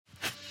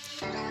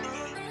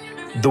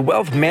The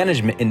wealth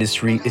management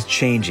industry is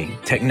changing,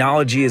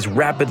 technology is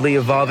rapidly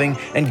evolving,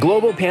 and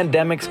global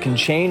pandemics can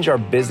change our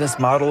business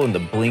model in the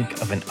blink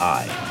of an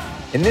eye.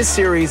 In this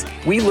series,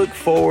 we look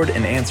forward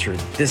and answer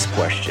this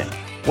question.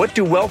 What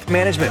do wealth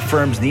management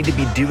firms need to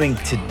be doing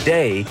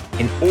today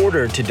in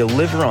order to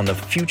deliver on the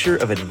future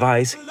of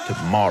advice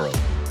tomorrow?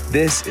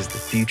 This is the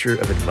future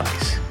of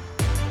advice.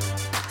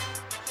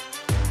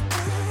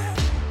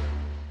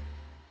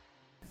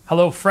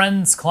 Hello,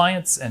 friends,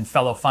 clients, and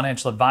fellow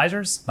financial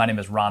advisors. My name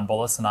is Ron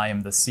Bullis, and I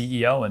am the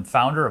CEO and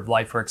founder of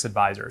Lifeworks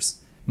Advisors.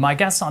 My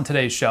guest on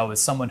today's show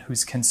is someone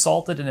who's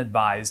consulted and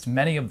advised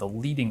many of the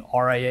leading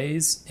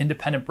RIAs,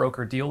 independent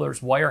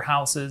broker-dealers,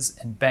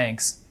 wirehouses, and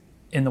banks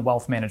in the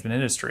wealth management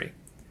industry,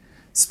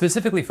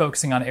 specifically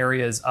focusing on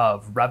areas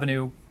of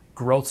revenue,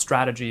 growth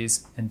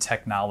strategies, and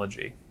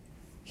technology.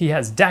 He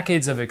has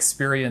decades of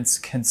experience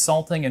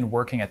consulting and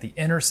working at the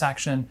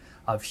intersection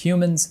of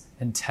humans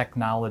and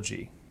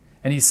technology.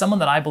 And he's someone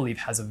that I believe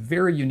has a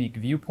very unique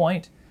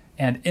viewpoint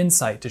and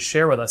insight to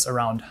share with us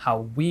around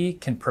how we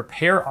can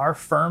prepare our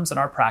firms and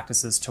our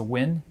practices to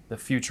win the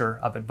future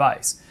of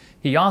advice.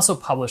 He also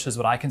publishes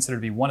what I consider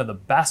to be one of the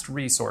best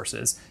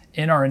resources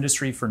in our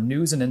industry for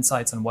news and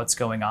insights on what's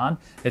going on.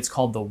 It's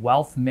called the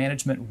Wealth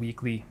Management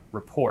Weekly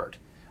Report.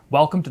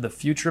 Welcome to the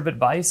Future of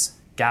Advice,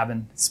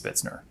 Gavin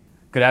Spitzner.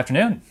 Good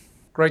afternoon.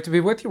 Great to be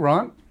with you,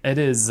 Ron. It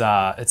is.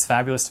 It's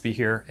fabulous to be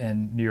here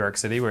in New York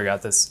City. We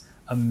got this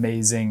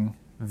amazing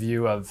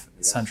view of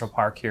Central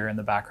Park here in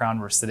the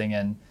background. We're sitting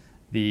in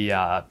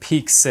the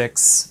Peak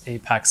 6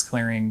 Apex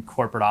Clearing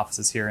corporate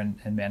offices here in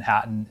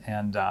Manhattan.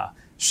 And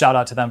shout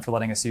out to them for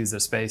letting us use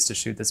their space to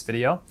shoot this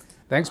video.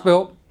 Thanks,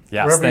 Bill.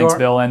 Yes, thanks,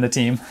 Bill and the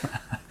team.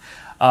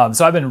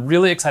 So I've been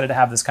really excited to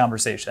have this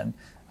conversation.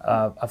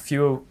 A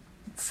few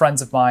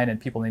friends of mine and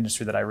people in the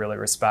industry that I really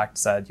respect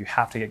said, you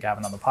have to get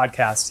Gavin on the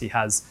podcast. He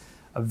has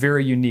a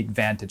very unique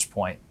vantage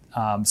point.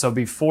 So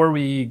before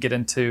we get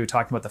into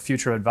talking about the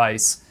future of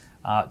advice,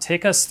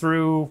 take us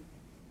through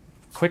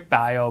quick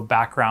bio,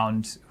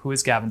 background. Who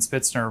is Gavin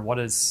Spitzner? What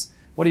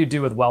do you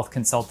do with Wealth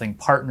Consulting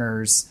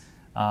Partners?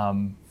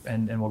 And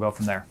we'll go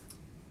from there.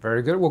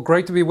 Very good. Well,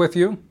 great to be with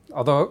you.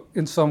 Although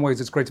in some ways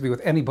it's great to be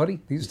with anybody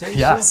these days.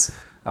 Yes.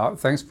 So,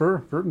 thanks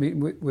for meeting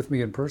with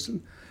me in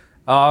person.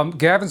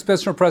 Gavin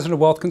Spitzner, President of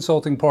Wealth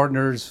Consulting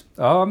Partners.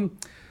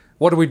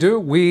 What do?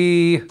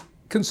 We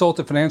consult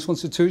at financial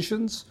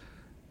institutions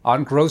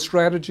on growth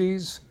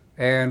strategies,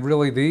 and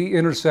really the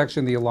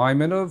intersection, the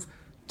alignment of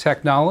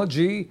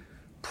technology,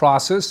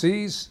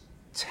 processes,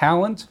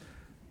 talent,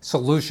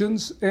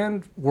 solutions,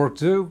 and work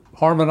to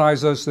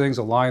harmonize those things,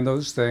 align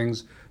those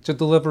things to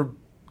deliver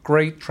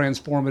great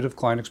transformative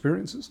client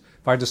experiences.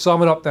 If I had to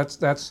sum it up,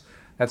 that's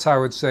how I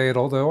would say it,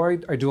 although I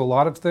do a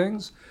lot of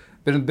things.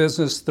 Been in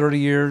business 30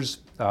 years,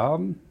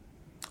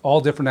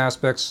 all different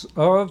aspects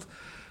of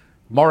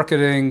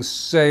marketing,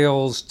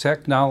 sales,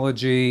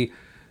 technology,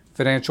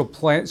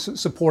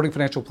 supporting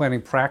financial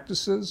planning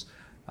practices.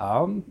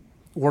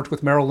 Worked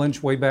with Merrill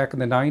Lynch way back in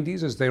the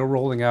 90s as they were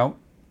rolling out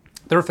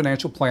their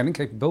financial planning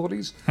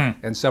capabilities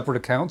and separate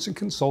accounts and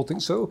consulting.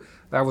 So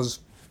that was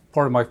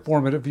part of my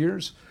formative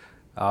years.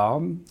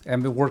 And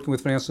been working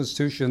with financial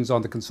institutions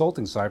on the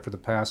consulting side for the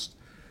past,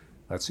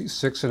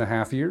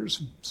 6.5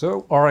 years.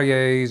 So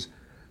RIAs,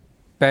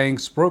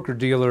 banks,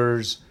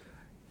 broker-dealers,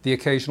 the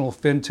occasional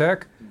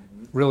fintech,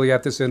 really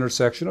at this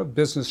intersection of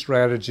business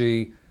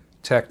strategy,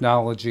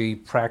 technology,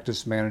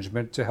 practice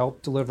management to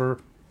help deliver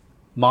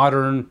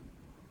modern,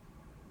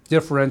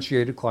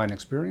 differentiated client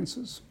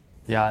experiences.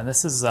 Yeah, and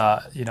this is,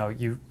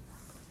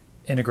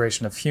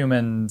 integration of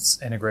humans,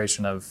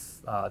 integration of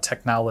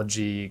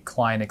technology,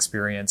 client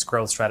experience,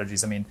 growth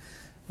strategies. I mean,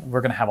 we're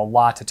going to have a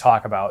lot to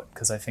talk about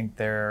because I think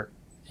the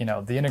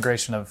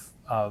integration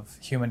of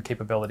human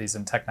capabilities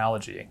and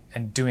technology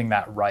and doing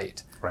that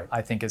right,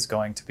 I think is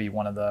going to be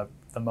one of the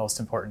most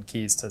important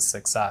keys to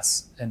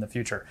success in the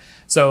future.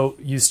 So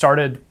you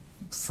started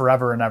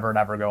forever and ever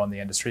ago in the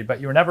industry,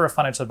 but you were never a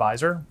financial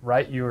advisor,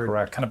 right? You were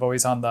Correct. Kind of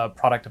always on the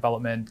product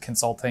development,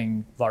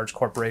 consulting, large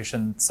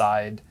corporation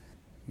side.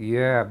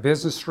 Yeah,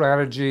 business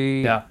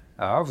strategy. Yeah.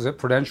 I was at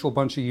Prudential a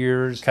bunch of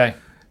years. Okay.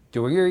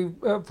 Doing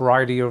a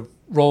variety of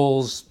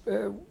roles,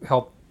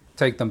 helped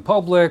take them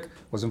public,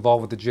 was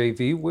involved with the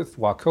JV with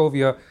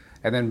Wachovia,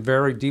 and then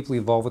very deeply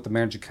involved with the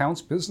managed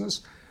accounts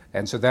business.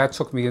 And so that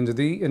took me into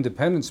the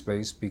independent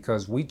space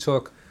because we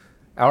took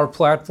our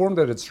platform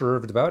that had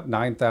served about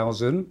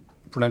 9,000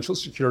 Prudential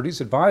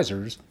Securities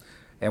advisors,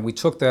 and we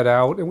took that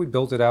out and we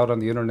built it out on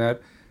the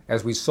internet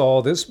as we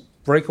saw this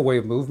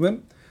breakaway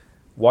movement,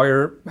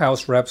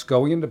 wirehouse reps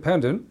going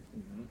independent.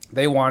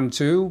 They wanted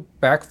to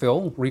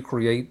backfill,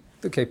 recreate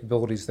the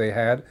capabilities they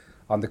had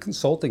on the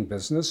consulting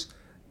business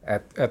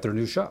at their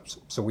new shops.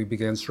 So we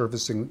began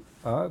servicing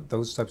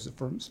those types of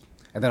firms.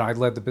 And then I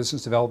led the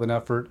business development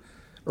effort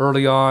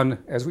early on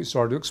as we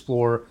started to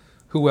explore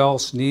who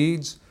else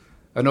needs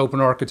an open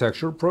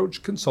architecture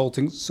approach,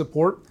 consulting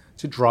support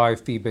to drive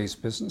fee-based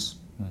business.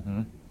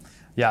 Mm-hmm.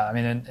 Yeah, I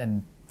mean,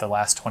 in the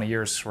last 20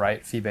 years,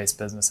 right, fee-based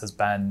business has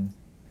been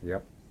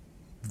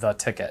the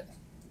ticket.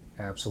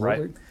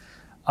 Absolutely.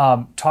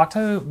 Talk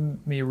to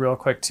me real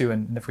quick too,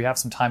 and if we have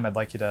some time, I'd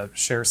like you to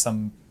share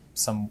some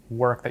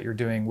work that you're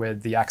doing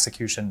with the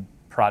execution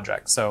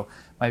project. So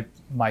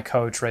my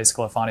coach, Ray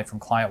Scalafani from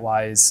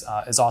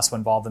ClientWise, is also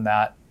involved in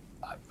that.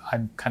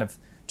 I'm kind of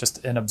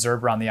just an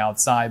observer on the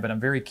outside, but I'm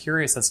very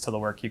curious as to the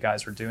work you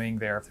guys are doing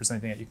there. If there's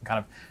anything that you can kind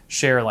of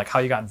share, like how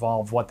you got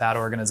involved, what that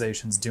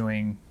organization's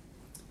doing.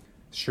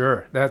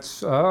 Sure.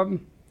 That's one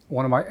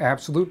of my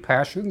absolute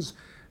passions.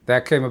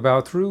 That came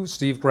about through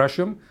Steve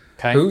Gresham,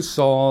 who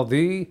saw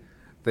the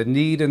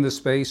need in the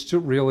space to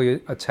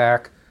really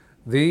attack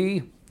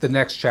the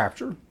next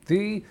chapter.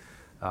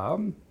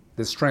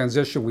 This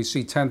transition, we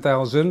see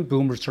 10,000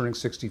 boomers turning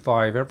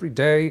 65 every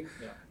day,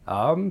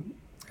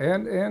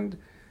 and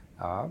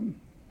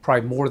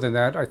probably more than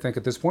that, I think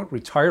at this point,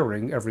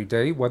 retiring every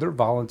day, whether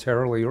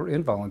voluntarily or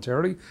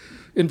involuntarily.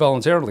 And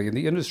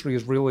the industry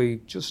is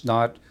really just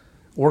not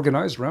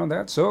organized around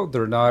that, so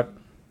they're not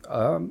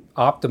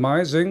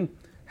optimizing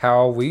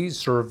how we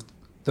serve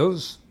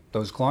those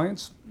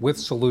clients with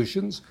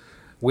solutions,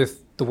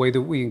 with the way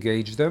that we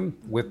engage them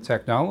with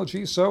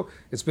technology. So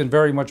it's been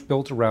very much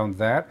built around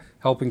that,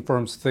 helping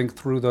firms think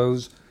through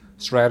those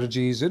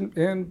strategies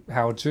and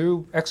how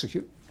to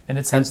execute. And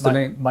it's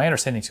my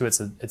understanding too, it's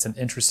an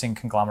interesting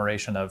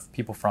conglomeration of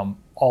people from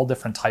all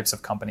different types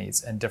of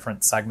companies and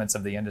different segments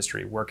of the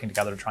industry working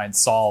together to try and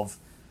solve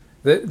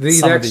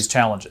some of these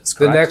challenges.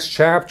 Correct? The next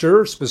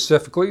chapter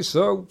specifically.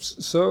 So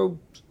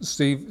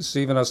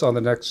Steve and us on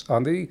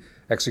the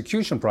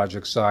execution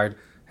project side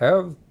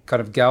have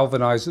kind of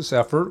galvanized this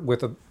effort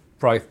with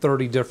probably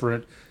 30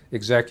 different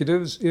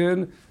executives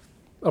in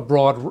a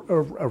broad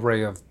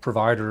array of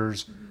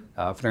providers,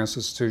 financial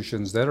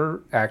institutions that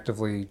are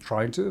actively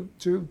trying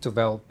to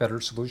develop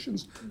better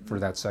solutions for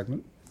that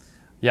segment.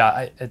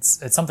 Yeah, it's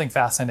something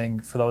fascinating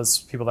for those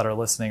people that are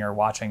listening or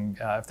watching.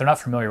 If they're not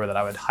familiar with it,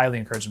 I would highly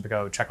encourage them to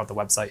go check out the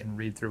website and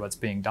read through what's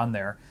being done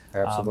there.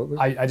 Absolutely.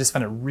 I just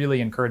find it really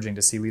encouraging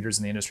to see leaders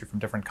in the industry from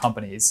different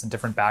companies and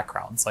different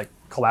backgrounds, like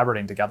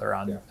collaborating together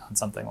on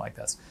something like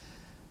this.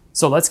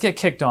 So let's get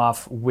kicked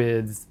off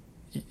with,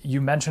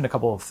 you mentioned a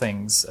couple of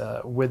things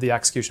with the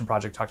execution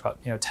project, talked about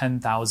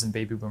 10,000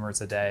 baby boomers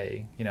a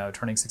day,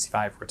 turning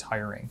 65,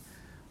 retiring.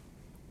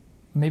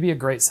 Maybe a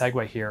great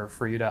segue here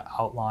for you to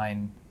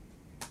outline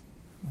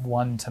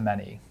one to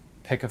many,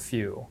 pick a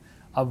few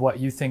of what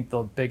you think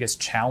the biggest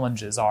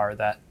challenges are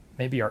that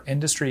maybe our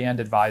industry and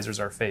advisors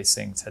are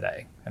facing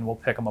today, and we'll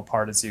pick them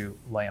apart as you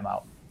lay them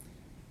out.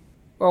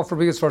 Well, for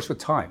me, it starts with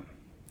time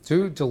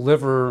to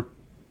deliver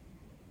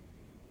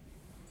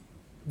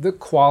the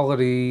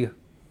quality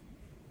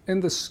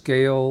and the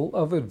scale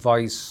of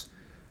advice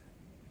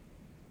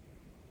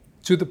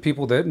to the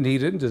people that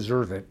need it and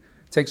deserve it.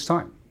 It takes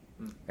time.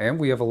 And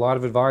we have a lot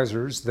of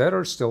advisors that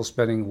are still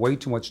spending way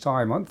too much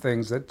time on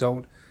things that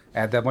don't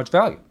add that much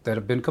value, that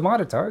have been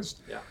commoditized.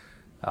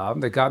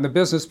 They got in the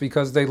business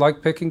because they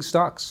like picking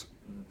stocks.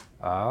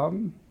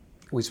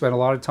 We spend a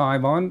lot of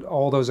time on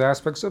all those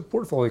aspects of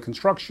portfolio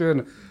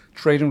construction,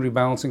 trading,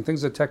 rebalancing,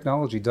 things that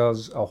technology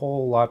does a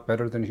whole lot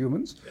better than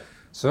humans.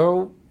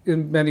 So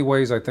in many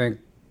ways, I think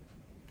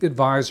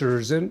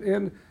advisors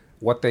and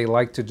what they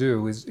like to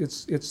do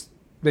is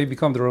they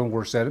become their own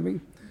worst enemy.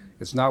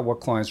 It's not what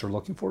clients are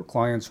looking for.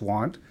 Clients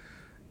want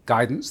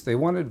guidance. They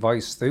want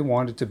advice. They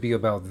want it to be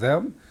about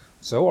them.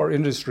 So our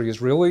industry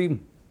is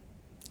really,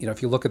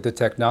 if you look at the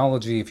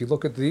technology, if you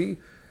look at the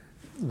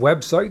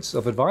websites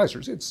of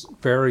advisors, it's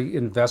very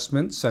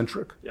investment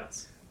centric.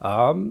 Yes.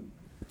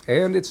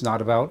 And it's not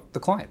about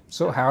the client.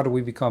 So how do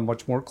we become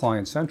much more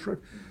client centric?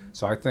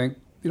 So I think,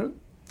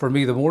 for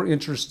me, the more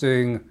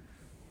interesting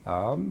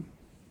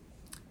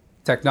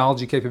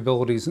technology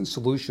capabilities and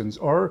solutions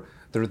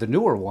they're the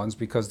newer ones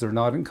because they're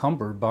not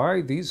encumbered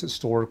by these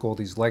historical,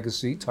 these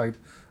legacy type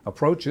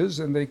approaches,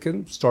 and they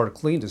can start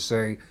clean to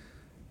say,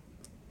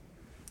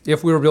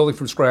 if we were building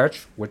from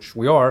scratch, which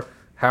we are,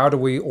 how do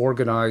we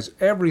organize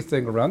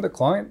everything around the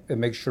client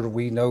and make sure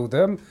we know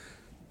them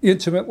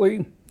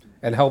intimately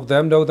and help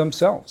them know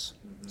themselves?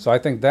 So I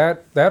think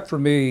that for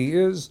me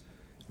is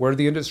where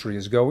the industry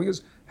is going,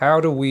 is how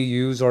do we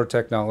use our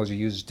technology,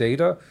 use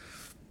data,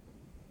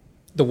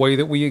 the way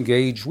that we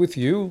engage with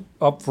you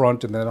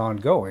upfront and then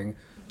ongoing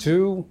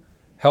to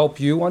help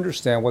you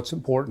understand what's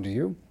important to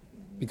you.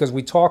 Because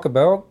we talk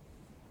about,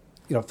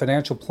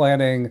 financial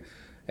planning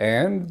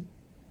and,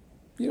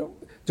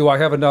 do I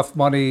have enough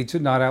money to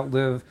not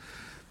outlive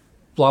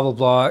blah, blah,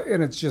 blah.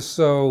 And it's just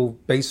so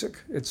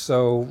basic. It's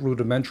so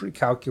rudimentary.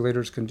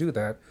 Calculators can do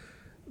that.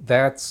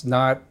 That's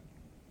not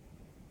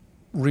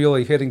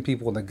really hitting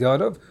people in the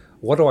gut of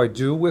how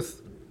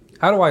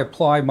do I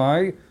apply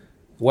my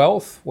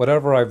wealth,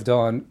 whatever I've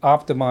done,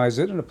 optimize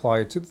it and apply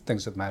it to the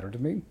things that matter to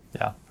me.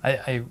 Yeah,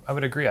 I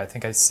would agree. I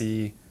think I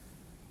see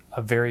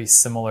a very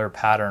similar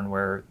pattern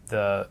where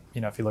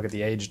if you look at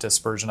the age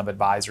dispersion of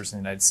advisors in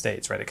the United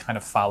States, right, it kind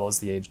of follows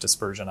the age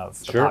dispersion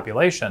of the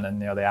population.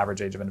 And, the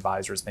average age of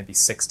advisors may be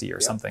 60 or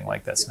something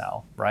like this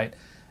now, right?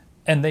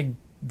 And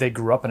they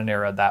grew up in an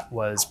era that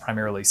was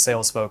primarily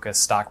sales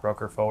focused,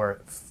 stockbroker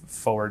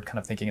forward kind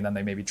of thinking, and then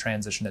they maybe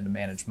transitioned into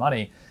managed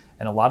money.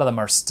 And a lot of them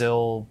are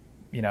still,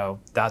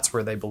 that's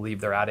where they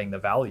believe they're adding the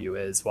value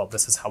is, well,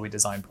 this is how we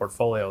design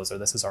portfolios, or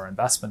this is our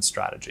investment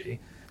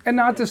strategy. And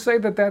not to say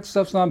that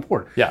stuff's not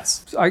important.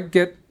 Yes. I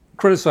get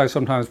criticized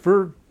sometimes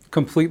for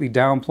completely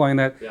downplaying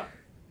that. Yeah.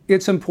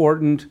 It's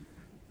important.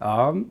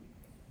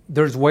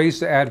 There's ways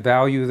to add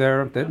value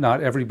there that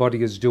not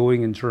everybody is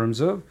doing in terms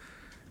of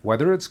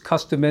whether it's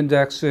custom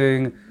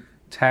indexing,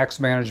 tax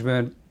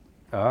management,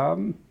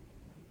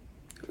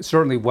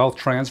 certainly wealth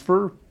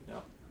transfer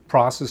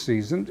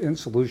processes and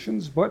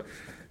solutions. But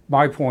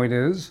my point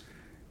is,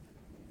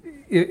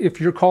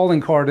 if your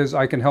calling card is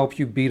I can help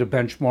you beat a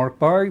benchmark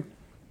by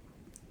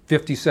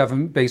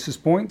 57 basis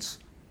points,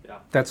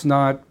 that's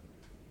not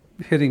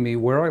hitting me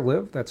where I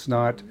live. That's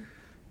not,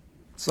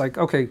 it's like,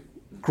 okay,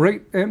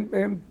 great.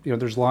 And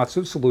there's lots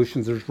of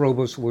solutions. There's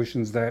robo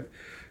solutions that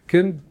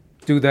can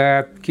do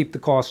that, keep the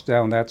cost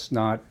down. That's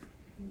not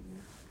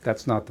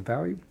the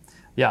value.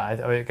 Yeah,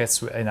 I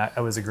guess, and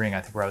I was agreeing,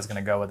 I think where I was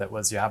going to go with it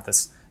was you have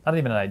this, not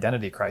even an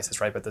identity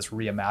crisis, right? But this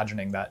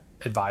reimagining that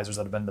advisors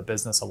that have been in the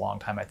business a long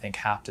time, I think,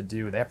 have to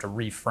do. They have to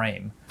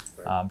reframe,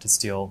 to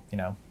steal,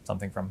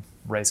 something from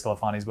Ray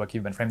Scalafani's book,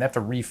 You've Been Framed. They have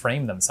to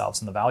reframe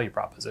themselves in the value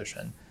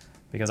proposition.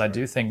 Because I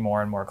do think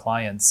more and more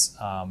clients,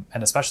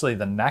 and especially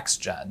the next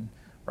gen,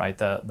 right,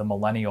 the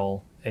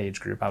millennial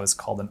age group. I was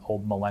called an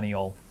old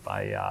millennial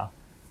by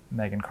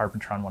Megan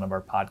Carpenter on one of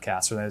our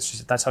podcasts. Or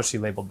that's how she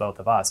labeled both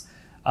of us.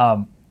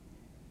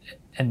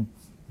 And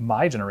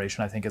my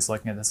generation, I think, is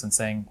looking at this and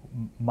saying,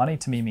 money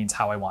to me means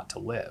how I want to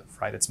live,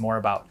 right? It's more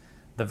about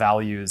the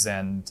values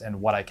and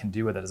what I can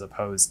do with it as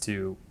opposed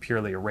to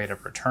purely a rate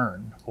of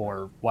return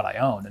or what I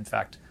own. In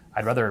fact,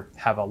 I'd rather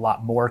have a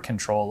lot more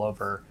control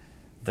over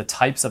the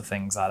types of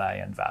things that I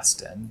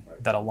invest in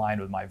that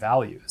align with my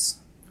values.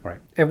 Right.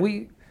 And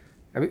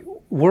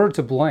we're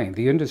to blame.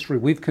 The industry,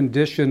 we've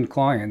conditioned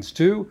clients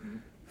to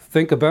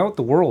think about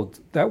the world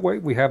that way.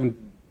 We haven't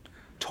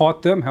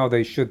taught them how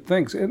they should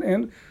think.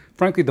 And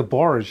frankly, the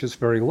bar is just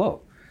very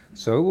low.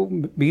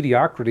 So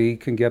mediocrity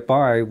can get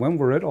by when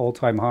we're at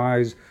all-time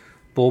highs,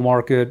 bull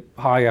market,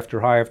 high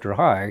after high after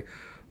high.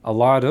 A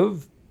lot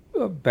of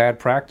bad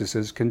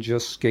practices can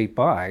just skate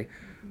by.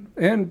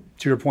 And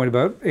to your point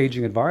about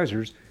aging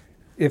advisors,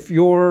 if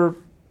you're,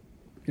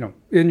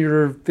 in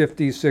your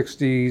 50s,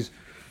 60s,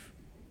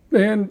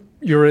 and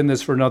you're in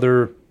this for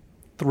another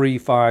 3,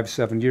 5,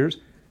 7 years,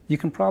 you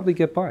can probably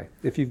get by.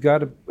 If you've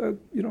got a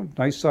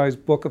nice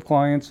sized book of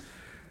clients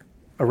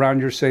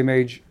around your same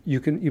age, you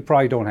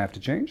probably don't have to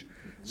change.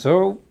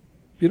 So,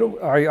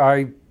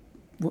 I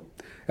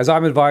as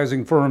I'm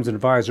advising firms and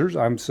advisors,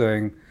 I'm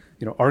saying,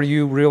 are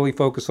you really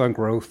focused on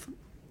growth?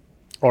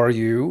 Are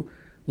you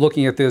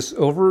looking at this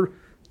over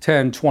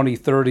 10, 20,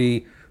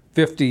 30,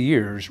 50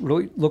 years,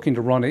 really looking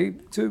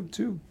to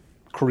to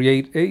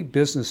create a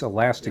business, a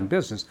lasting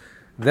business?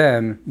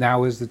 Then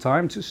now is the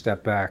time to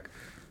step back,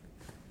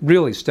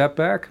 really step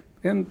back,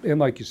 and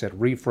like you said,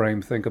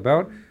 reframe, think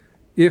about,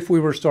 if we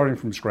were starting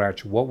from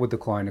scratch, what would the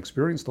client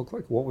experience look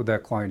like? What would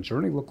that client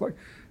journey look like?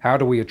 How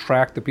do we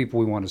attract the people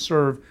we want to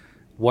serve?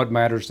 What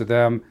matters to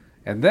them?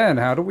 And then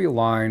how do we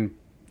align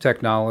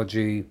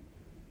technology?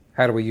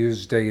 How do we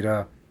use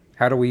data?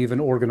 How do we even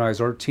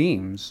organize our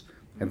teams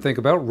and think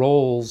about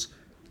roles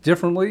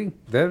differently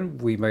than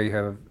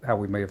how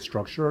we may have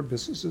structured our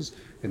businesses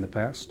in the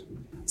past?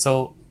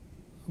 So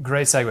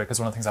great segue, because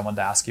one of the things I wanted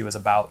to ask you is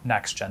about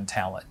next gen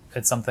talent.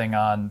 It's something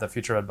on the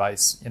Future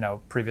Advice,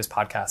 previous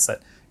podcasts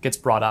that gets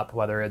brought up,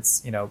 whether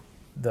it's,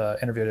 the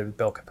interview with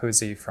Bill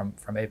Capuzzi from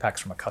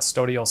Apex from a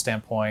custodial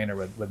standpoint, or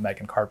with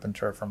Megan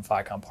Carpenter from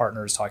FICOM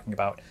Partners talking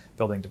about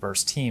building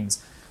diverse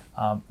teams.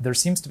 There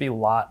seems to be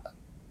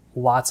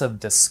lots of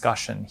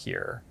discussion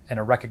here and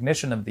a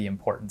recognition of the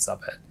importance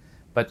of it,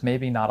 but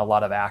maybe not a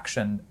lot of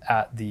action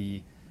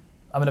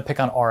I'm going to pick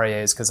on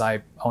RIAs because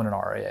I own an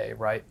RIA,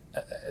 right?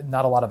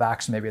 Not a lot of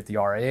action maybe at the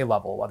RIA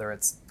level, whether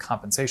it's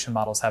compensation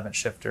models haven't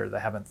shifted, or they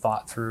haven't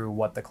thought through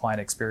what the client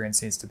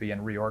experience needs to be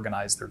and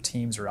reorganize their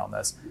teams around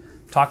this.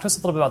 Talk to us a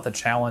little bit about the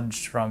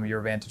challenge from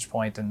your vantage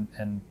point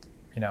and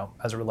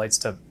as it relates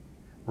to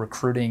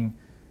recruiting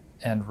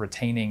and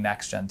retaining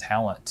next-gen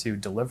talent to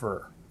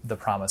deliver the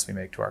promise we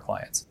make to our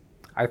clients.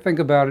 I think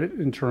about it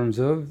in terms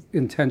of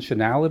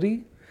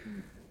intentionality.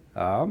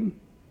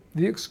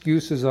 The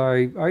excuses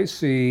I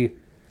see,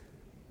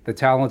 the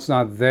talent's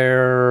not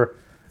there.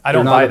 I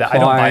don't buy that. I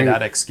don't buy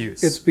that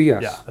excuse. It's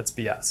BS. Yeah, that's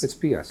BS. It's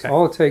BS. Okay.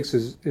 All it takes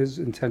is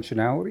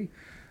intentionality.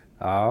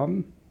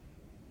 And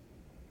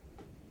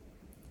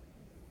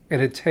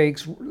it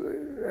takes,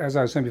 as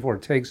I was saying before,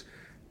 it takes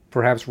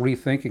perhaps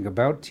rethinking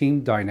about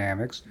team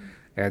dynamics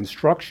and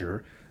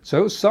structure.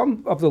 So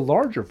some of the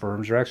larger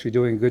firms are actually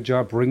doing a good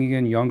job bringing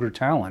in younger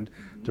talent,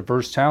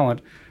 diverse talent,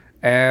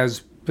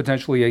 as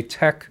potentially a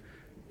tech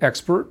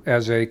expert,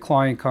 as a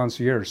client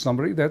concierge,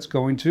 somebody that's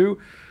going to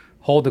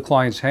hold the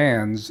client's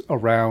hands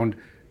around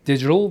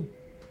digital,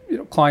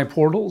 client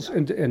portals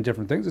and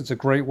different things. It's a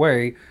great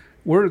way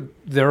where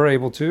they're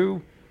able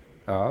to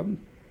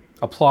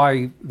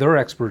apply their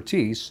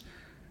expertise,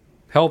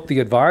 help the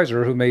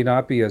advisor who may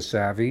not be as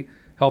savvy,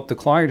 help the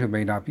client who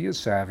may not be as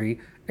savvy,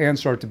 and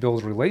start to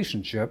build a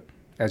relationship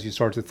as you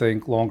start to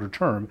think longer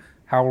term.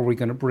 How are we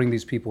going to bring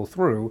these people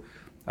through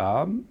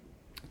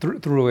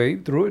through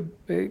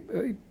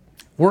a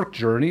work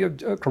journey, a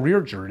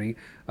career journey,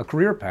 a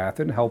career path,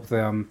 and help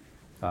them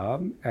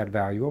add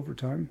value over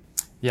time?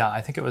 Yeah,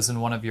 I think it was in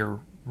one of your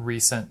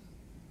recent,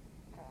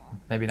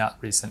 maybe not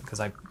recent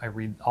because I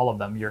read all of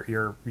them,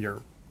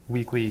 your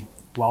weekly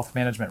wealth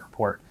management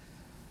report,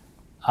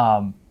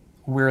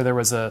 where there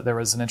was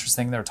an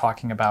interesting, they were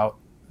talking about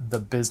the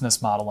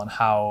business model and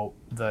how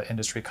the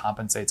industry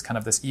compensates, kind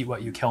of this eat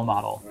what you kill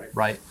model,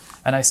 right?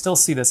 And I still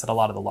see this at a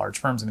lot of the large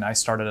firms. I mean, I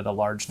started at a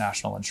large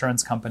national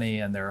insurance company,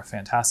 and they're a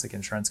fantastic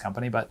insurance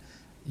company, but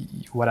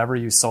whatever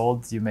you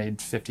sold, you made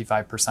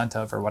 55%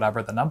 of, or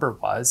whatever the number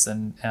was.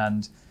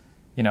 And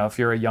you know, if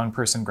you're a young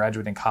person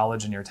graduating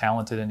college and you're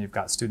talented and you've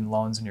got student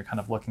loans and you're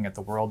kind of looking at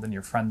the world, and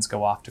your friends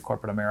go off to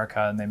corporate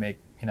America and they make,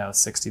 you know,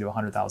 $60,000 to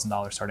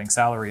 $100,000 starting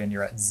salary, and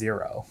you're at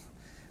zero,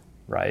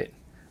 right?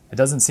 It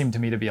doesn't seem to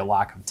me to be a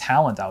lack of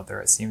talent out there.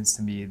 It seems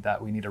to me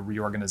that we need a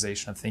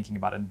reorganization of thinking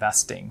about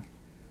investing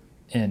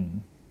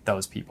in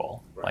those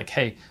people. Right. Like,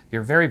 hey,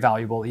 you're very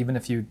valuable even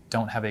if you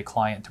don't have a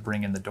client to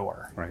bring in the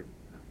door. Right.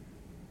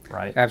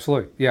 Right.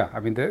 Absolutely. Yeah. I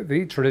mean,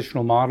 the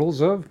traditional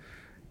models of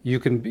you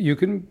can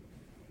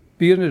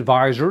be an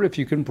advisor if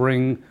you can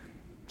bring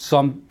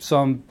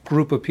some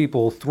group of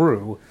people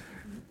through.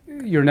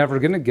 You're never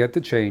going to get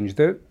the change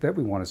that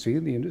we want to see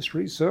in the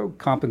industry. So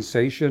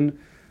compensation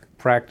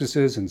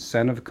practices,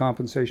 incentive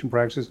compensation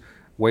practices,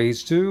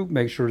 ways to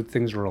make sure that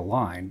things are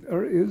aligned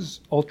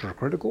is ultra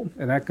critical.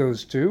 And that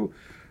goes to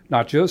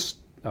not just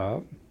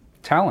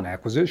talent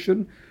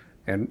acquisition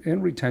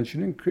and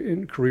retention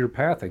and career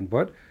pathing,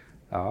 but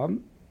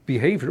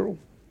behavioral,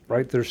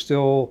 right? There's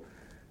still,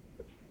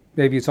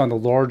 maybe it's on the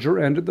larger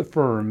end of the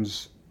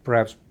firms,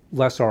 perhaps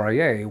less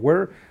RIA,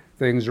 where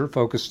things are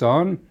focused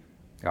on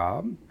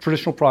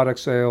traditional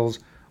product sales,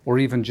 or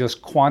even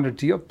just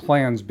quantity of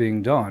plans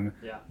being done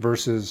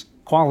versus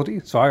quality.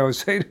 So I always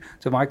say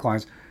to my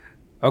clients,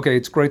 okay,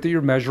 it's great that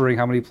you're measuring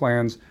how many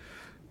plans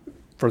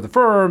for the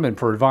firm and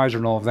per advisor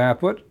and all of that,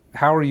 but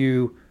how are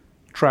you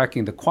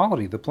tracking the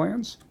quality of the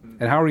plans?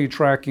 And how are you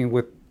tracking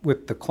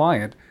with the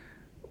client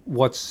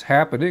what's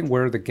happening,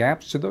 where are the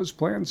gaps to those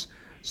plans?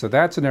 So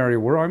that's an area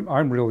where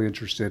I'm really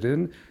interested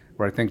in,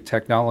 where I think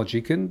technology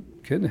can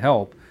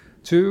help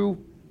to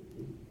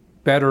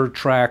better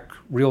track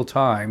real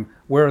time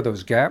where are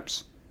those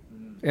gaps,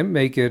 and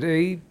make it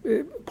a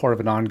part of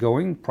an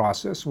ongoing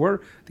process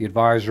where the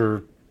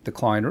advisor, the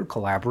client are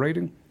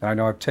collaborating. And I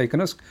know I've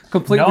taken us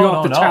completely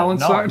off the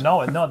talent side.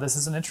 No, this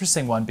is an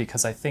interesting one,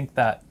 because I think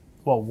that,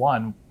 well,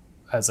 one,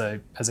 as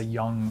a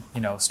young,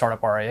 you know,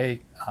 startup RIA,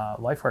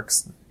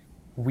 Lifeworks,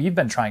 we've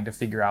been trying to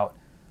figure out,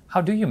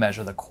 how do you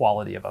measure the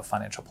quality of a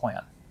financial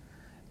plan?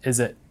 Is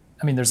it,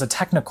 I mean, there's a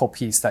technical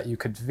piece that you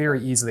could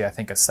very easily, I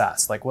think,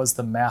 assess. Like, was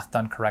the math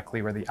done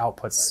correctly? Were the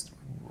outputs,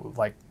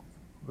 like,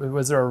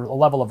 was there a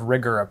level of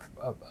rigor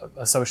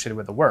associated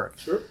with the work?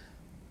 Sure.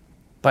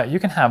 But you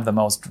can have the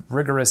most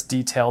rigorous,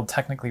 detailed,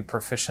 technically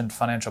proficient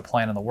financial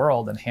plan in the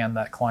world and hand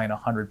that client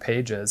 100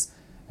 pages,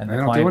 and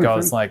the client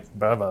goes like,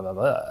 blah, blah, blah,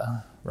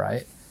 blah,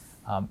 right?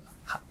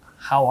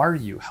 How are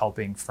you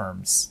helping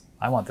firms?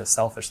 I want this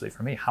selfishly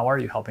for me. How are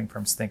you helping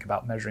firms think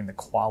about measuring the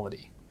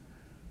quality?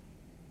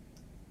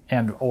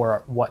 And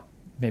or what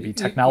maybe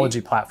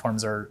technology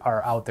platforms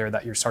are out there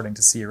that you're starting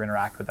to see or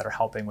interact with that are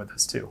helping with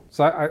this too?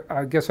 So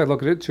I guess I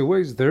look at it two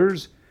ways.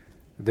 There's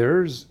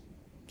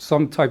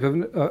some type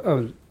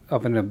of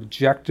an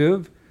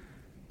objective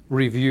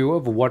review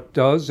of what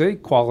does a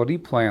quality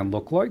plan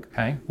look like.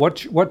 Okay.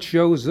 What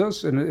shows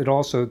us, and it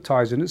also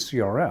ties into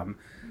CRM,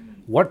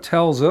 what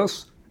tells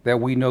us that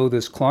we know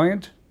this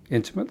client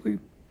intimately.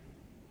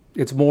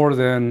 It's more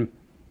than,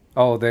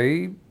 oh,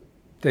 they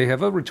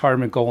have a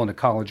retirement goal and a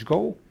college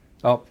goal.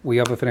 Oh, we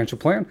have a financial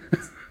plan.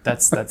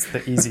 That's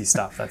the easy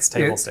stuff. That's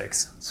table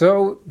stakes.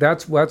 So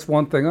that's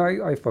one thing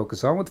I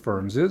focus on with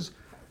firms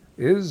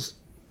is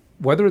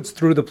whether it's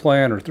through the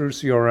plan or through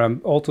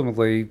CRM.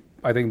 Ultimately,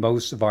 I think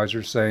most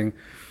advisors saying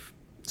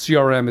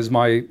CRM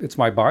is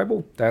my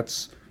Bible.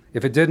 That's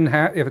if it's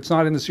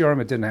not in the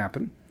CRM, it didn't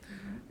happen.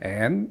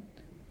 And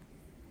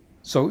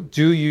so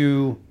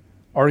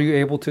are you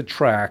able to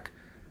track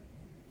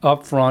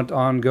upfront,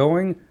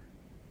 ongoing,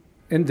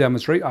 and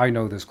demonstrate, I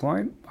know this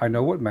client, I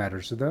know what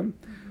matters to them.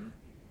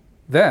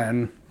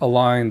 Then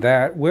align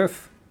that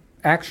with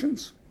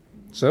actions.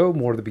 So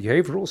more the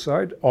behavioral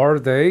side, are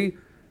they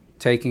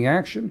taking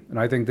action? And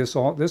I think this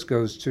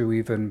goes to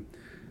even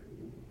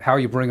how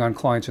you bring on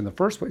clients in the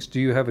first place. Do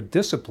you have a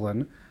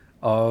discipline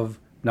of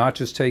not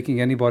just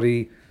taking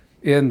anybody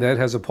in that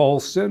has a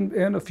pulse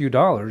and a few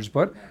dollars,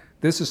 but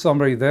this is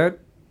somebody that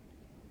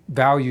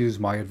values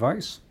my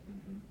advice,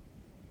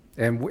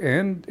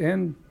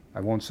 and I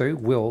won't say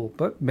will,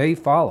 but may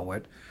follow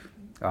it,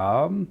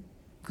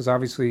 because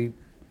obviously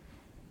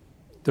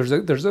there's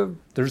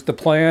the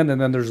plan,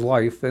 and then there's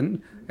life,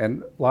 and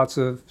lots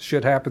of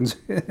shit happens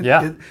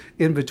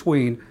in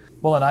between.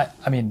 Well, and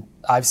I mean,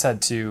 I've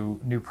said to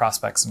new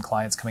prospects and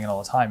clients coming in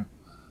all the time,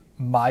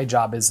 my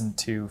job isn't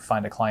to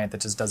find a client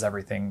that just does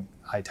everything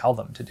I tell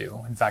them to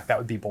do. In fact, that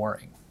would be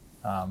boring.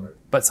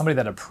 But somebody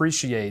that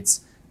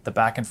appreciates the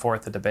back and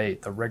forth, the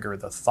debate, the rigor,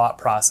 the thought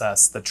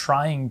process, the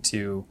trying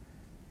to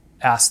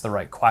ask the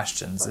right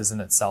questions is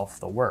in itself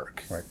the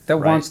work. Right. That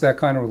wants that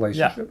kind of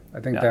relationship. Yeah.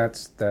 I think that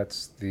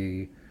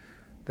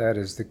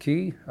is the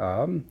key.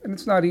 And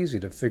it's not easy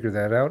to figure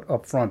that out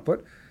up front,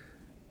 but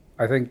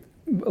I think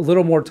a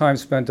little more time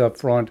spent up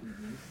front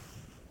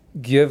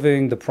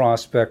giving the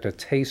prospect a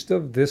taste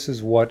of this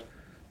is what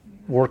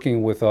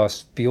working with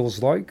us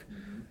feels like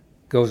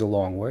goes a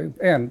long way.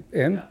 And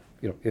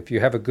if you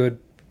have a good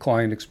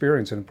client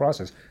experience in the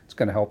process, it's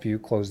going to help you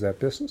close that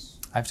business.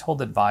 I've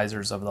told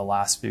advisors over the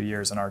last few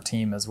years in our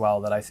team as well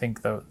that I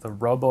think the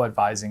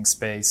robo-advising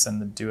space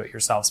and the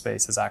do-it-yourself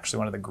space is actually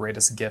one of the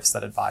greatest gifts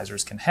that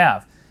advisors can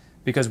have,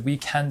 because we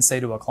can say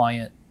to a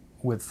client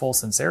with full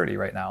sincerity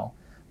right now,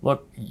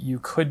 look, you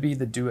could be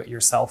the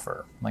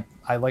do-it-yourselfer. Like,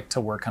 I like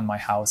to work on my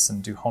house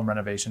and do home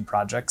renovation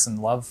projects and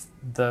love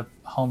the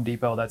Home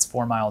Depot that's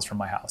 4 miles from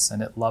my house,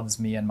 and it loves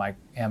me and my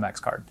Amex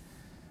card.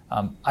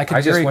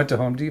 I just went to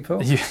Home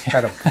Depot,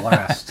 had a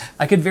blast.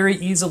 I could very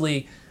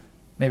easily,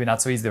 maybe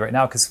not so easily right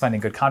now because finding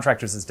good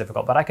contractors is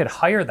difficult, but I could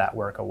hire that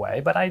work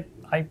away. But I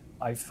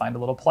find a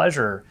little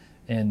pleasure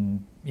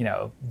in,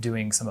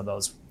 doing some of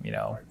those,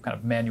 kind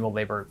of manual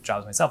labor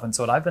jobs myself. And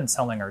so what I've been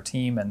telling our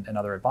team and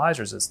other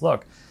advisors is,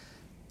 look,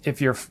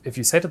 if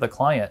you say to the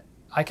client,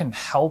 I can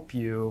help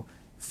you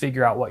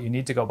figure out what you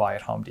need to go buy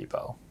at Home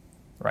Depot,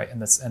 right, in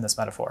this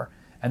metaphor,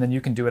 and then you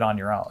can do it on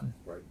your own.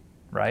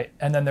 Right?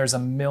 And then there's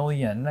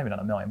maybe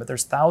not a million, but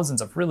there's thousands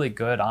of really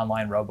good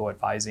online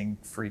robo-advising,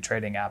 free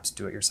trading apps,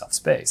 do-it-yourself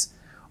space.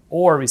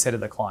 Or we say to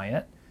the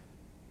client,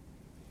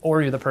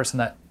 or you're the person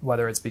that,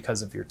 whether it's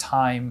because of your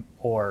time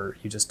or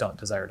you just don't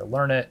desire to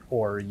learn it,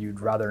 or you'd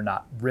rather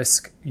not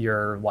risk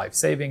your life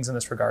savings in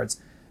this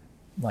regards,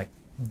 like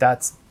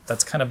that's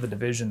kind of the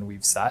division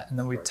we've set. And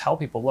then we tell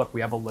people, look,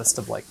 we have a list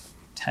of like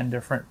 10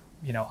 different,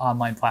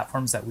 online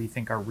platforms that we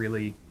think are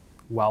really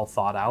well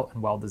thought out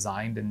and well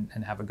designed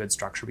and have a good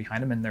structure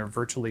behind them, and they're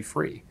virtually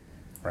free.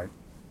 Right.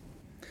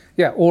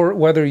 Yeah, or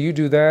whether you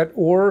do that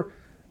or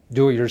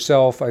do it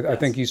yourself. I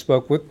think you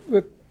spoke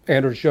with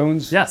Anders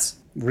Jones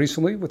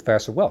recently with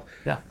Facet Wealth.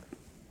 Yeah.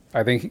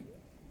 I think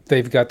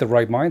they've got the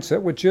right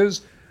mindset, which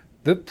is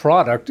the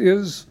product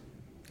is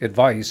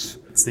advice,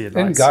 it's the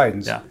advice and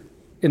guidance. Yeah.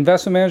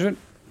 Investment management,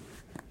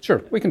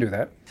 sure, we can do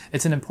that.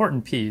 It's an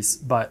important piece,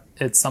 but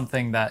it's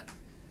something that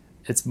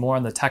it's more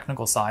on the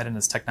technical side, and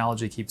as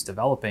technology keeps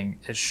developing,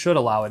 it should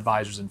allow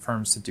advisors and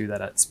firms to do that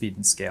at speed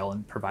and scale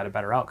and provide a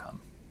better outcome,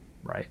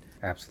 right?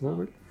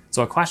 Absolutely.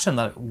 So a question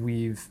that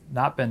we've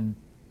not been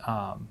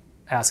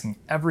asking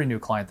every new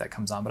client that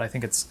comes on, but I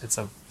think it's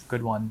a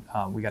good one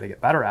we got to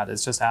get better at,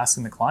 is just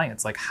asking the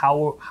clients, like,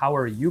 how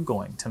are you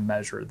going to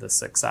measure the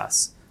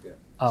success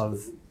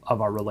of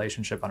our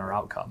relationship and our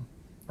outcome,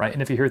 right?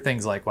 And if you hear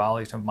things like, well,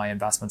 my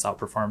investments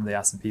outperformed the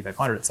S&P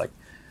 500, it's like,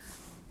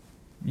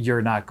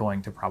 you're not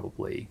going to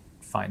probably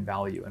find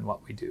value in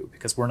what we do,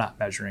 because we're not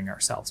measuring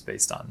ourselves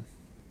based on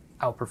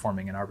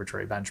outperforming an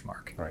arbitrary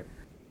benchmark. Right.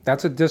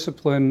 That's a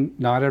discipline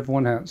not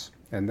everyone has,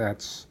 and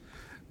it's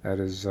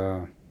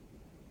a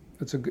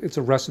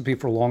recipe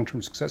for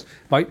long-term success.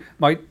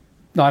 Might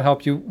not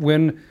help you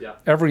win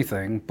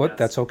everything, but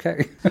that's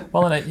okay.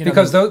 Well, and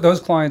because those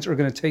clients are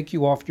going to take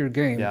you off your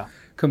game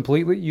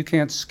completely. You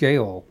can't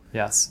scale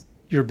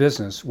your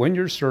business when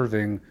you're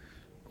serving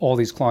all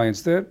these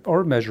clients that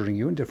are measuring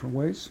you in different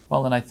ways.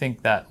 Well, and I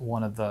think that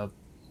one of the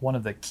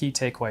key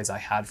takeaways I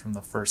had from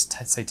the first,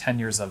 say, 10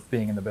 years of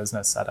being in the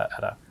business at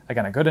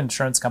a good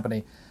insurance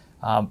company,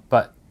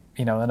 but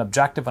an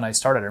objective when I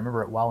started, I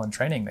remember it well in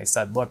training, they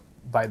said, look,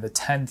 by the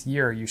 10th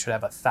year, you should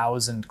have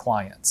 1,000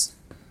 clients.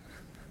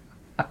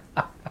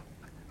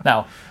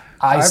 Now,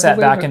 I sat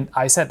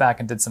back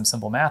and did some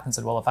simple math and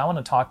said, well, if I want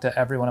to talk to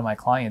every one of my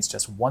clients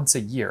just once a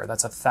year,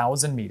 that's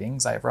 1,000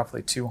 meetings. I have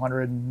roughly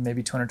 200,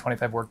 maybe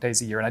 225 work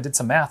days a year. And I did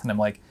some math, and I'm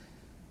like,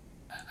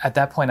 at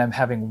that point, I'm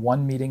having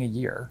one meeting a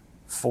year,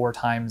 4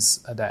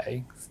 times a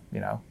day,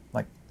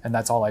 and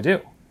that's all I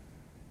do.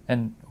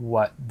 And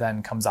what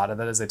then comes out of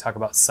that is they talk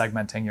about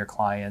segmenting your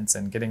clients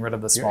and getting rid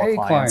of the small your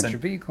A clients. Your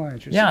B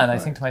clients, your C and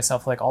clients. I think to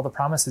myself, like, all the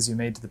promises you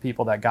made to the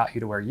people that got you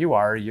to where you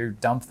are, you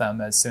dump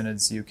them as soon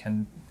as you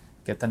can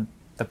get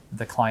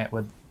the client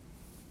with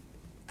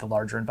the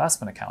larger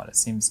investment account. It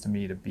seems to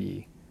me to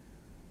be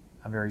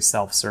a very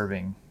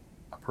self-serving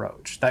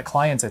approach that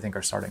clients, I think,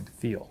 are starting to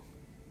feel,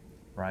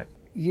 right?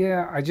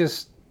 Yeah,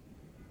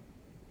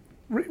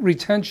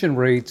 retention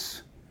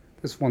rates,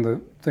 that's one of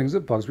the things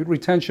that bugs me.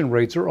 Retention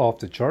rates are off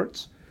the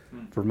charts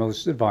for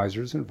most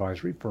advisors and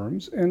advisory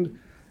firms, and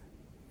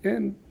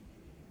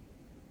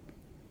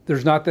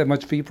there's not that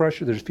much fee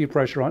pressure. There's fee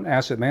pressure on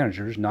asset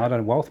managers, not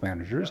on wealth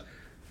managers.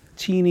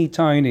 Teeny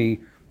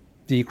tiny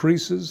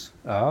decreases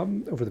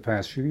over the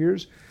past few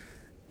years.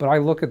 But I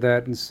look at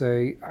that and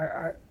say,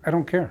 I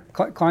don't care.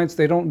 Clients,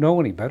 they don't know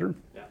any better.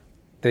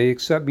 They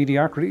accept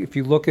mediocrity. If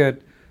you look at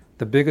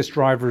the biggest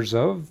drivers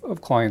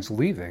of clients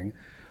leaving,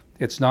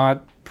 It's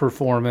not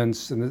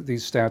performance, and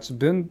these stats have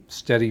been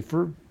steady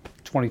for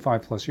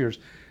 25 plus years.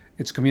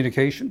 It's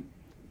communication,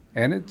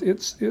 and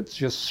it's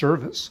just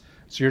service.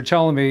 So you're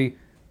telling me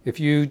if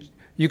you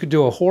could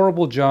do a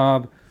horrible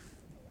job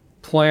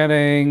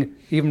planning,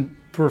 even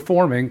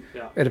performing,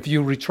 and if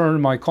you return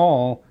my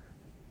call,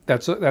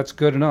 that's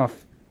good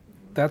enough.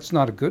 That's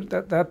not a good,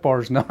 that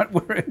bar is not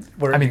where it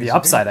I mean, needs the to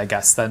upside, be. I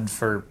guess, then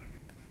for,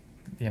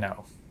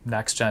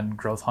 next gen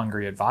growth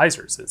hungry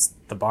advisors is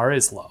the bar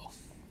is low,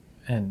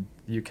 and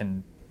you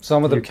can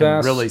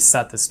really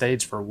set the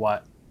stage for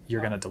what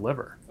you're going to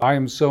deliver. I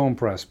am so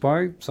impressed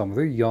by some of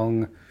the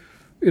young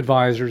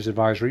advisors,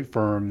 advisory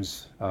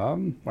firms.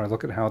 When I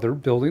look at how they're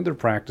building their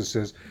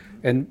practices,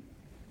 and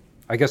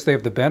I guess they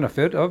have the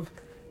benefit of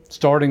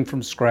starting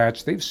from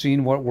scratch. They've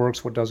seen what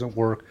works, what doesn't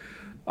work.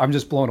 I'm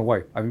just blown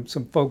away. I mean,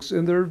 some folks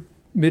in their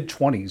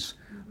mid-20s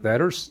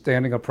that are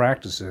standing up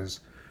practices.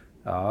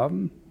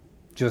 You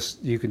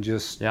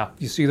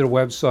see their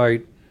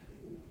website,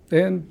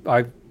 and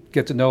I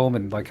get to know them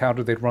and like how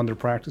do they run their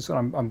practice.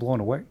 And I'm blown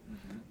away.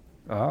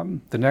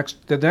 The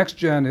next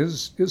gen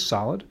is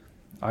solid.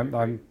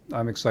 I'm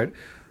excited.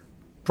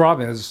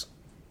 Problem is,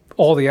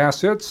 all the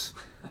assets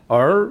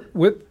are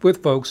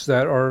with folks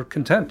that are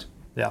content.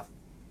 Yeah.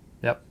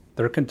 Yep.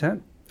 They're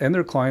content, and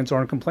their clients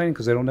aren't complaining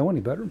because they don't know any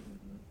better.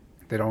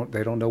 They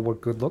don't know what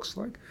good looks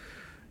like.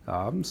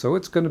 So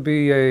it's going to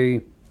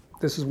be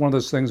this is one of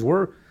those things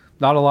where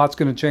not a lot's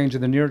going to change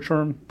in the near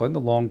term, but in the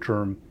long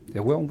term, it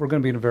will. We're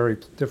going to be in a very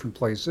different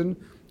place in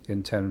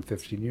 10 and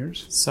 15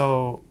 years.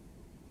 So,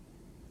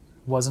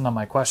 wasn't on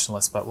my question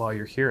list, but while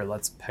you're here,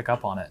 let's pick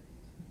up on it.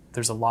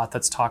 There's a lot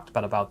that's talked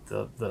about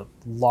the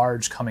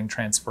large coming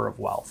transfer of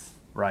wealth,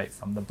 right?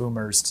 From the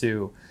boomers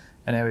to,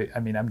 and I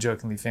mean, I'm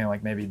jokingly feeling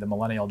like maybe the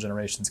millennial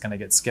generation is going to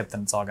get skipped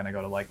and it's all going to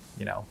go to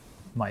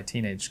my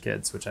teenage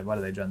kids, what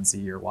are they, Gen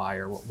Z or Y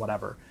or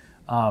whatever.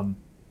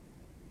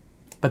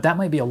 But that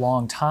might be a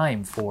long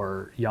time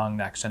for young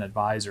next-gen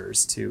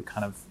advisors to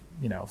kind of,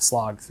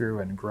 slog through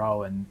and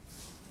grow and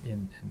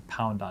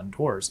pound on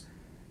doors.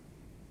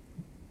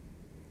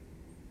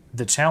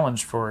 The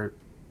challenge for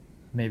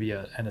maybe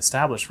an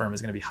established firm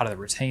is going to be how to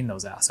retain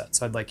those assets.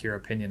 So I'd like your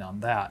opinion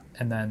on that.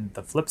 And then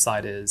the flip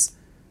side is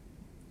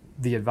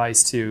the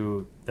advice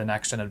to the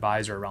next-gen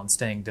advisor around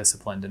staying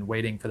disciplined and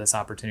waiting for this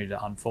opportunity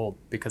to unfold,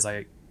 because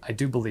I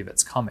do believe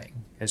it's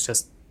coming.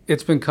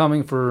 It's been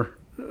coming for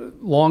a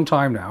long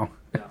time now.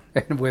 Yeah.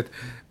 And with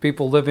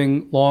people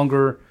living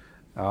longer,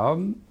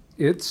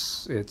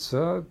 it's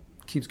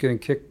keeps getting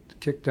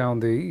kicked down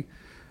the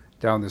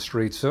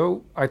street.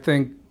 So I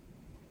think,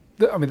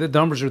 the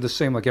numbers are the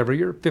same like every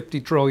year,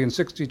 50 trillion,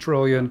 60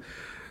 trillion,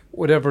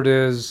 whatever it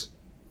is.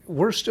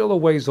 We're still a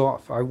ways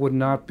off. I would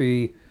not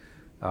be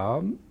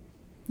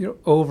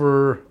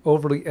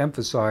overly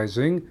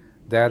emphasizing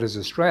that as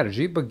a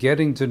strategy, but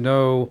getting to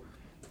know,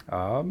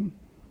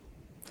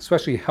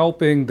 especially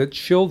helping the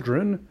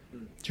children,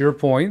 to your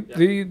point,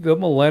 the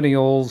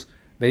millennials,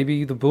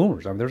 maybe the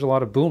boomers. I mean, there's a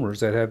lot of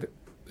boomers that have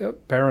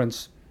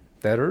parents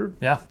that are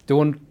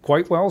doing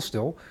quite well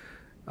still,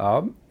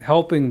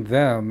 helping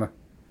them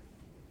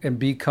and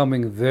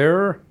becoming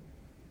their,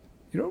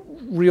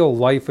 real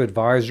life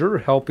advisor,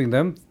 helping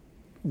them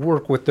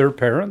work with their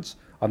parents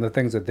on the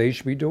things that they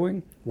should be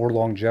doing, more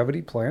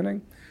longevity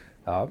planning,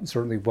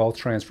 certainly wealth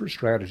transfer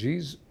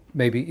strategies,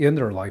 maybe in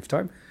their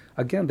lifetime.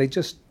 Again,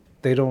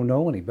 they don't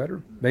know any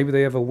better. Maybe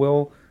they have a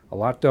will, a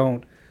lot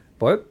don't,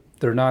 but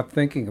they're not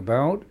thinking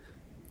about,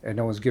 and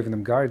no one's giving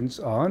them guidance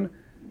on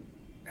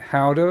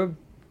how to,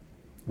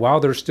 while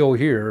they're still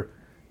here,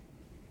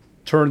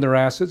 turn their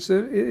assets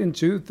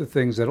into the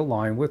things that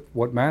align with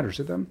what matters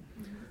to them.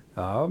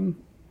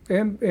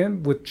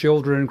 And with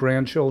children,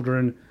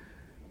 grandchildren,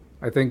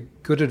 I think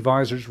good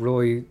advisors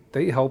really,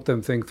 they help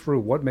them think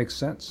through what makes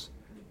sense,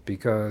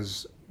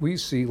 because we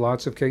see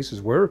lots of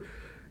cases where,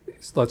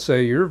 let's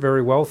say you're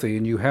very wealthy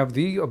and you have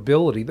the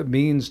ability, the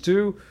means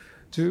to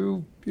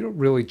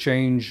really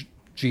change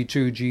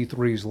G2,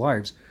 G3's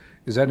lives.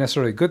 Is that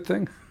necessarily a good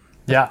thing?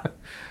 Yeah.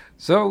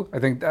 So I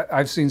think that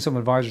I've seen some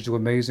advisors do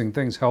amazing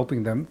things,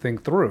 helping them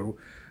think through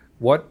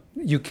what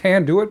you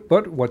can do it,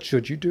 but what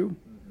should you do?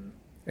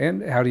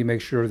 And how do you make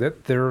sure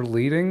that they're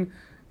leading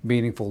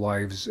meaningful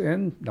lives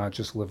and not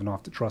just living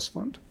off the trust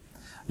fund?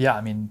 Yeah,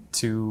 I mean,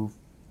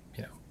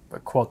 a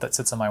quote that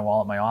sits on my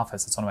wall at my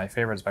office, it's one of my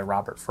favorites, by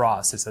Robert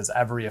Frost. It says,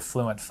 "Every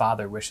affluent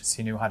father wishes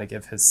he knew how to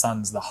give his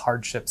sons the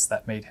hardships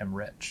that made him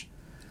rich."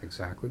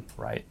 Exactly.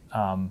 Right.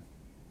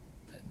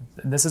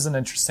 This is an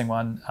interesting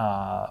one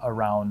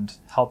around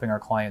helping our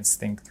clients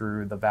think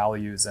through the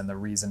values and the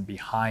reason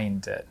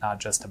behind it, not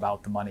just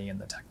about the money and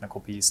the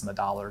technical piece and the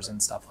dollars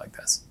and stuff like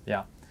this.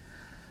 Yeah.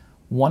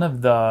 One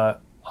of the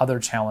other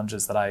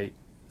challenges that I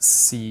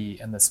see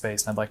in this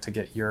space, and I'd like to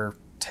get your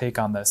take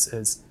on this,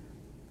 is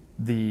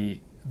the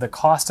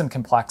cost and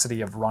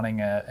complexity of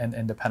running an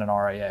independent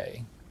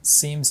RIA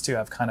seems to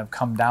have kind of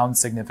come down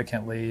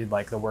significantly,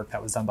 like the work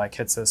that was done by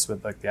Kitsis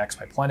with like the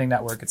XY Planning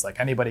Network. It's like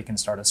anybody can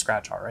start a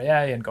scratch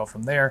RIA and go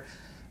from there.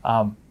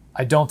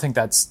 I don't think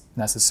that's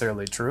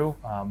necessarily true.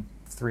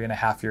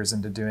 3.5 years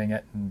into doing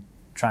it, and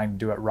trying to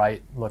do it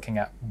right, looking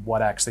at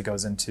what actually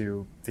goes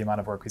into the amount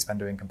of work we spend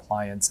doing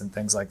compliance and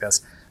things like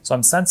this. So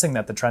I'm sensing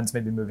that the trends may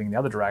be moving in the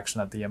other direction,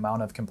 that the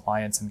amount of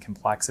compliance and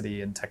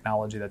complexity and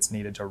technology that's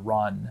needed to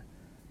run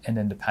an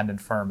independent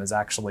firm is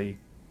actually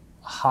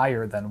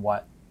higher than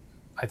what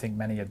I think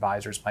many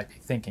advisors might be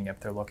thinking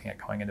if they're looking at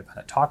going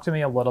independent. Talk to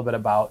me a little bit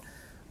about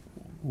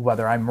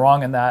whether I'm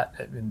wrong in that.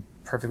 I'm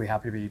perfectly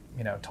happy to be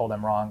told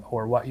I'm wrong,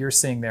 or what you're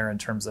seeing there in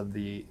terms of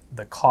the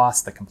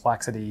cost, the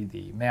complexity,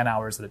 the man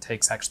hours that it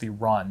takes to actually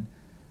run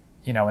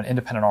an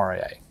independent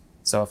RIA.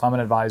 So if I'm an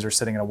advisor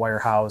sitting in a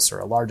wirehouse or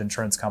a large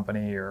insurance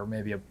company or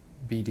maybe a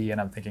BD,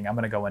 and I'm thinking I'm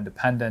going to go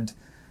independent,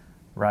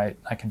 right?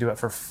 I can do it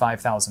for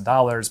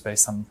 $5,000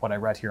 based on what I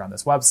read here on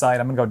this website.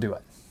 I'm going to go do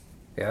it.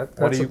 Yeah,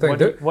 that's the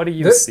thing. What do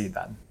you see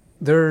then?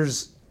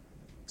 There's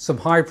some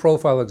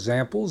high-profile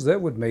examples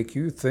that would make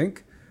you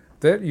think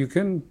that you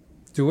can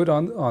do it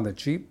on the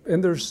cheap,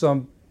 and there's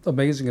some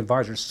amazing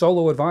advisors,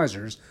 solo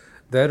advisors,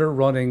 that are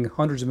running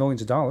hundreds of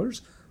millions of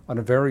dollars on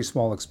a very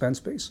small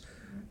expense base.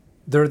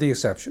 They're the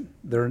exception.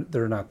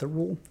 They're not the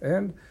rule.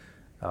 And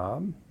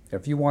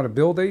if you want to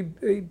build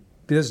a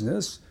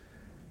business,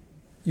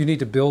 you need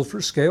to build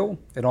for scale,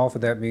 and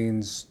often that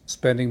means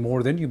spending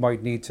more than you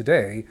might need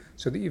today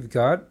so that you've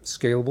got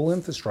scalable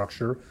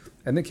infrastructure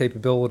and the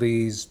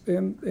capabilities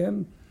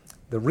and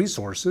the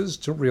resources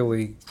to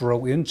really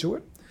grow into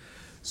it.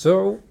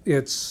 So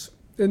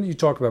and you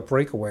talk about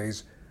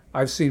breakaways.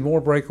 I've seen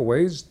more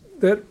breakaways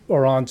that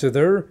are on to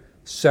their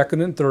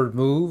second and third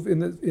move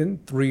in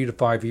 3 to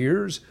 5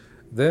 years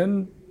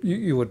than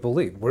you would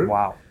believe.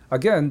 Wow.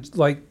 Again,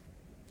 like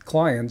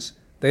clients,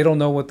 they don't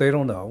know what they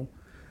don't know.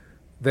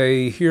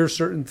 They hear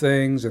certain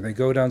things and they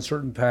go down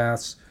certain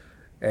paths,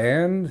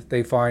 and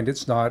they find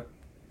it's not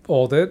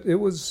all that it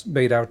was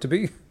made out to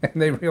be, and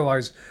they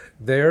realize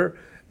they're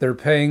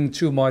paying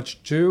too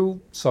much to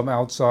some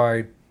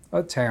outside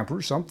TAMP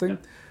or something.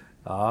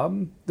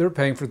 They're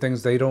paying for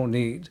things they don't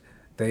need.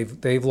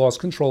 They've lost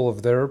control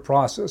of their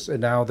process, and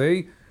now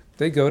they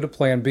go to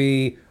Plan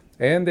B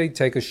and they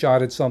take a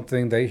shot at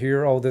something. They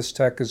hear, oh, this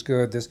tech is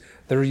good.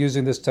 They're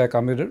using this tech.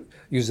 I'm going to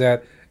use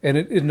that, and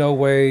it in no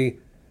way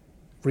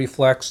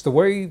reflects the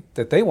way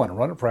that they want to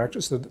run a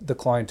practice, the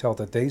clientele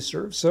that they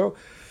serve. So,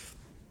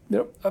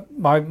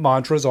 my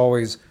mantra is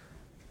always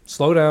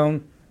slow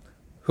down.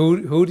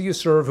 Who do you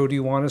serve? Who do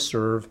you want to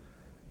serve?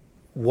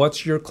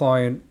 What's your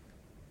client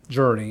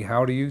journey?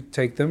 How do you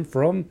take them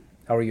from?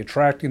 How are you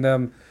attracting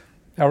them?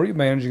 How are you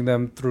managing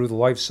them through the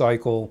life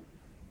cycle?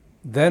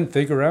 Then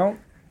figure out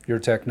your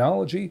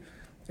technology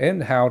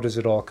and how does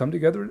it all come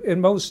together.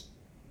 And most,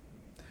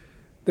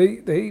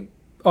 they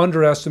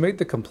underestimate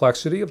the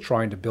complexity of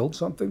trying to build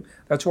something.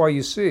 That's why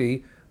you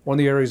see one of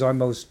the areas I'm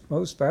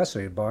most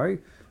fascinated by,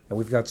 and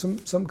we've got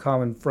some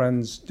common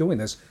friends doing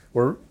this,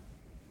 where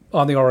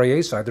on the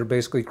RIA side, they're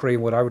basically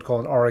creating what I would call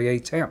an RIA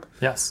TAMP.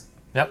 Yes.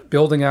 Yep.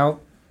 Building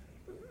out,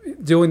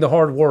 doing the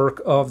hard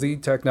work of the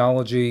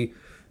technology,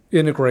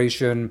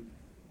 integration,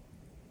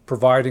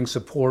 providing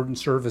support and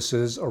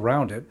services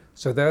around it,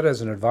 so that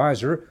as an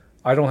advisor,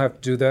 I don't have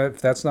to do that.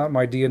 If that's not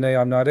my DNA,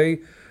 I'm not a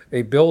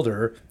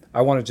builder.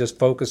 I want to just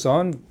focus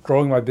on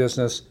growing my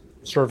business,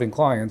 serving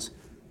clients.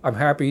 I'm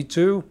happy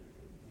to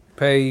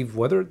pay,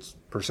 whether it's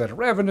percent of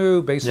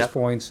revenue, basis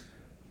points,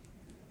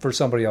 for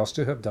somebody else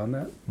to have done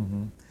that.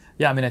 Mm-hmm.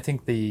 Yeah, I mean, I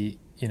think the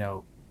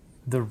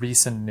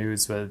recent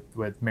news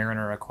with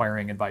Mariner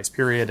acquiring Advice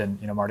Period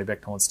and Marty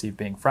Bicknell and Steve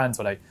being friends,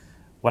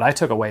 what I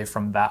took away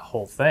from that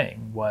whole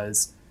thing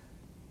was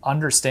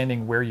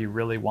understanding where you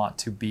really want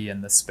to be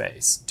in the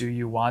space. Do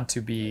you want to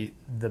be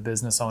the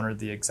business owner,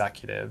 the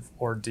executive,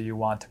 or do you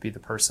want to be the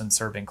person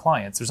serving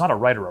clients? There's not a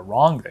right or a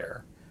wrong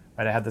there,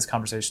 right? I had this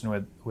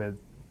conversation with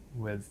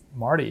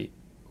Marty.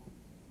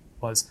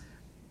 Was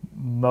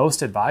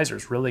most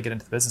advisors really get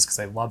into the business because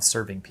they love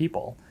serving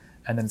people,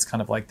 and then it's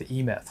kind of like the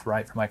E-Myth,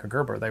 right, from Michael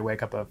Gerber. They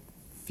wake up a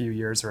few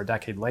years or a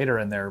decade later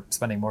and they're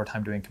spending more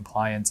time doing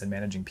compliance and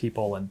managing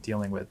people and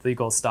dealing with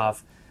legal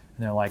stuff.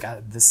 And they're like,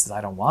 I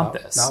don't want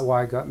this. Not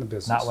why I got in the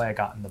business. Not why I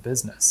got in the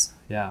business.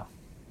 Yeah.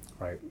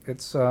 Right.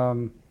 It's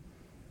and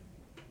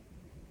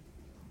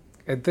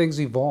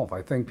things evolve.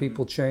 I think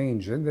people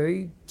change, and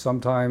they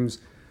sometimes.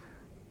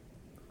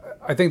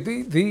 I think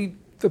the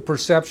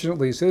perception, at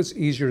least, is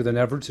easier than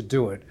ever to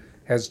do it,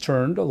 has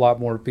turned a lot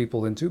more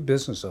people into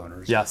business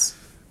owners. Yes.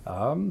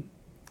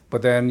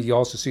 But then you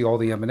also see all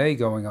the M&A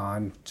going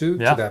on to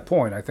that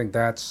point. I think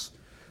that's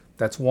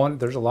one.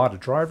 There's a lot of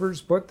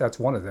drivers, but that's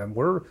one of them,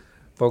 where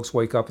folks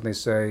wake up and they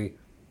say,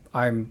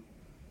 I'm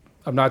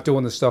not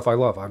doing the stuff I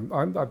love.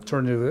 I've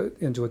turned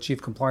into a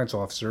chief compliance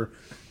officer.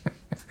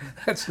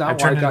 That's not. I've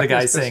turned into the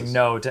guy saying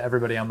no to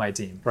everybody on my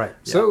team. Right.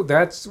 Yeah. So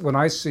that's when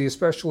I see,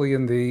 especially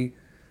in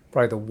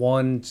probably the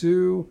 1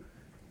 to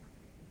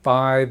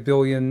 5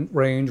 billion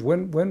range,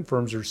 when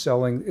firms are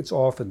selling, it's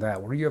often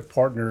that, where you have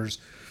partners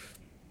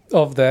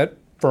of that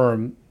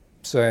firm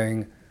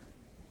saying,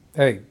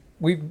 hey,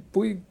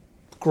 we've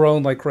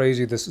grown like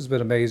crazy. This has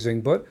been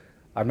amazing, but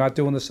I'm not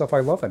doing the stuff I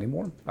love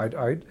anymore.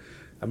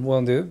 I'm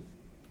willing to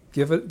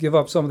give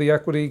up some of the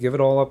equity, give it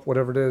all up,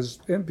 whatever it is,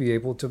 and be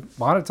able to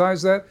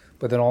monetize that,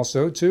 but then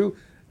also to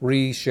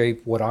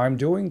reshape what I'm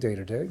doing day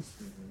to day.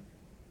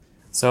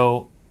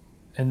 So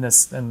in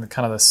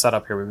kind of the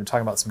setup here, we've been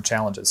talking about some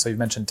challenges. So you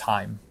mentioned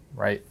time,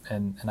 right?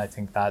 And I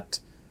think that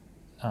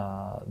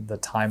the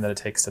time that it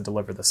takes to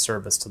deliver the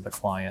service to the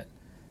client,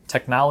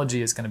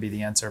 technology is going to be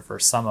the answer for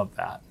some of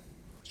that.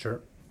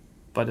 Sure.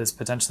 But is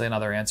potentially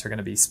another answer going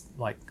to be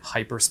like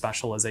hyper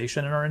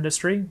specialization in our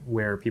industry,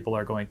 where people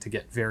are going to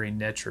get very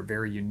niche or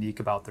very unique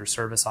about their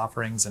service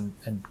offerings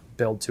and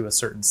build to a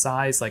certain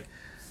size? Like,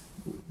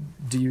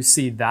 do you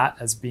see that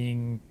as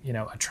being,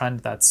 a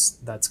trend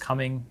that's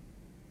coming?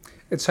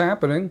 It's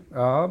happening.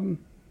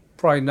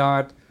 Probably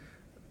not.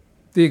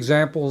 The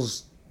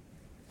examples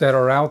that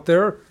are out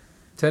there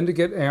tend to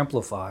get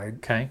amplified.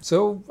 Okay.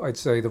 So I'd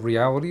say the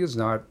reality is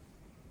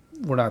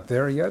we're not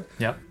there yet.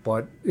 Yep.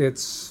 But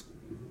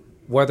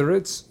whether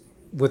it's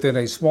within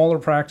a smaller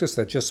practice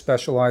that just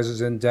specializes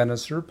in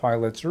dentists or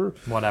pilots or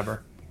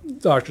whatever,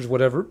 doctors,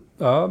 whatever,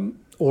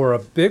 or a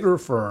bigger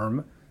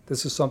firm,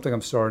 this is something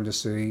I'm starting to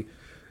see,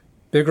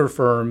 bigger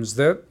firms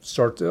that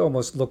start to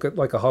almost look at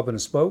like a hub and a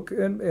spoke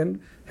and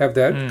have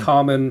that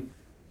common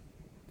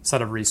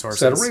set of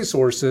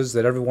resources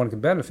that everyone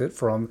can benefit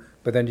from,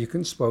 but then you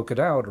can spoke it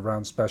out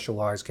around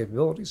specialized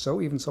capabilities.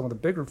 So even some of the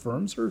bigger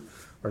firms are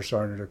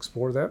starting to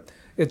explore that.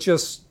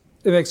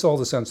 It makes all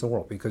the sense in the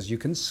world because you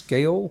can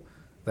scale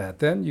that.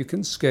 Then you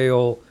can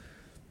scale,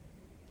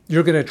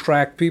 you're going to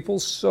attract people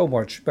so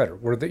much better,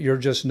 where that you're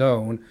just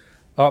known,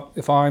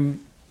 if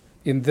I'm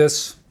in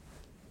this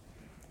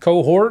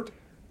cohort,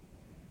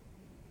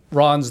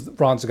 Ron's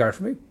the guy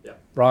for me. Yeah.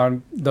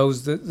 Ron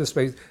knows the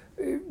space,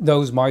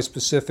 knows my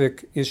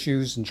specific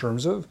issues in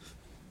terms of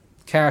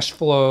cash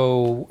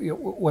flow,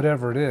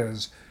 whatever it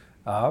is,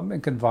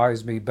 and can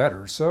advise me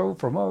better. So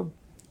from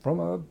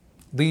a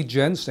lead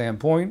gen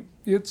standpoint,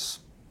 it's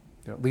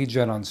lead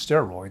gen on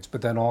steroids,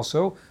 but then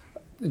also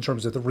in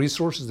terms of the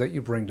resources that you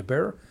bring to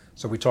bear.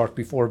 So we talked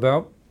before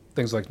about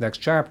things like Next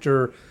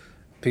Chapter,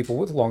 people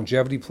with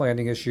longevity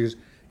planning issues.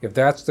 If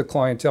that's the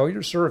clientele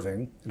you're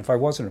serving, and if I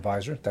was an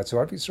advisor, that's who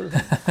I'd be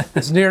serving.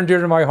 It's near and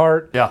dear to my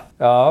heart. Yeah.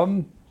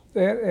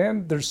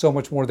 And there's so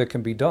much more that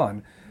can be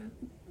done.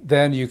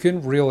 Then you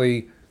can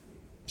really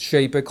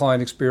shape a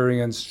client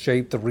experience,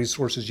 shape the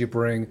resources you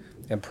bring,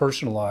 and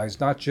personalize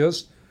not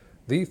just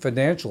the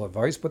financial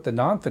advice, but the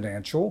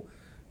non-financial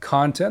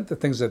content, the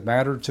things that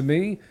matter to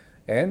me,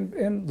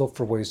 and look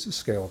for ways to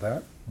scale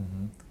that.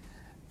 Mm-hmm.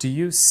 Do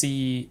you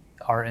see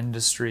our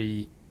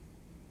industry,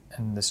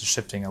 and this is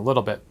shifting a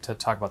little bit to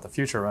talk about the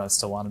future, I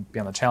still want to be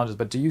on the challenges,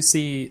 but do you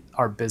see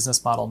our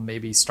business model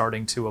maybe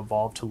starting to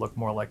evolve to look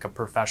more like a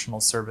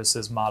professional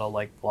services model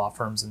like law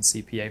firms and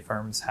CPA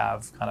firms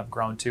have kind of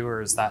grown to,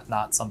 or is that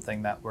not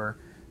something that we're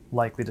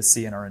likely to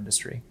see in our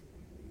industry?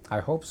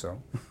 I hope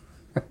so.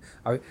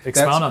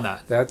 Expound on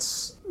that.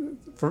 That's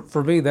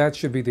for me, that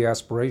should be the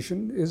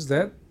aspiration, is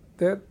that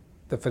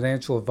the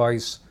financial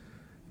advice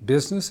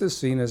business is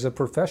seen as a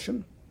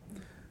profession.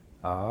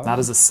 Not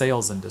as a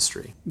sales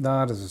industry.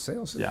 Not as a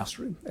sales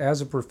industry.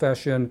 As a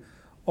profession,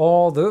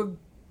 all the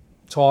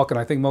talk, and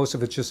I think most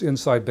of it's just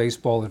inside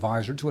baseball,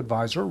 advisor to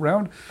advisor,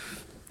 around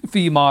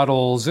fee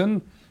models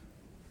and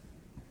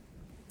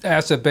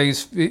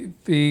asset-based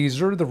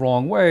fees are the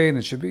wrong way, and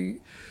it should be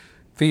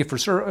fee for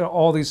service,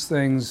 all these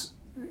things.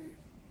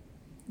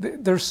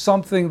 There's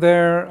something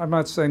there. I'm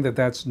not saying that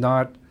that's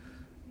not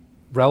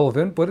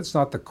relevant, but it's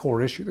not the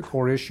core issue. The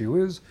core issue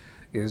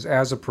is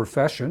as a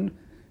profession,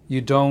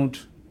 you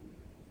don't,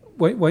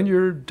 when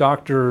your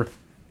doctor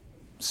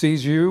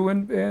sees you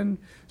and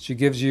she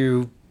gives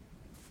you,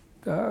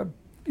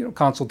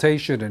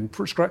 consultation and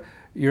prescribe,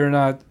 you're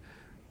not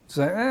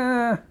saying,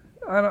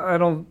 I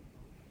don't,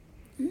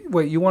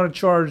 wait, you want to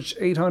charge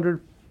 $800?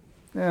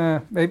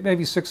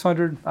 Maybe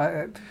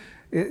 $600.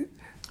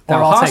 Or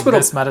I'll take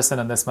this medicine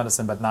and this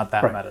medicine, but not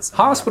that medicine.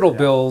 Hospital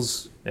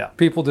bills,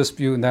 people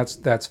dispute, and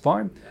that's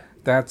fine.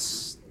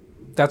 That's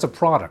a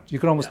product. You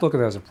can almost look at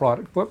it as a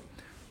product. But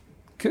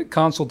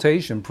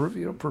consultation,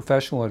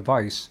 professional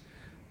advice,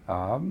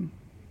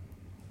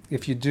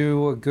 if you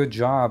do a good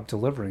job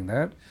delivering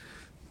that,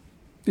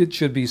 it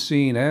should be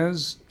seen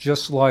as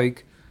just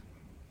like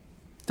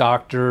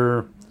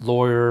doctor,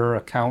 lawyer,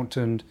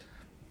 accountant.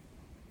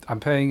 I'm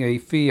paying a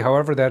fee,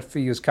 however that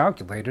fee is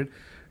calculated.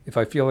 If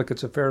I feel like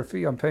it's a fair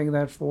fee, I'm paying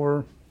that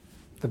for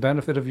the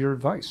benefit of your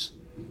advice.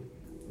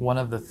 One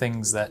of the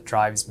things that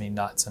drives me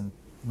nuts, and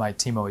my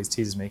team always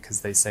teases me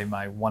because they say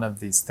one of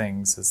these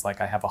things is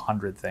like I have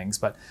 100 things,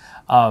 but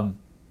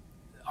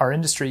our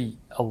industry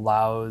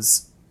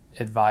allows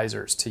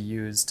advisors to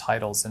use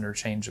titles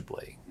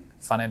interchangeably.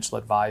 Financial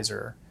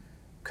advisor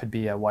could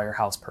be a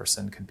wirehouse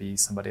person, could be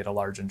somebody at a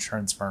large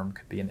insurance firm,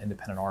 could be an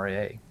independent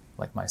RIA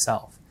like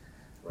myself.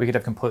 We could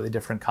have completely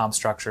different comp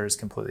structures,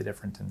 completely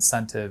different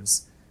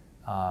incentives.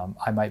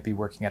 I might be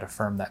working at a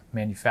firm that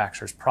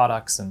manufactures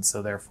products, and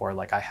so therefore,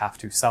 I have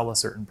to sell a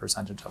certain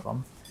percentage of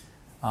them.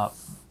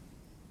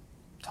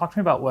 Talk to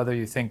me about whether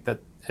you think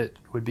that it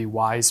would be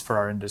wise for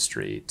our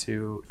industry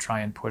to try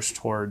and push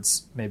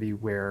towards maybe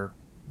where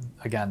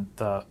again,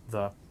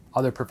 the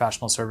other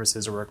professional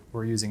services, or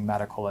we're using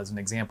medical as an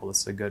example.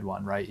 This is a good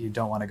one, right? You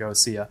don't want to go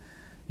see a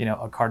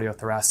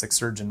cardiothoracic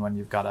surgeon when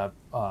you've got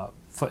a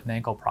foot and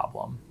ankle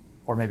problem,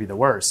 or maybe the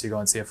worst, you go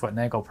and see a foot and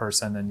ankle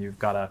person and you've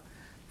got a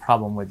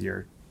problem with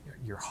your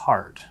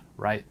heart,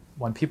 right?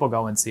 When people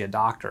go and see a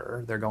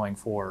doctor, they're going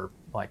for,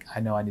 like, I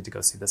know I need to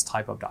go see this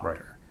type of doctor.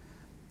 Right.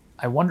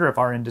 I wonder if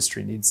our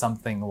industry needs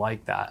something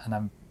like that, and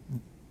I'm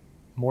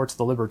more to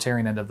the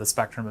libertarian end of the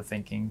spectrum of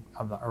thinking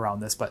around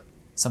this, but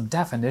some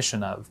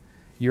definition of,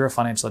 you're a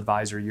financial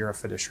advisor, you're a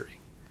fiduciary.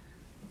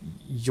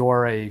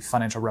 You're a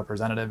financial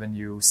representative and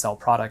you sell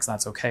products, and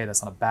that's okay,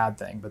 that's not a bad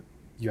thing, but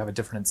you have a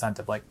different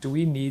incentive. Like, do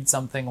we need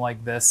something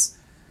like this?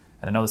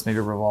 And I know this maybe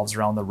revolves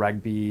around the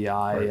Reg BI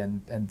right.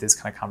 and this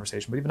kind of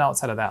conversation, but even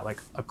outside of that, like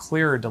a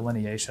clearer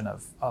delineation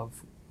of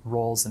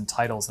roles and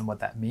titles and what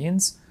that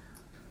means?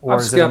 Or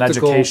is it an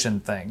education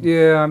thing?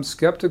 Yeah, I'm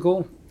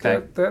skeptical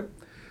okay.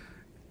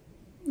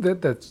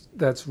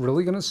 that's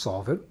really going to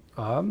solve it.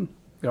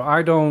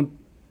 I don't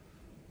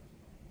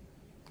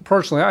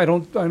personally. I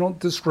don't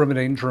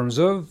discriminate in terms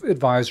of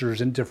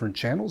advisors in different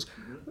channels.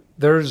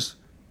 There's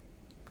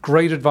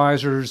great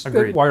advisors at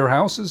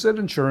wirehouses, at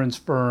insurance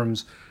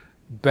firms,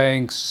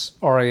 banks,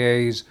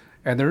 RIAs,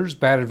 and there's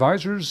bad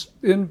advisors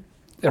in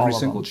every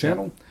single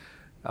channel.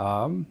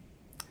 Yeah.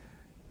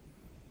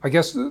 I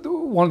guess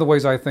one of the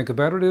ways I think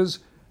about it is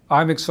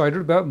I'm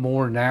excited about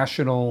more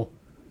national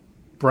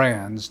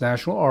brands,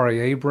 national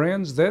RIA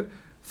brands that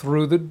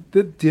through the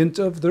dint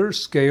of their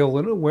scale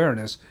and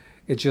awareness,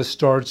 it just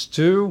starts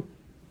to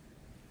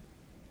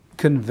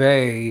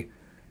convey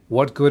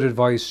what good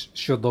advice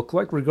should look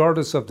like,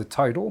 regardless of the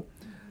title,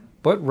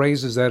 but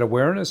raises that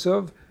awareness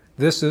of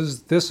this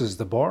is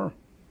the bar,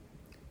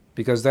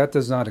 because that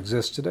does not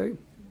exist today.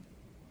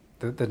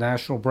 The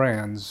national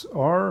brands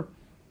are,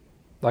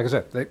 like I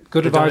said,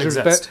 good advisors.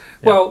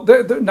 Well,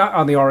 they're not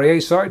on the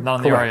RIA side. Not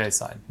on the RIA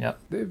side. Yep.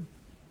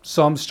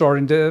 Some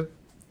starting to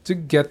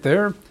get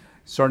there,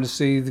 starting to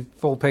see the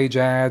full page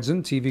ads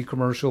and TV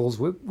commercials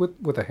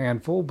with a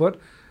handful. But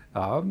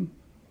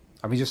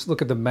just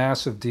look at the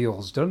massive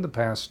deals done in the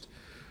past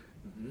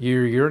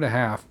year and a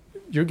half.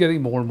 You're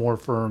getting more and more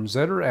firms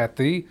that are at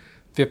the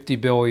 50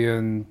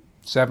 billion,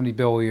 70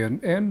 billion,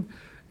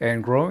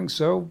 and growing.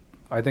 So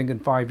I think in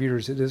 5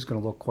 years it is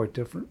going to look quite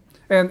different.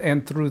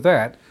 And through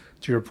that,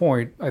 to your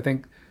point, I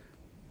think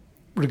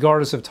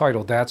regardless of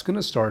title, that's going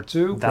to start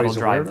to raise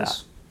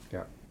awareness.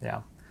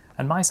 Yeah.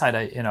 On my side,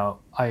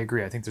 I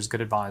agree. I think there's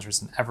good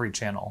advisors in every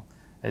channel.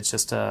 It's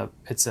just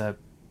it's a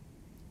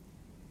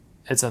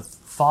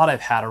thought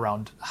I've had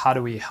around how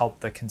do we help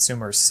the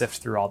consumer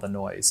sift through all the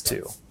noise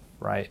too,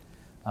 right?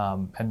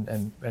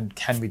 And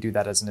can we do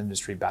that as an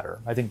industry better?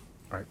 I think,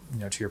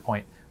 to your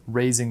point,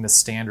 raising the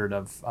standard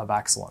of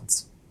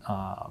excellence,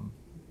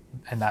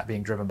 and that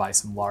being driven by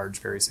some large,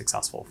 very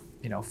successful,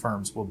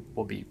 firms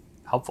will be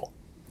helpful.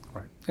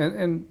 Right,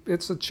 and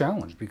it's a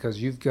challenge because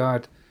you've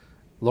got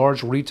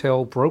large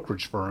retail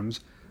brokerage firms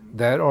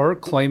that are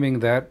claiming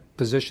that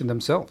position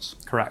themselves.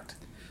 Correct.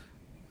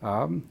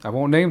 I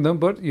won't name them,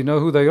 but you know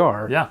who they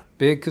are. Yeah.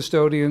 Big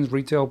custodians,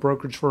 retail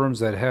brokerage firms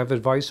that have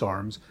advice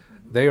arms,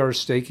 they are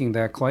staking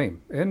that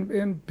claim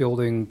and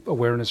building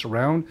awareness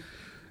around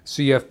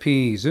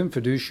CFPs and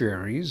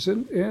fiduciaries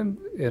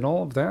and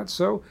all of that.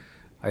 So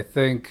I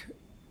think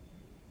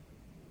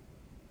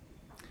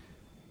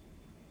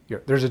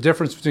there's a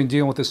difference between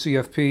dealing with the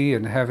CFP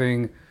and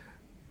having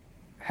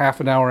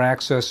half an hour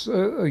access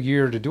a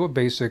year to do a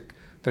basic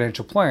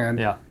financial plan,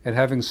 and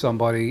having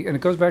somebody, and it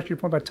goes back to your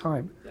point about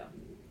time. Yeah.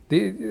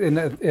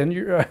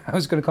 I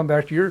was going to come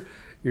back to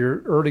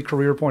your early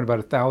career point about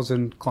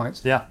 1,000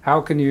 clients. Yeah.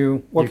 What can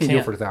you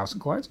do for 1,000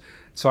 clients?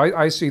 So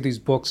I see these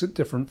books at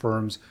different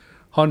firms,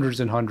 hundreds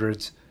and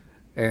hundreds,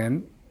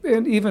 and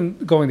even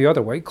going the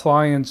other way,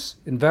 clients,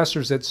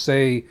 investors that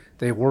say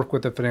they work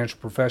with a financial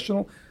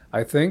professional,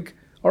 I think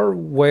are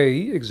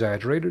way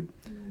exaggerated,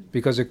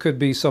 because it could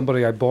be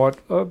somebody I bought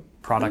a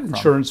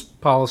insurance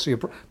policy, a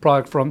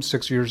product from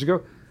 6 years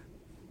ago.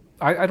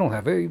 I don't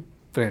have a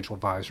financial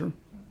advisor.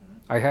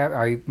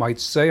 I might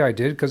say I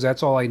did because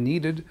that's all I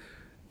needed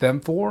them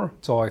for.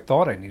 That's all I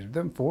thought I needed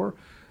them for.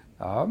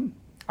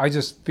 I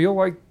just feel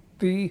like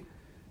we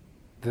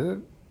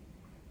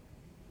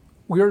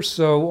are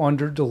so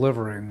under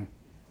delivering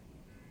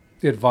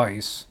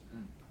advice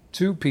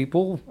to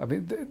people. I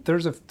mean,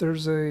 there's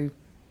a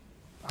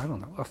I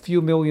don't know, a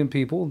few million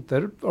people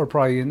that are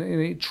probably in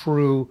a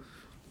true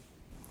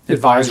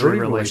advisory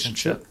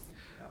relationship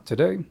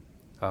today.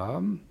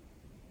 And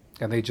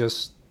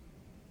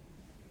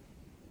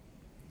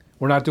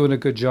we're not doing a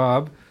good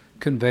job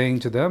conveying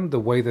to them the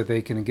way that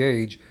they can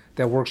engage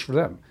that works for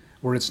them,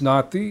 where it's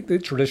not the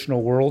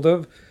traditional world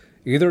of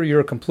either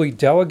you're a complete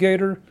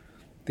delegator,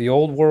 the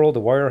old world,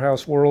 the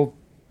wirehouse world,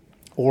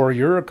 or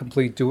you're a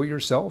complete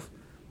do-it-yourself.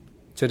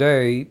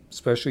 Today,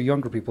 especially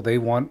younger people, they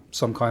want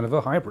some kind of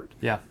a hybrid.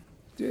 Yeah.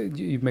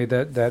 You've made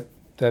that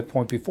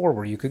point before,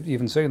 where you could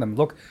even say to them,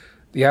 look,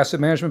 the asset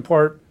management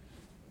part,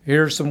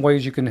 here's some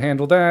ways you can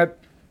handle that,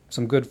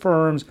 some good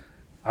firms.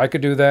 I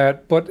could do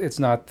that, but it's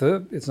not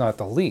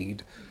the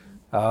lead.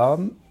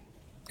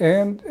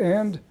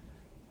 And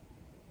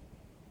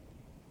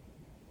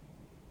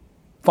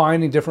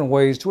finding different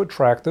ways to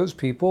attract those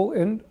people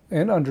and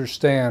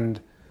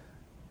understand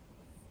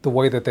the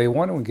way that they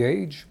want to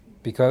engage,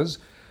 because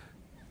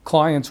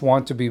clients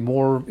want to be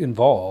more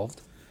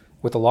involved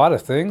with a lot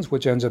of things,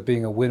 which ends up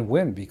being a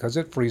win-win because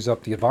it frees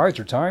up the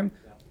advisor time.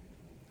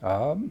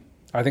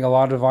 I think a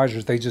lot of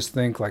advisors, they just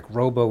think like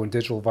robo and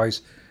digital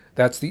advice,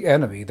 that's the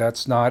enemy.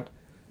 That's not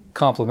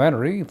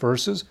complementary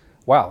versus,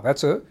 wow,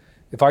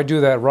 if I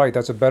do that right,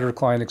 that's a better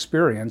client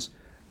experience.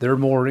 They're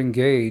more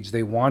engaged.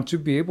 They want to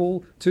be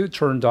able to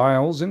turn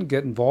dials and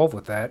get involved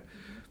with that.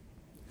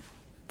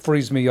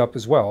 Frees me up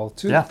as well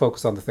to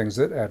focus on the things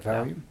that add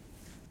value.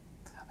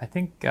 I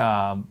think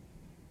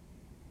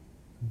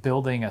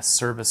building a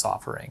service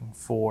offering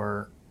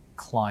for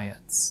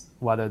clients,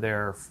 whether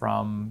they're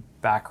from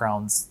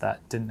backgrounds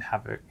that didn't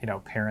have,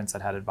 parents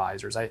that had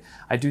advisors.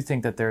 I do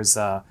think that there's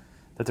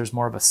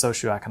more of a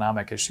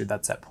socioeconomic issue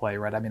that's at play,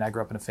 right? I mean, I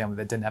grew up in a family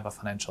that didn't have a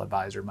financial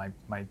advisor.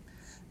 My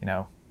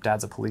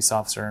dad's a police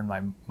officer, and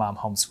my mom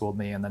homeschooled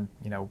me, and then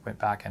went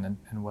back and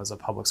was a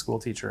public school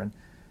teacher. And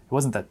it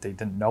wasn't that they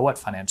didn't know what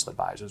financial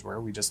advisors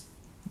were. We just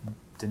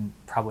didn't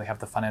probably have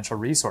the financial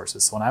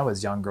resources. So when I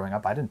was young growing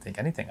up, I didn't think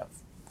anything of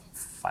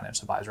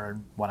financial advisor.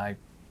 When I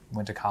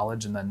went to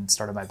college and then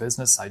started my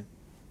business, I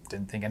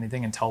didn't think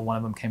anything until one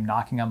of them came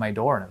knocking on my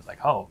door, and it was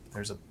like, oh,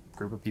 there's a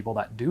group of people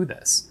that do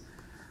this,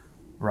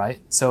 right?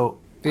 So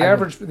the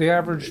average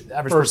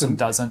person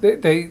doesn't.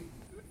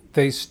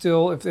 They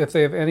still, if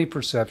they have any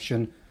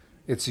perception,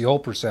 it's the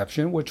old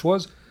perception, which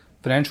was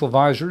financial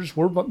advisors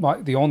were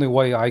the only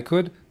way I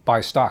could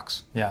buy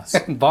stocks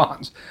and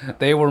bonds.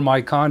 They were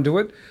my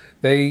conduit.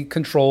 They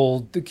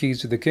controlled the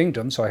keys to the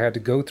kingdom, so I had to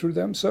go through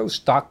them. So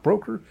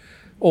stockbroker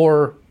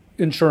or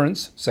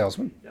insurance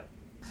salesman.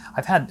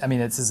 I've had,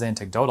 this is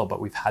anecdotal, but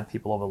we've had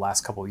people over the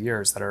last couple of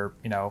years that are,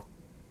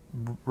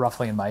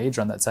 roughly in my age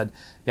run that said,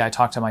 yeah, I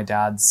talked to my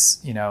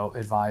dad's,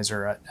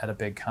 advisor at a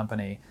big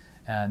company,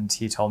 and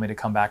he told me to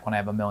come back when I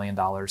have $1 million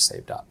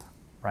saved up,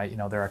 right?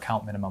 Their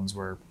account minimums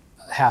were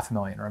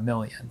 $500,000 or $1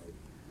 million.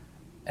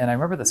 And I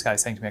remember this guy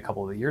saying to me a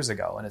couple of years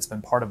ago, and it's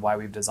been part of why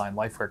we've designed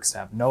Lifeworks to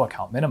have no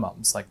account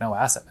minimums, like no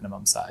asset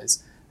minimum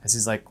size. Is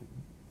he's like,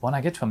 when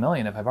I get to $1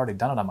 million, if I've already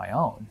done it on my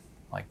own,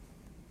 like,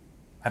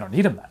 I don't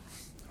need him then.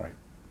 Right.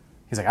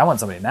 He's like, I want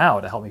somebody now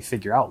to help me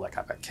figure out, like,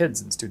 I've got kids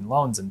and student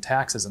loans and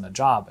taxes and a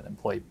job and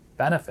employee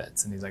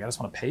benefits. And he's like, I just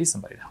want to pay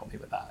somebody to help me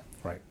with that.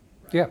 Right.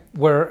 Yeah.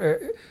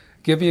 Where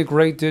give me a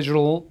great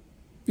digital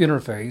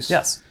interface.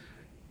 Yes.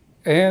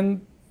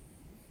 And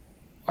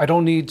I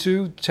don't need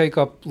to take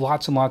up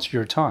lots and lots of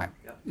your time.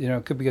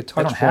 It could be a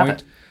touch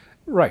point.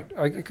 Right.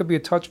 It could be a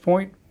touch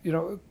point,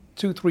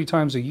 2-3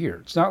 times a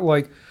year. It's not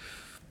like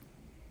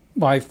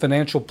my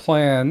financial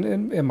plan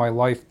in my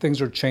life,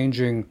 things are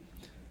changing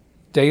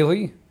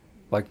daily.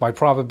 Like my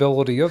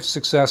probability of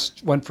success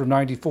went from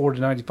 94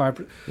 to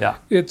 95%. Yeah.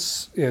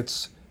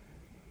 It's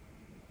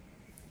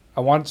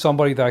I want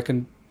somebody that I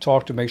can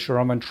talk to, make sure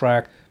I'm on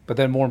track. But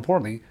then more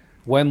importantly,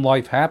 when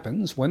life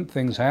happens, when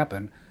things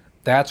happen,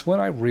 that's when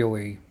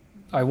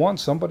I want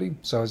somebody.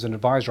 So as an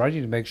advisor, I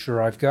need to make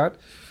sure I've got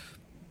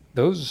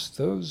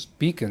those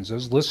beacons,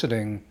 those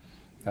listening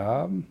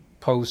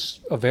posts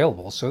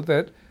available so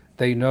that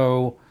they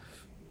know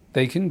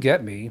they can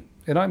get me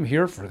and I'm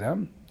here for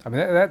them.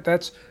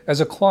 That's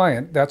as a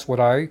client, that's what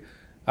I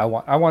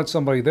want. I want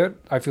somebody that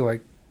I feel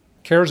like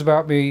cares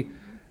about me,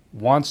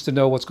 wants to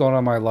know what's going on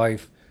in my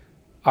life,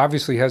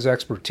 obviously has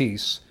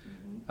expertise,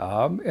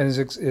 and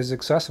is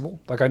accessible.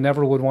 Like I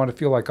never would want to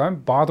feel like I'm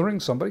bothering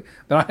somebody.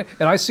 And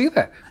I see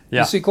that.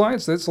 Yeah. You see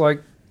clients that's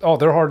like, oh,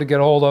 they're hard to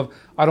get a hold of.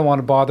 I don't want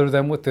to bother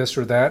them with this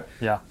or that.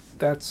 Yeah.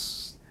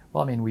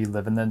 We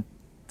live in the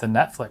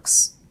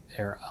Netflix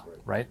era,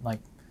 right? Like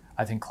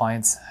I think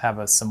clients have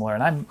a similar,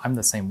 and I'm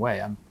the same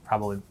way. I'm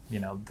probably,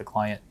 the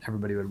client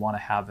everybody would want to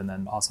have and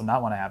then also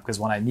not want to have, because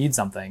when I need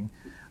something,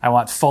 I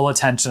want full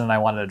attention and I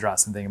want it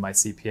addressed. I'm thinking of my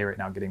CPA right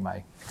now, getting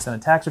my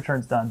extended tax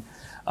returns done.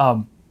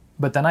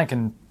 But then I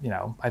can,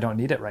 I don't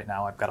need it right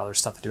now. I've got other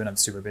stuff to do and I'm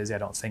super busy. I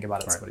don't think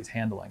about it. Right. Somebody's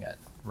handling it,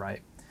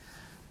 right?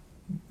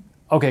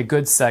 Okay,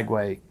 good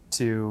segue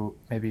to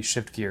maybe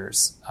shift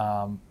gears.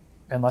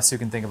 Unless you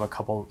can think of a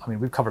couple,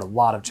 we've covered a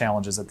lot of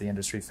challenges that the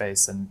industry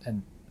face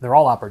and they're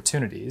all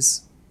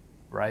opportunities,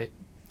 right?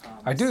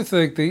 I do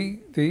think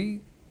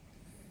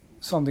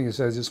something you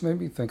said just made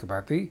me think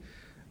about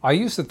I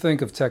used to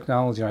think of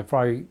technology, and I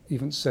probably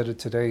even said it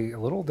today a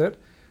little bit,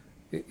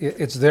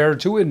 it's there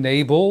to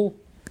enable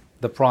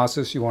the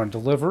process you want to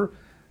deliver.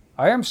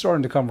 I am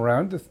starting to come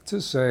around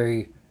to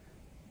say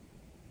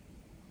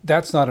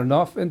that's not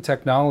enough, and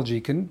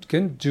technology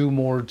can do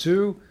more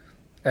to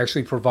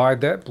actually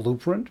provide that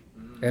blueprint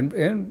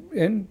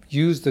and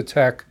use the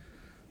tech,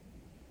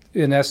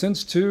 in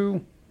essence,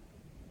 to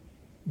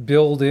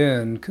build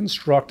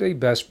construct a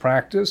best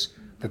practice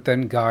that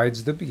then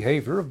guides the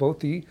behavior of both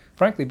the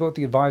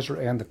advisor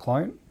and the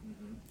client.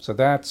 So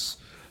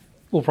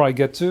we'll probably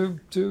get to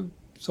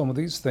some of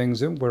these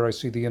things and where I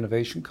see the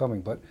innovation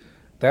coming. But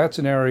that's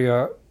an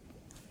area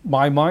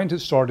my mind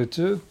has started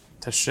to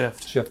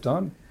shift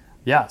on.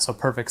 Yeah, so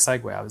perfect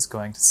segue. I was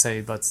going to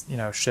say, let's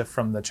shift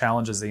from the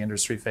challenges the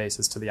industry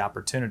faces to the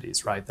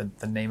opportunities, right?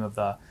 The name of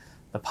the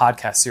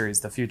podcast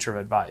series, The Future of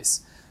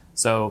Advice.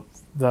 So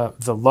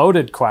the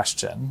loaded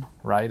question,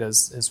 right,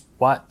 is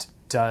what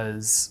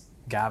does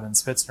Gavin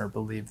Spitzner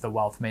believe the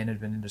wealth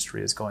management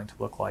industry is going to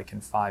look like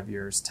in 5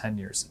 years, 10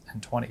 years,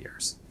 and 20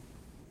 years?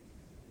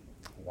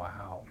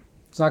 Wow.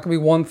 It's not going to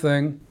be one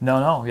thing.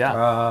 No,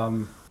 yeah.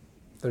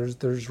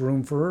 There's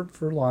room for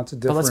lots of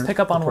different. But let's pick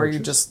up on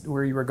approaches.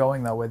 where you were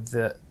going though, with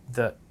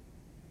the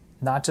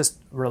not just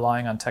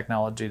relying on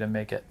technology to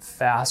make it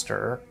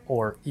faster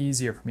or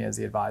easier for me as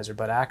the advisor,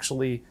 but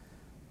actually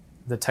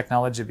the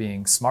technology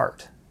being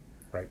smart.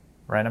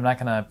 Right. I'm not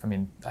gonna. I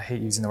mean, I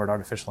hate using the word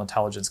artificial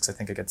intelligence because I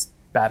think it gets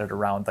batted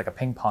around like a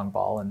ping pong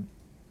ball. And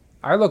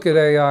I look at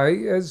AI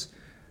as,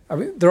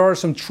 there are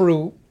some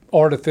true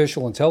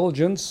artificial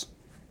intelligence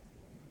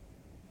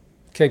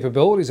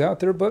capabilities out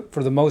there, but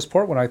for the most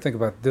part, when I think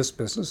about this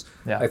business,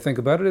 I think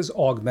about it as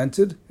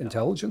augmented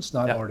intelligence,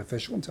 not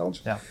artificial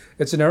intelligence. Yeah.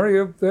 It's an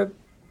area that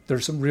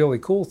there's some really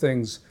cool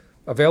things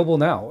available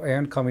now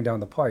and coming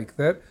down the pike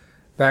that,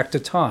 back to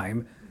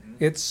time,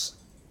 it's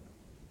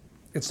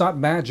not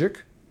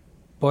magic,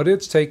 but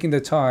it's taking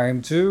the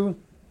time to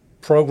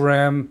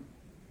program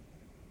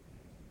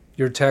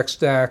your tech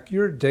stack,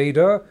 your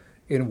data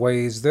in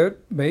ways that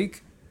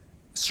make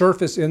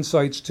surface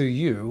insights to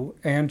you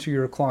and to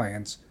your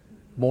clients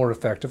more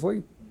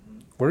effectively,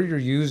 where you're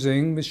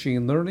using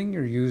machine learning,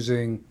 you're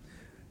using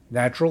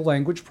natural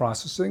language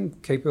processing,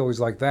 capabilities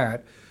like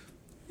that,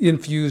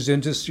 infused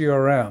into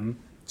CRM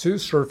to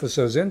surface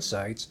those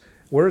insights,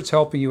 where it's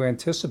helping you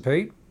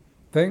anticipate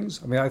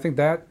things. I think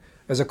that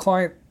as a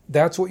client,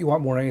 that's what you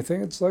want more than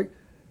anything. It's like,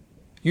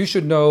 you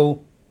should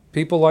know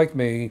people like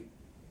me,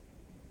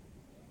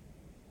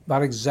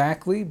 not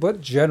exactly,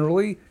 but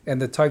generally,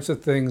 and the types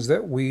of things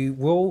that we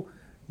will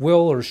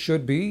or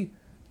should be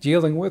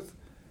dealing with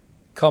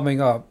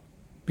coming up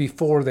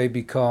before they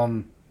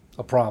become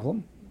a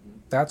problem.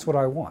 That's what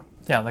I want.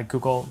 Yeah, like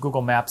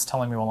Google Maps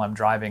telling me while I'm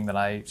driving that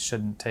I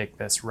shouldn't take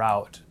this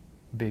route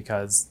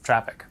because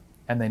traffic.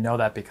 And they know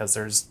that because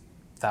there's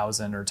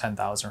 1,000 or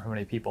 10,000 or how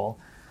many people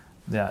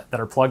that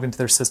are plugged into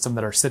their system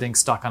that are sitting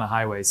stuck on a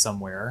highway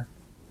somewhere.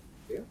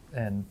 Yeah.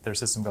 And their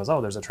system goes,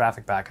 oh, there's a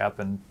traffic backup,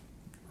 and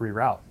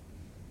reroute.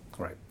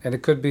 Right. And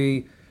it could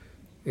be,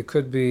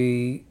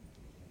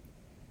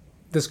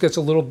 this gets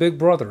a little Big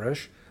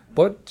Brother-ish,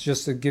 but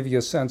just to give you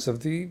a sense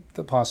of the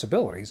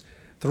possibilities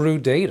through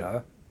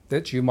data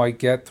that you might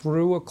get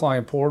through a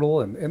client portal,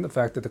 and the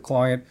fact that the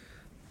client,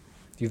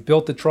 you've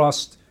built the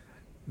trust,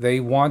 they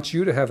want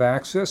you to have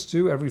access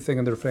to everything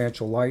in their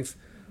financial life,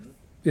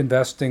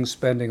 investing,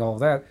 spending, all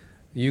that.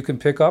 You can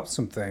pick up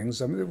some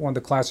things. One of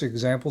the classic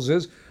examples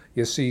is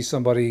you see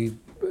somebody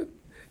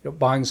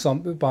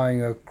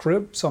buying a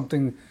crib,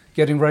 something,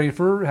 getting ready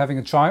for having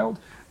a child.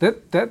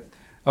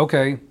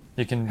 Okay.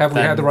 You can have we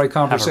had the right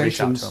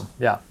conversations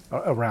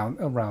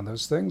around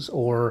those things,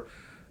 or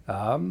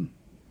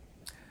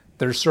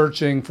they're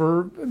searching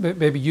for,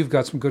 maybe you've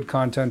got some good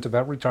content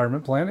about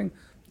retirement planning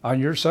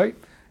on your site,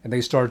 and they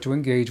start to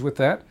engage with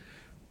that.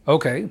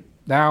 Okay,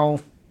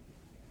 now,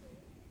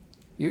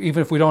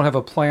 even if we don't have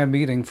a planned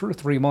meeting for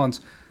 3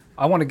 months,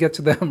 I want to get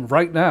to them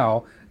right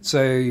now.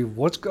 Say,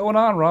 what's going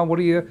on, Ron? What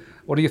are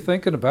you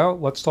thinking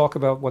about? Let's talk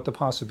about what the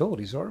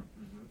possibilities are.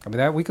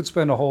 That we could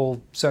spend a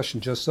whole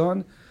session just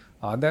on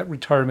that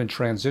retirement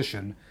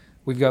transition.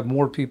 We've got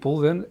more people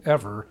than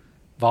ever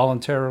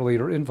voluntarily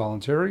or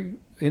involuntarily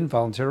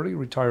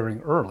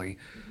retiring early.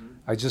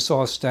 I just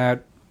saw a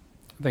stat,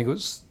 I think it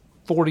was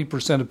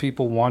 40% of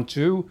people want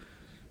to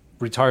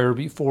retire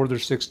before they're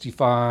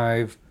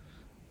 65.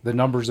 The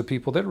numbers of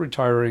people that are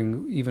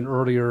retiring even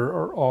earlier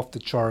are off the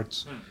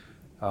charts.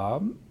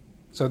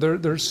 So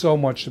there's so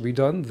much to be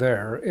done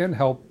there, and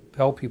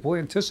help people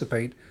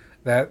anticipate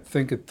that,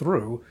 think it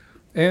through,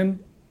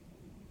 and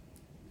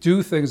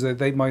do things that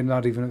they might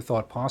not even have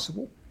thought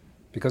possible.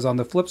 Because on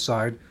the flip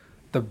side,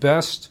 the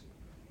best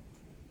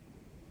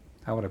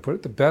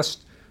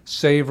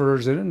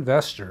savers and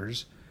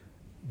investors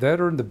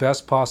that are in the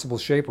best possible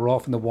shape are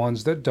often the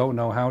ones that don't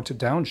know how to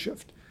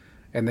downshift.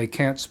 And they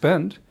can't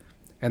spend,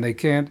 and they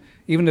can't,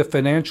 even if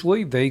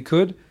financially they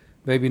could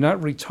maybe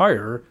not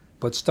retire,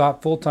 but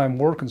stop full-time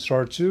work and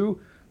start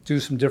to do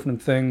some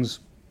different things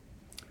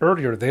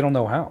earlier. They don't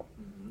know how.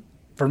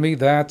 For me,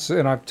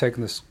 and I've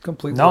taken this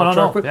completely off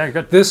track, but yeah,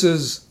 good. This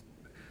is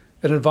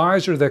an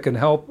advisor that can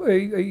help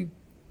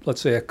let's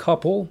say a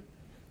couple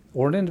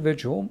or an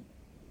individual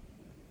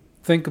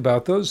think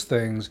about those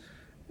things,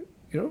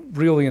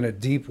 really in a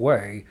deep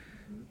way.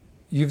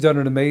 You've done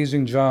an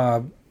amazing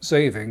job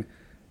saving.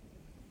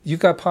 You've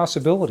got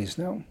possibilities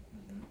now.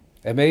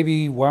 And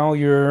maybe when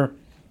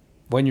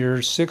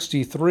you're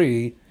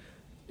 63,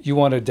 you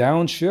want to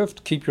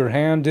downshift, keep your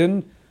hand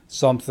in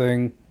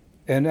something,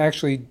 and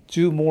actually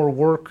do more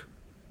work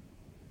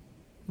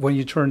when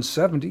you turn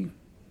 70,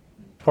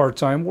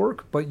 part-time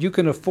work. But you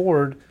can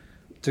afford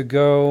to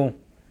go,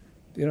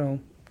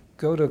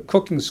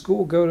 cooking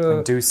school,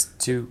 go to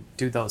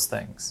do those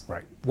things.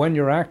 Right. When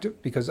you're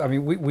active, because I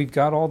mean, we've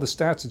got all the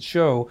stats that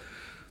show.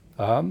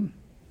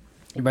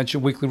 You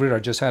mentioned weekly reader. I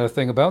just had a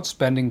thing about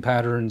spending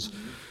patterns,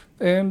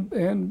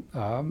 and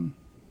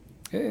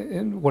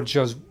what it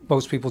shows,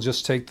 most people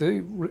just take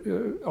the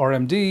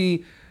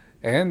RMD,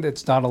 and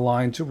it's not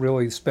aligned to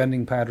really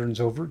spending patterns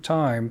over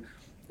time,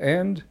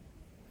 and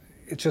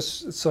it's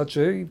just such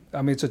a.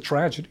 I mean, it's a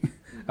tragedy.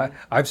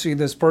 I've seen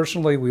this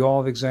personally. We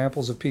all have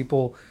examples of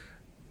people,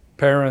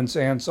 parents,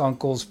 aunts,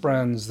 uncles,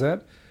 friends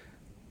that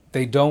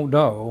they don't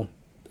know,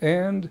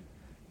 and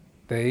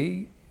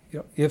they,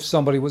 if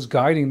somebody was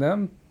guiding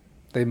them,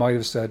 they might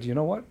have said, you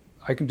know what,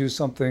 I can do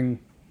something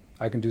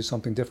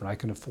different. I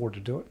can afford to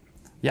do it.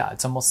 Yeah,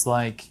 it's almost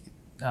like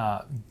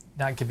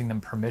not giving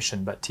them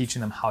permission, but teaching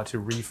them how to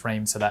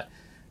reframe so that,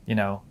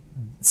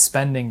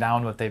 spending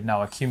down what they've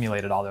now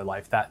accumulated all their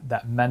life,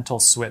 that mental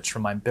switch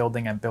from I'm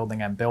building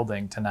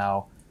to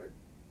now,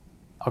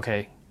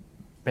 okay,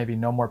 maybe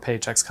no more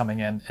paychecks coming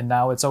in, and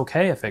now it's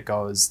okay if it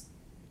goes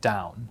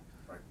down,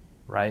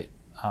 right?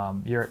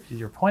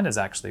 Your point is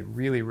actually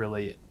really,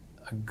 really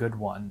a good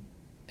one,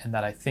 in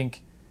that I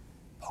think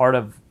part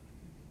of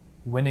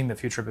winning the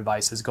future of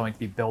advice is going to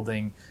be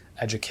building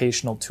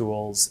educational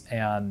tools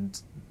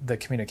and the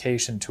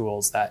communication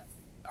tools that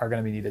are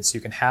going to be needed so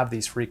you can have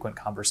these frequent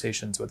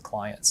conversations with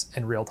clients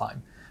in real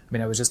time. I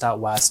mean, I was just out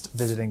west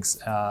visiting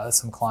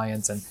some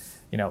clients, and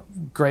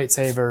great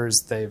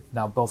savers. They've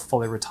now both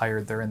fully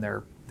retired. They're in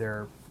their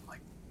like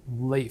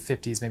late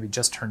 50s, maybe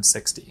just turned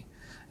 60.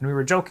 And we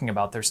were joking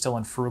about they're still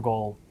in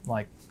frugal,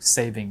 like,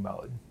 saving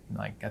mode.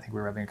 Like, I think we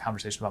were having a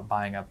conversation about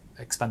buying an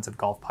expensive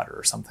golf putter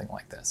or something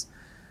like this.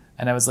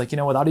 And I was like,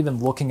 without even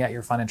looking at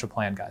your financial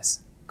plan,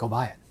 guys, go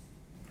buy it.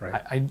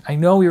 Right. I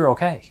know you're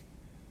okay,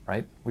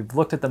 right? We've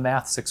looked at the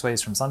math 6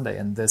 ways from Sunday,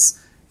 and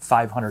this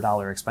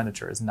 $500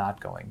 expenditure is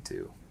not going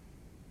to,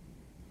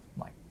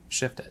 like,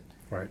 shift it.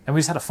 Right. And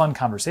we just had a fun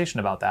conversation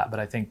about that. But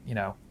I think,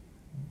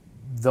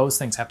 those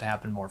things have to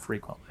happen more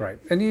frequently. Right.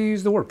 And you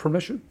use the word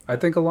permission. I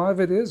think a lot of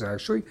it is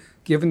actually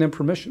giving them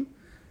permission,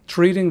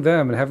 treating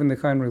them and having the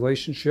kind of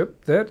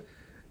relationship that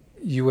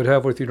you would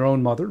have with your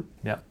own mother.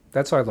 Yeah.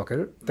 That's how I look at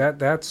it.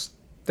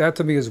 That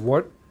to me is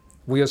what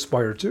we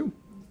aspire to.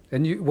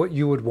 And what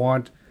you would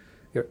want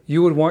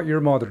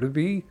your mother to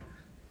be,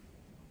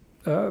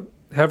 have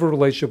a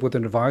relationship with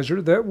an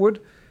advisor that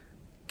would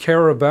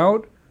care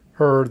about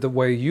her the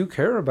way you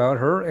care about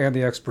her, and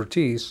the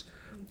expertise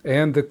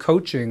and the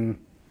coaching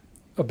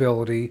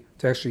ability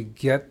to actually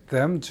get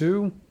them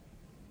to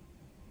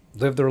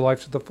live their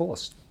life to the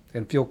fullest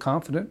and feel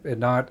confident and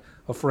not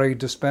afraid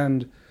to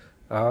spend,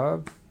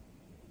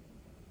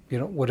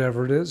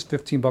 whatever it is,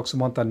 $15 a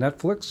month on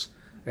Netflix,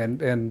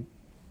 and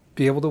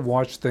be able to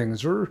watch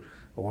things or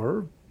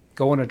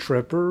go on a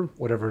trip or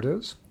whatever it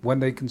is when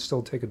they can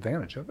still take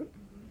advantage of it.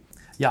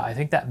 Yeah, I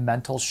think that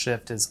mental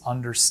shift is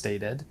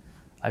understated.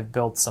 I've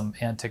built some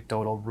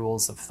anecdotal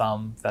rules of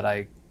thumb that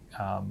I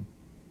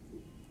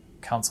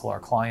counsel our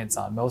clients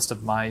on. Most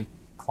of my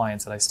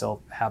clients that I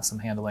still have some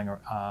handling or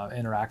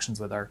interactions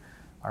with are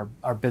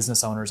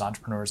business owners,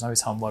 entrepreneurs. And I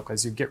always tell them, look,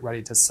 as you get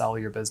ready to sell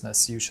your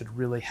business, you should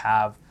really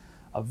have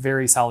a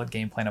very solid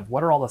game plan of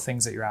what are all the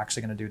things that you're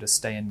actually going to do to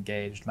stay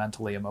engaged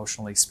mentally,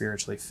 emotionally,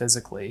 spiritually,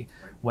 physically,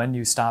 when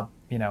you stop,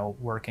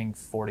 working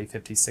 40,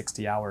 50,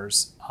 60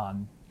 hours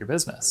on your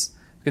business.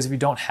 Because if you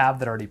don't have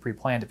that already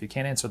pre-planned, if you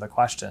can't answer the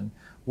question,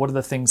 what are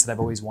the things that I've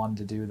always wanted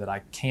to do that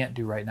I can't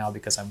do right now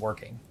because I'm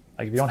working?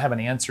 Like, if you don't have an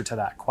answer to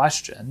that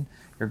question,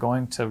 you're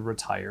going to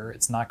retire.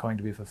 It's not going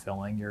to be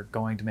fulfilling. You're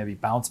going to maybe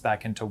bounce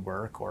back into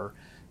work, or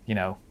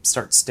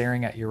start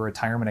staring at your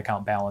retirement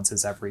account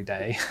balances every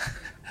day.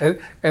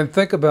 and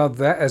think about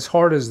that. As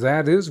hard as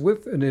that is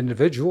with an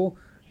individual,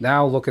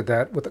 now look at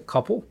that with a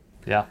couple.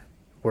 Yeah.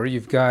 Where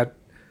you've got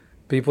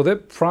people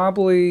that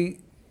probably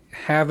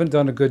haven't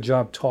done a good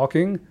job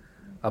talking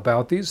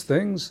about these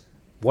things.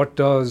 What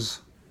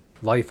does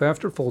life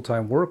after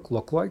full-time work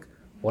look like?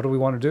 What do we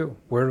want to do?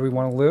 Where do we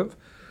want to live?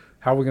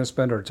 How are we going to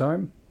spend our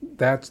time?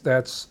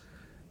 That's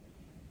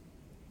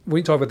when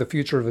you talk about the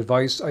future of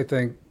advice, I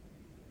think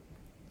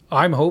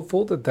I'm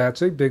hopeful that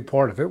that's a big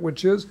part of it,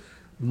 which is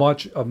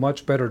a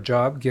much better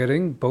job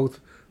getting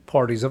both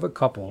parties of a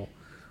couple,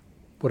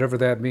 whatever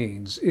that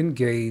means,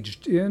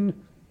 engaged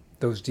in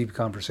those deep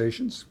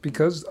conversations,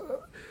 because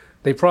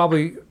they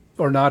probably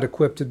are not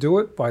equipped to do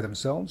it by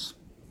themselves.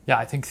 Yeah,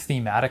 I think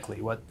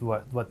thematically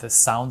what this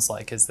sounds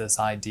like is this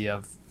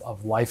idea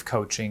of life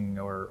coaching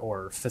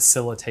or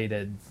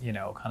facilitated,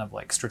 kind of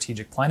like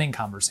strategic planning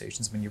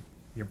conversations. I mean,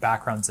 your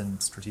background's in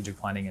strategic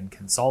planning and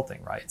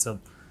consulting, right? So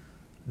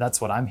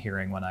that's what I'm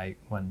hearing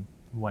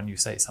when you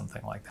say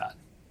something like that.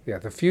 Yeah,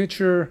 the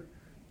future,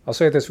 I'll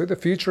say it this way, the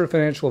future of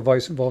financial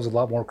advice involves a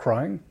lot more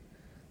crying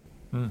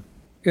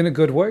in a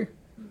good way.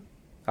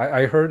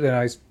 I heard, and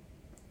I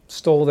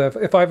stole that.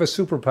 If I have a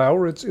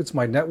superpower, it's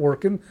my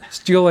networking,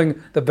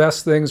 stealing the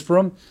best things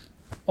from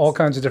all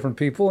kinds of different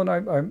people.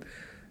 And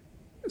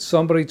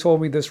somebody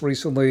told me this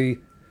recently.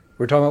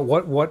 We're talking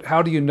about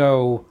how do you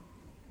know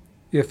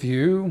if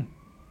you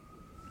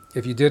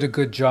if you did a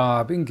good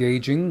job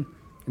engaging,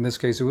 in this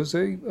case it was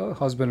a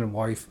husband and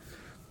wife,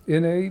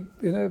 in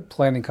a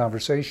planning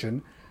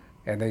conversation,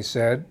 and they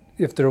said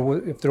if there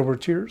were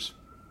tears,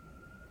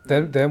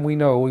 then we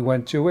know we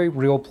went to a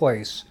real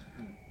place.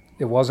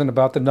 It wasn't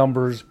about the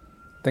numbers,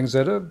 things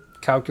that a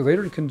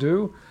calculator can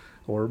do,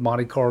 or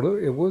Monte Carlo.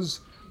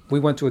 We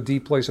went to a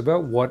deep place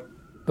about what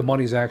the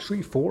money's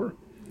actually for.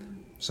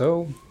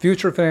 So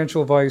future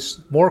financial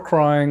advice, more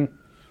crying,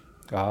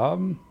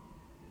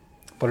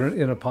 but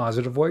in a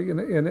positive way,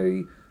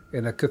 in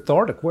a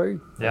cathartic way.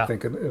 Yeah. I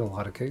think in a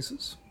lot of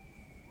cases.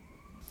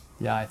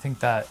 Yeah, I think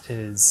that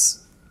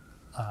is.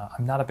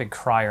 I'm not a big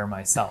crier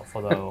myself,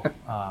 although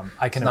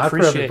I can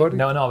appreciate. But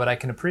I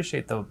can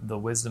appreciate the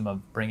wisdom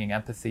of bringing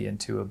empathy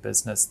into a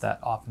business that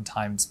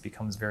oftentimes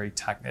becomes very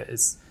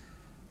is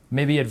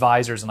maybe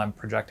advisors, and I'm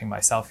projecting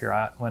myself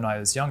here. When I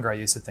was younger, I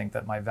used to think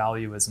that my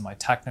value is in my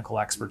technical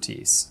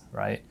expertise,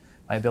 right?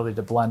 My ability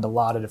to blend a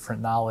lot of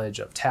different knowledge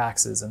of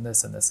taxes and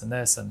this and this and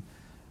this. And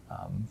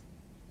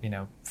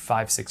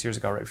 5-6 years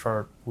ago, right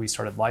before we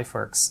started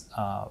Lifeworks,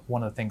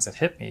 one of the things that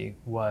hit me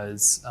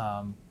was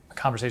a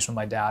conversation with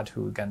my dad,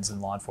 who again is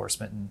in law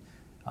enforcement, and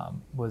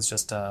was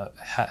just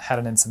had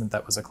an incident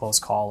that was a close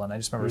call. And I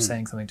just remember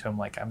saying something to him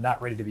like, "I'm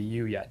not ready to be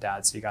you yet,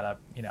 Dad. So you gotta,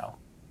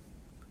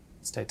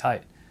 stay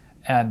tight."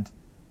 And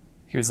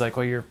he was like,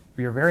 "Well, you're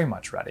very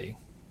much ready."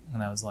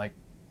 And I was like,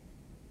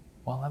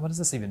 "Well, what does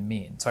this even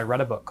mean?" So I read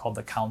a book called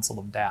The Council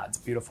of Dads.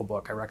 Beautiful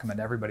book. I recommend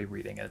everybody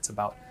reading it. It's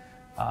about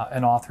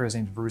an author. His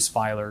name's Bruce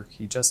Feiler.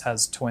 He just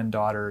has twin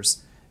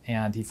daughters,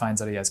 and he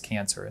finds out he has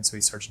cancer, and so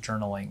he starts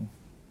journaling,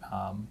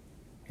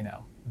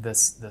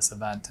 this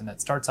event. And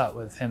it starts out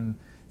with him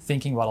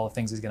thinking about all the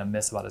things he's going to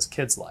miss about his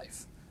kid's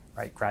life,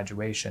 right?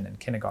 Graduation and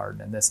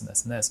kindergarten and this and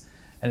this and this.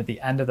 And at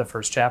the end of the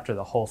first chapter,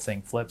 the whole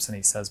thing flips, and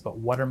he says, "But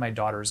what are my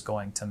daughters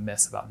going to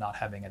miss about not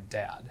having a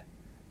dad?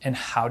 And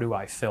how do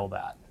I fill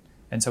that?"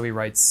 And so he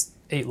writes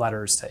 8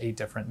 letters to 8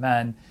 different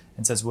men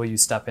and says, "Will you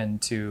step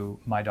into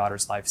my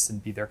daughter's lives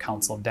and be their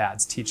council of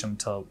dads? Teach them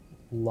to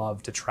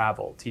love to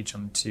travel, teach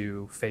them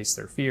to face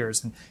their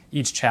fears." And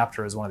each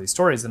chapter is one of these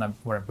stories. And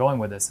where I'm going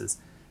with this is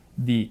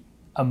the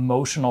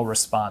emotional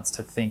response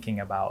to thinking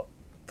about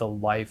the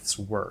life's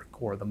work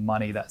or the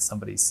money that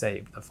somebody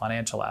saved, the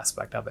financial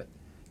aspect of it,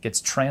 gets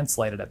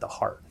translated at the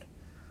heart,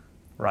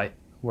 right?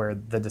 Where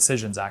the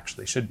decisions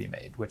actually should be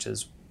made, which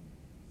is,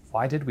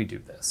 why did we do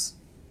this?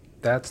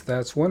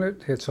 That's when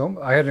it hits home.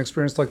 I had an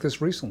experience like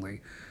this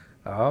recently.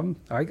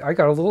 I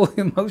got a little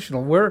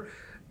emotional where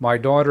my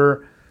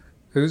daughter,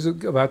 who's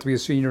about to be a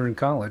senior in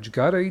college,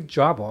 got a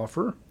job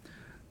offer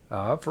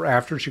for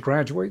after she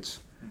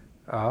graduates.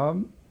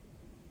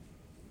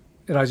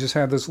 And I just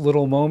had this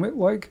little moment,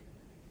 like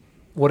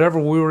whatever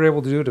we were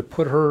able to do to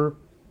put her,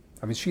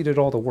 she did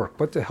all the work,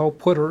 but to help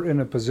put her in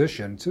a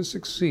position to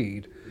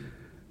succeed,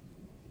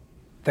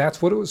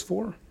 that's what it was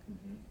for.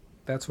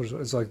 That's what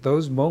it's like,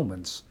 those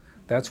moments.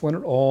 That's when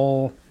it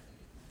all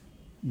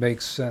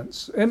makes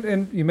sense.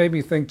 And you made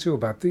me think too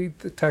about the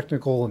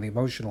technical and the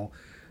emotional,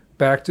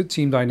 back to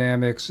team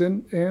dynamics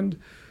and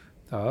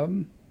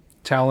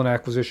talent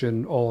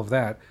acquisition, all of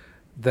that.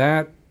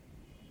 That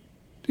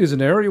is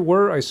an area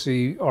where I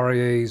see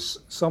RIAs,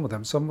 some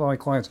of my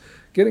clients,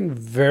 getting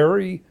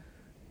very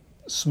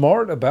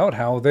smart about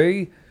how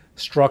they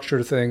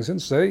structure things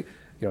and say,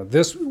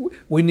 this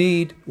we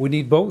need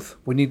both.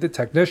 We need the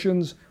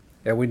technicians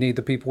and we need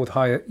the people with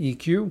high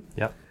EQ.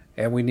 Yep.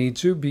 And we need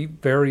to be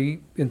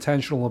very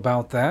intentional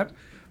about that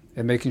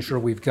and making sure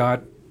we've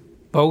got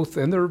both,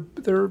 and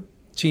they're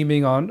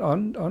teaming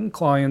on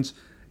clients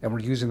and we're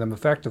using them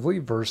effectively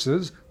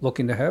versus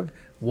looking to have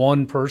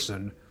one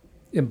person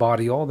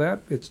embody all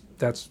that.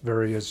 That's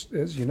very, as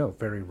you know,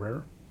 very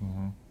rare.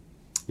 Mm-hmm.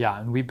 Yeah,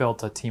 and we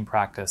built a team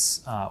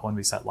practice when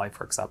we set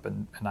Lifeworks up,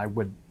 and I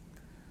would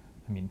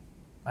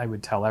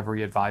tell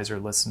every advisor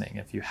listening,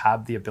 if you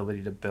have the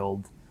ability to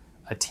build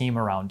a team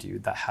around you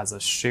that has a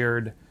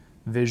shared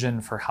vision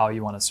for how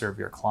you want to serve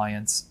your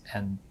clients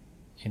and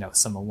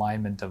some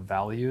alignment of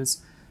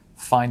values,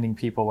 finding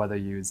people, whether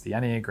you use the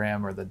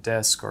Enneagram or the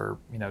DISC or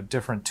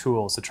different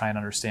tools to try and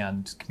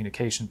understand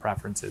communication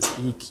preferences,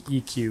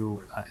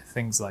 EQ,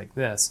 things like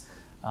this,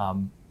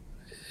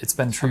 it's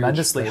been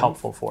tremendously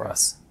helpful for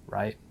us,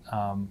 right?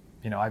 I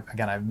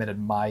admitted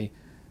my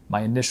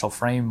initial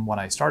frame when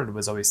I started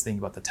was always thinking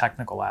about the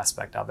technical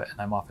aspect of it, and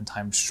I'm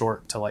oftentimes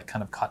short to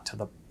kind of cut to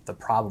the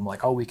problem,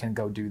 like, oh, we can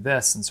go do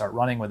this and start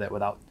running with it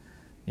without,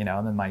 and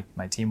then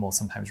my team will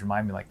sometimes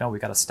remind me, like, no, we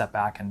got to step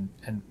back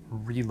and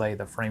relay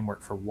the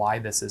framework for why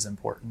this is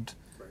important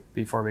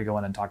before we go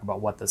in and talk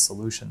about what the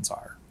solutions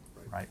are,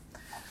 right?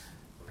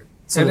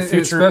 So and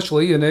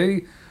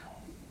especially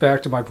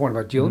back to my point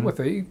about dealing with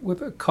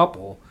a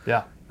couple,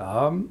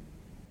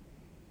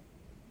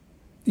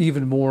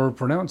 even more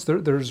pronounced.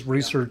 There's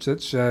research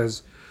that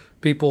says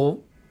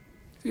people,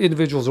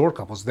 individuals or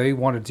couples, they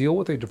want to deal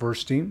with a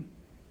diverse team.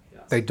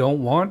 Yes. They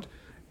don't want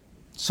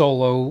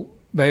solo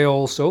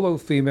male, solo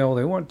female.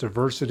 They want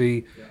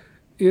diversity. Yeah.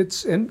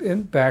 It's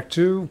and back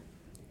to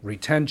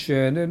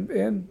retention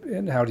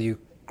and how do you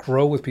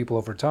grow with people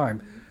over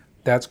time.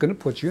 that's going to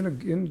put you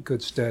in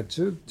good stead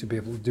to be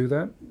able to do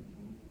that.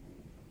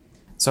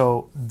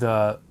 So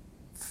the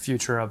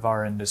future of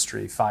our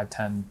industry 5,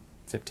 10,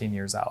 15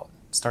 years out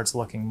starts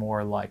looking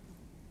more like,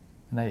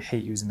 and I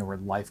hate using the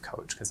word life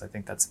coach because I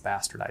think that's a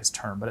bastardized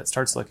term, but it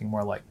starts looking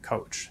more like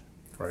coach,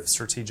 Right.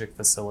 strategic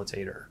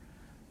facilitator,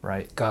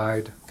 right?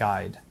 Guide.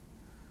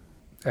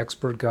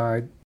 Expert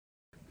guide.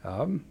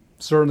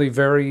 Certainly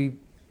very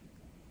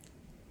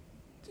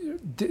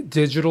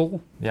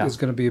digital is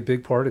going to be a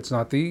big part. It's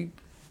not the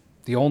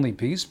only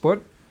piece,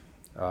 but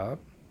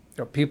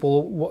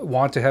people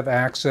want to have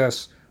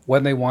access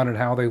when they want it,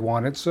 how they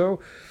want it. So,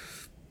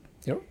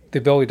 the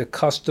ability to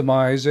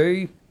customize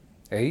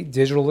a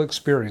digital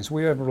experience.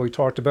 We haven't really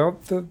talked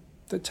about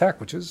the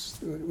tech, which is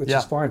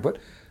fine, but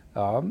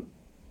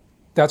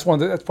that's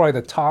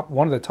probably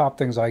one of the top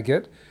things I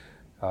get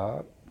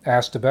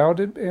asked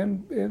about it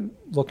and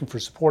looking for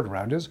support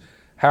around is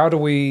how do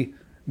we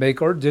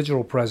make our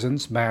digital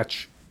presence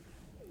match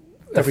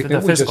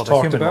everything we just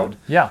talked about? Mode.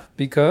 Yeah.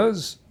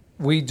 Because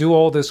we do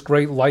all this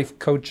great life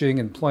coaching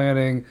and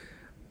planning,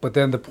 but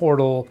then the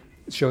portal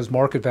shows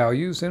market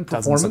values and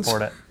performance.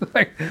 Doesn't support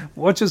it.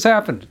 What just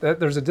happened?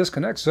 There's a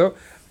disconnect. So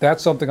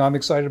that's something I'm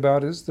excited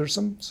about. Is there's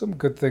some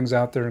good things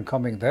out there and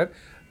coming that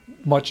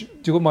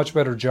do a much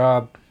better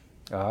job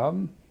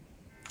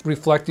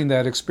reflecting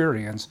that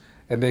experience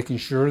and making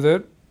sure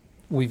that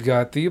we've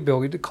got the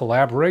ability to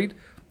collaborate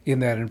in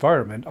that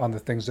environment on the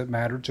things that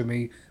matter to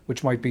me,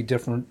 which might be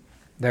different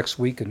next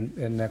week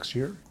and next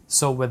year.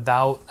 So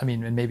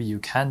and maybe you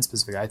can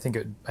specifically, I think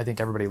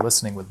everybody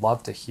listening would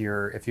love to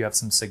hear if you have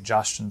some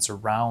suggestions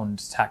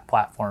around tech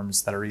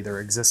platforms that are either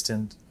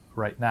existent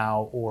right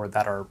now or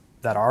that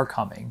are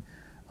coming.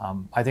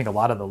 I think a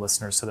lot of the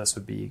listeners to this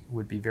would be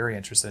very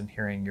interested in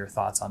hearing your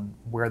thoughts on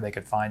where they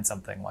could find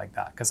something like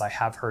that. Because I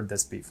have heard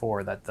this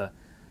before, that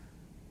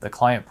the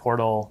client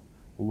portal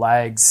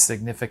lags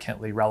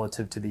significantly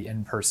relative to the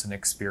in-person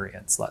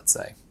experience, let's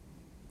say.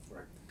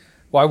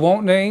 Well, I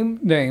won't name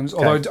names,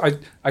 although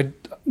I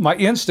my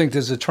instinct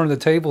is to turn the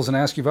tables and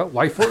ask you about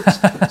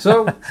Lifeworks.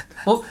 So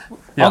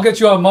I'll get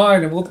you on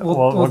mine, and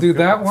we'll do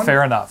that one.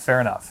 Fair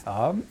enough.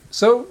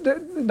 So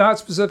not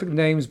specific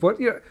names, but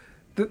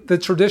the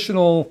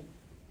traditional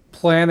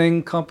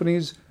planning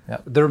companies,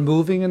 they're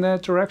moving in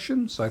that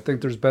direction. So I think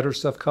there's better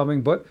stuff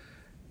coming. But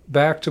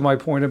back to my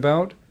point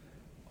about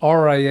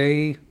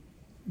RIA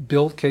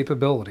built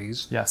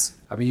capabilities. Yes.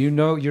 I mean,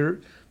 you're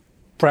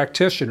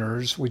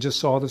practitioners. We just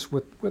saw this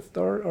with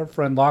our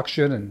friend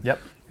Lakshan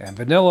and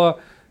Vanilla.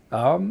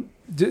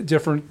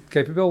 Different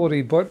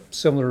capability, but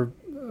similar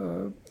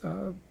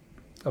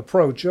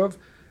approach of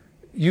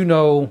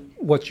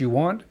what you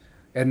want,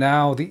 and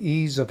now the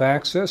ease of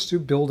access to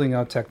building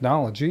out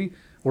technology.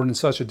 We're in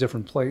such a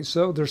different place.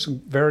 So there's some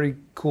very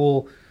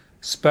cool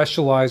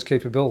specialized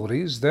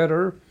capabilities that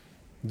are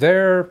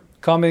there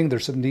coming.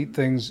 There's some neat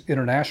things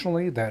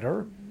internationally that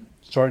are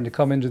starting to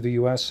come into the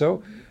U.S.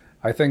 So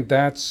I think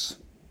that's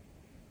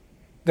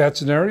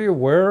an area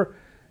where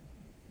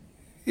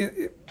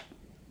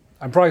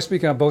I'm probably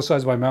speaking on both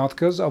sides of my mouth,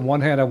 because on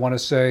one hand I want to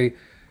say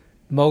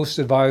most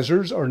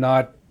advisors are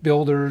not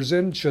builders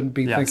and shouldn't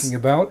be thinking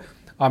about,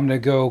 I'm going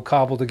to go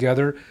cobble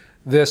together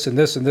this and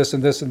this and this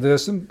and this and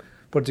this and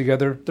put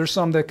together. There's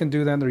some that can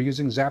do that. They're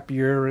using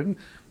Zapier and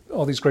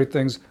all these great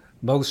things.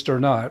 Most are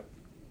not.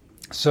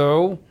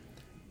 So,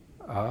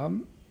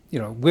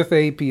 with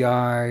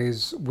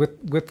APIs,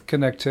 with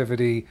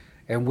connectivity,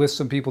 and with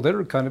some people that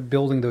are kind of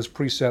building those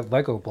preset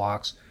Lego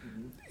blocks,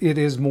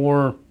 it's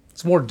more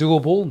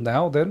doable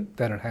now than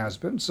it has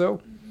been. So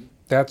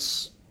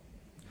that's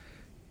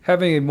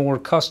having a more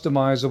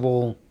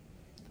customizable,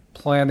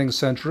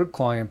 planning-centric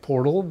client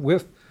portal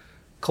with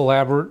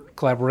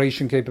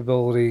collaboration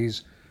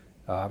capabilities,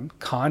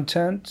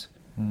 content.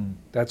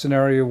 That's an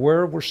area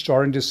where we're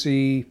starting to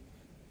see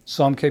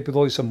some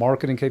capabilities, some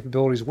marketing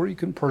capabilities where you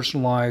can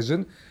personalize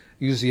and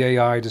use the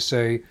AI to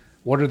say,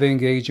 what are they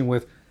engaging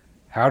with?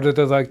 How do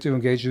they like to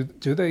engage?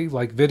 Do they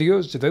like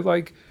videos? Do they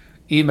like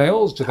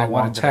emails? Do they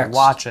want to text? Do they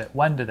watch it?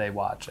 When do they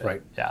watch it?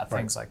 Right. Yeah,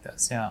 things like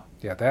this. Yeah.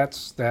 Yeah,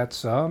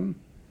 that's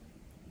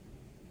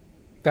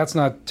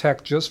not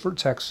tech just for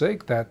tech's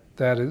sake. That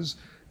is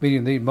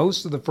meaning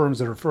most of the firms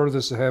that are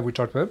furthest ahead. We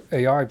talked about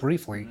AI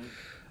briefly.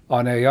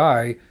 On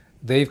AI,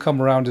 they've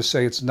come around to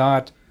say it's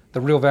not,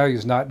 the real value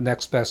is not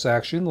next best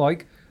action,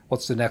 like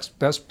what's the next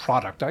best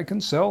product I can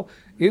sell.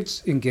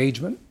 It's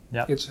engagement.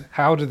 Yep. It's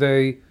how do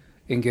they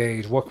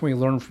engage? What can we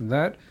learn from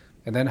that?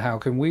 And then how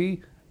can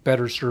we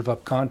better serve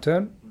up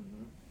content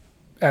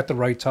at the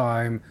right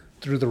time,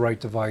 through the right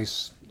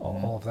device,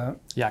 all of that.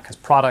 Yeah, because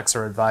products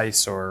or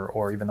advice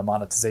or even the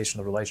monetization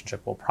of the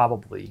relationship will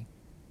probably,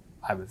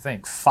 I would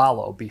think,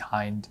 follow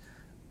behind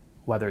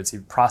whether it's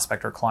even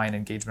prospect or client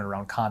engagement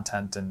around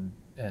content and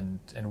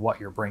what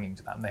you're bringing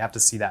to them. They have to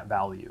see that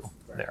value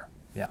there.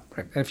 Yeah.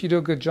 Right. And if you do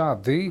a good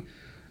job, the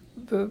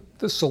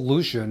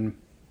solution,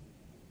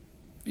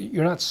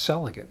 you're not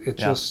selling it. It's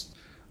just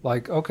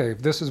like, okay,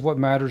 if this is what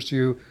matters to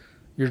you,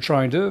 you're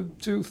trying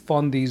to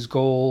fund these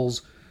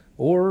goals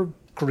or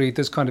create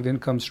this kind of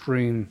income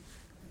stream.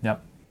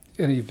 Yep.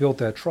 and you've built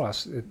that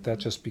trust, that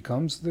just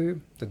becomes the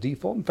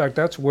default. In fact,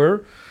 that's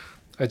where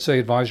I'd say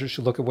advisors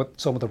should look at what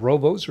some of the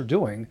robos are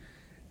doing,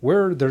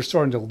 where they're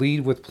starting to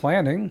lead with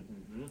planning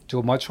to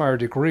a much higher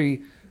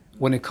degree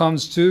when it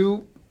comes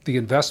to the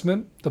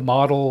investment, the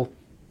model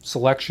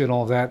selection,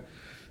 all that.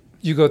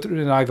 You go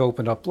through, and I've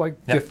opened up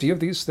like 50 of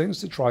these things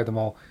to try them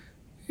all.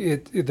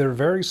 They're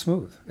very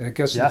smooth, and it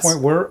gets to the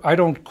point where I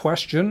don't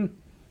question.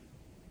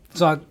 It's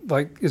not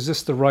like, is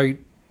this the right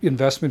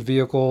investment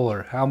vehicle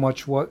or how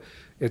much what?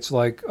 It's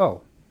like,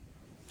 oh,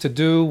 to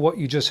do what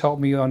you just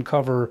helped me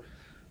uncover,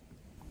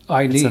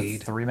 it's a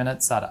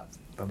 3-minute setup.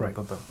 Boom, right.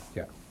 boom, boom, boom.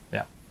 Yeah.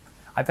 Yeah.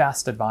 I've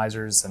asked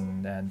advisors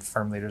and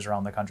firm leaders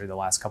around the country the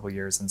last couple of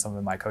years, and some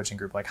of my coaching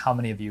group, like, how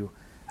many of you,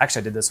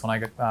 actually I did this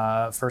when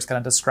I first got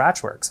into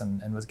Scratchworks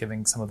and was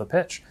giving some of the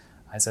pitch.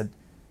 I said,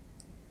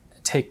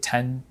 take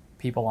 10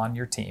 people on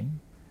your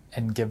team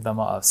and give them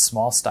a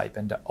small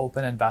stipend to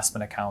open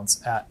investment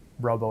accounts at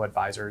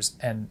robo-advisors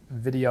and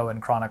video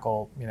and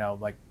chronicle,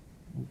 like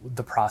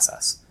the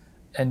process.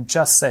 And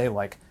just say,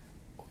 like,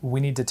 we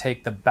need to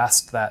take the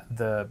best that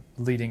the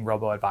leading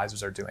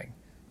robo-advisors are doing.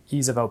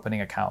 Ease of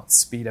opening accounts,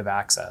 speed of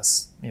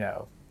access,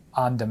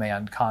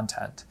 on-demand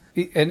content.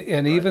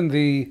 And even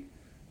the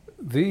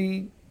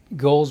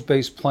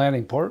goals-based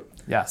planning part.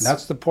 Yes.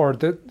 That's the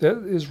part that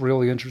is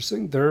really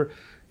interesting. Don't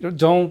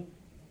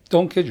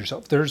kid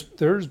yourself.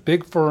 There's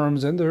big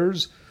firms, and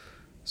there's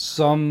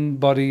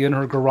somebody in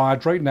her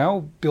garage right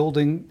now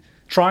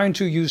trying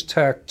to use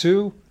tech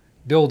to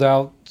build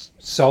out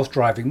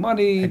self-driving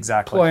money,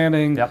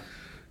 planning,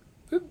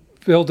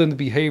 build in the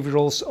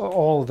behaviorals,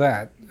 all of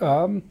that.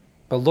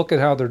 But look at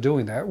how they're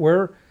doing that.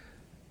 Where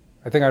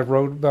I think I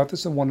wrote about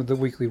this in one of the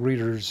weekly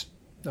readers.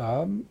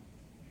 Could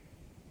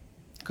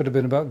have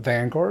been about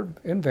Vanguard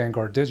and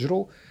Vanguard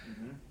Digital.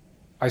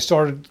 I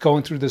started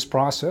going through this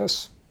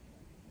process,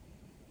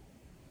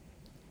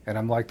 and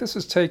I'm like, this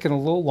is taking a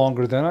little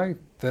longer than I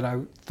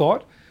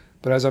thought.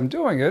 But as I'm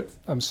doing it,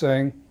 I'm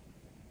saying,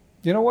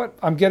 you know what?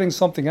 I'm getting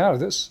something out of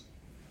this.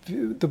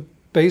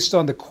 Based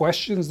on the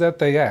questions that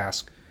they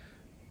ask,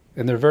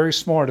 and they're very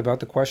smart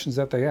about the questions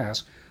that they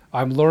ask,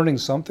 I'm learning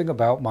something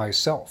about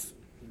myself.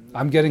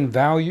 I'm getting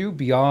value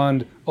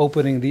beyond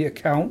opening the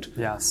account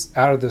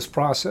out of this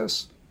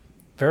process.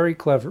 Very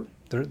clever.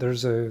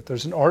 There's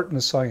an art and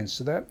a science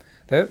to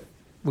that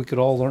we could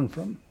all learn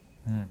from.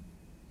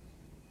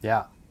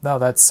 Yeah. No,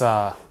 that's,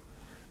 I'm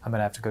going to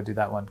have to go do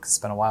that one because it's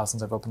been a while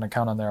since I've opened an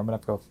account on there. I'm going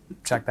to have to go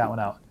check that one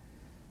out.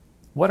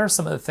 What are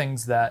some of the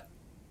things that,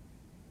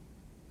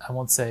 I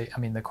won't say,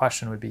 the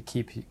question would be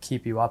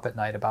keep you up at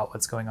night about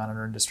what's going on in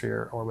our industry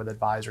or with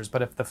advisors,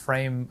 but if the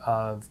frame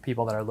of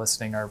people that are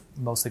listening are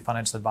mostly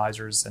financial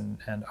advisors and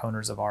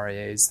owners of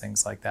RIAs,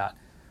 things like that,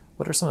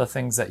 what are some of the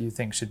things that you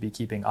think should be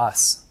keeping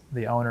us,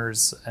 the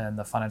owners and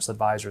the financial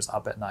advisors,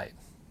 up at night?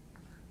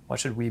 What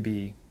should we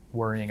be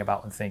worrying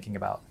about and thinking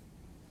about?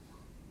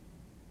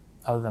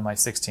 Other than my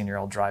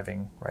 16-year-old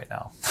driving right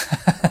now.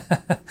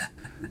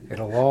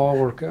 It'll all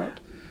work out.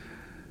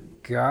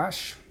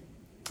 Gosh.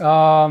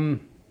 I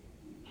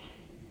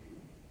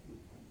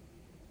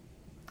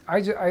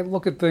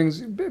look at things,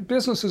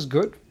 business is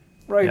good,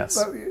 right?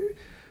 Yes.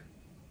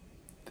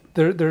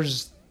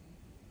 There's,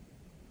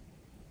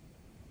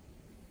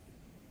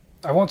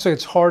 I won't say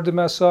it's hard to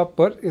mess up,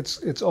 but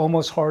it's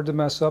almost hard to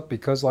mess up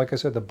because, like I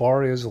said, the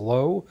bar is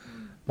low,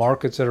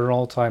 markets at an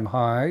all-time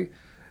high.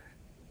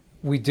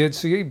 We did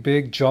see a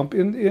big jump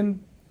in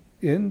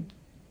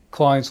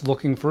clients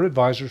looking for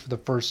advisors for the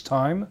first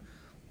time,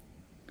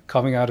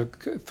 coming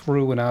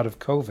through and out of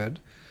COVID.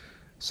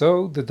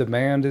 So the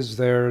demand is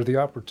there, the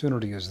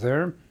opportunity is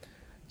there.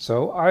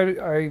 So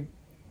I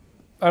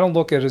don't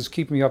look at it as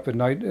keeping me up at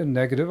night and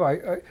negative.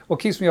 What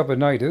keeps me up at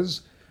night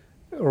is,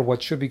 or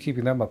what should be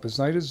keeping them up at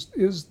night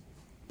is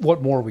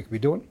what more we could be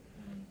doing.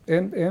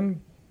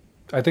 And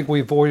I think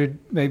we avoided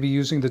maybe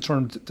using the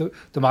term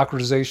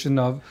democratization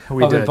of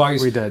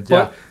advice. We did,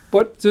 yeah.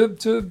 But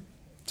to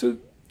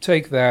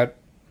take that,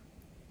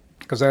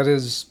 because that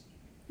is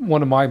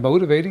one of my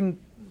motivating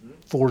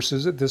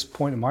forces at this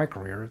point in my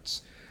career.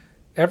 It's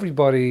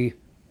everybody,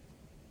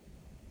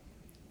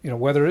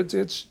 whether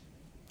it's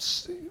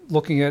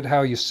looking at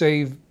how you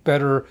save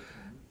better,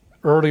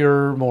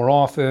 earlier, more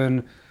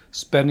often,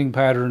 spending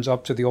patterns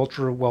up to the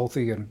ultra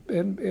wealthy,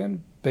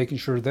 and making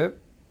sure that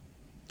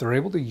they're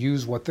able to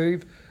use what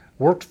they've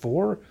worked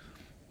for.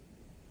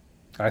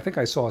 I think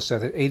I saw a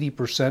stat that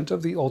 80%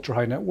 of the ultra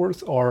high net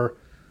worth are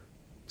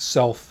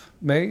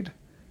self-made,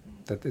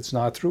 that it's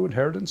not through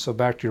inheritance. So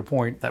back to your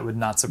point. That would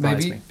not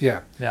surprise me.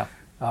 Yeah. Yeah.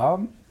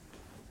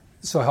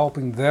 So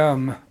helping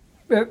them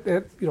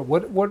at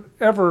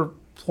whatever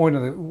point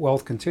of the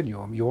wealth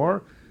continuum you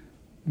are,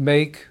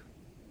 make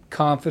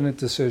confident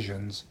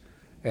decisions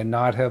and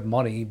not have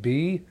money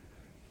be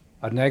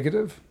a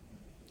negative.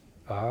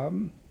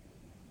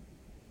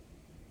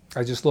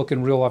 I just look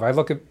in real life. I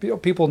look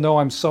at people know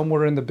I'm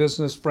somewhere in the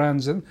business,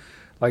 friends, and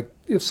like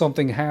if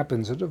something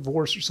happens, a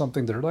divorce or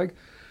something, they're like,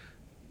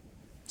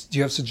 do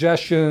you have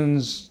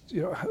suggestions?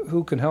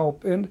 Who can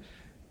help? And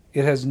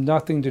it has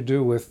nothing to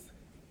do with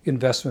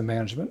investment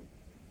management.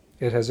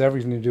 it has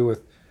everything to do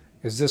with,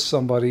 is this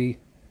somebody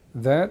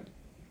that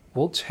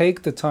will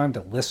take the time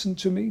to listen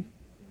to me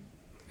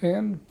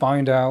and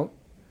find out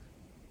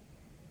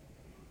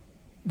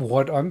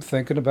what I'm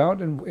thinking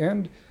about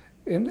and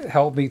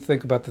help me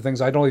think about the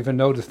things I don't even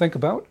know to think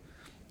about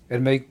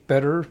and make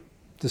better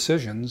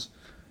decisions.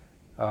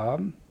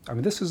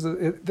 This is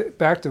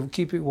back to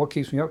what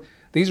keeps me up.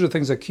 These are the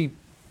things that keep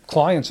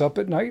clients up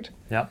at night.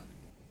 Yeah.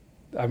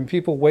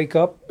 People wake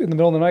up in the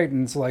middle of the night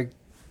and it's like,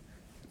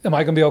 am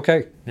I going to be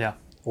okay? Yeah.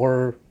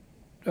 Or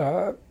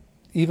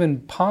even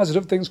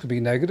positive things could be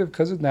negative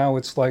because now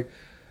it's like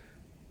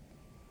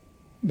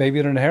maybe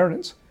an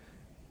inheritance.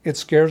 It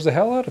scares the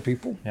hell out of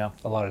people. Yeah.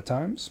 A lot of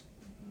times.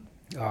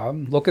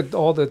 Look at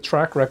all the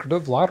track record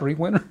of lottery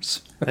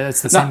winners.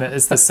 It's the same.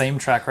 It's the same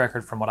track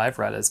record from what I've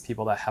read as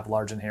people that have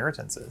large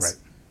inheritances.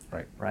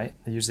 Right.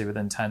 Usually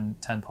within 10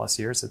 plus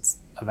years, it's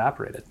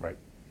evaporated. Right.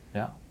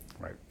 Yeah.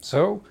 Right.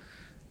 So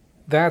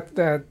that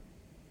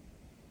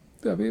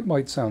it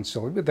might sound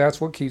silly, but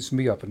that's what keeps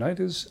me up at night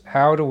is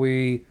how do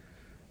we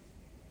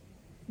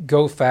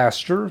go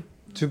faster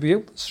to be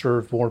able to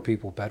serve more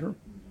people better?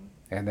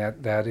 And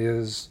that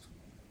is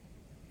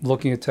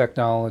looking at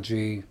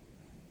technology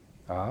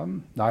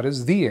not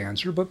as the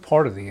answer, but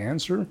part of the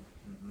answer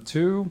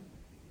to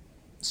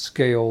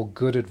scale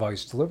good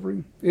advice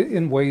delivery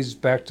in ways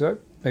back to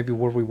maybe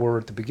where we were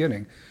at the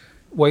beginning,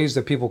 ways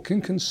that people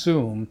can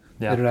consume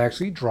that it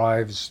actually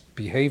drives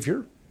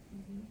behavior,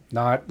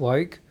 not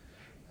like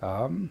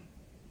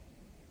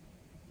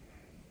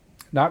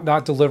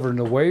not delivered in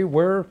a way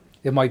where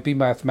it might be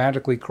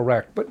mathematically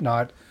correct, but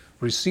not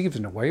received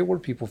in a way where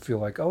people feel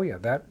like, oh yeah,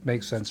 that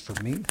makes sense for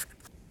me.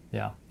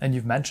 Yeah, and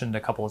you've mentioned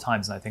a couple of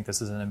times, and I think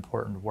this is an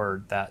important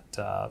word that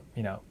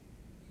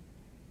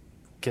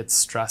gets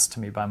stressed to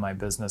me by my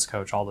business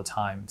coach all the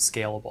time: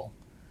 scalable,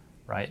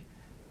 right?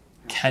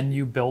 Can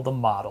you build a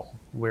model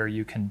where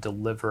you can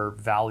deliver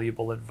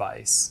valuable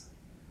advice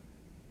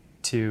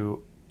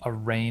to a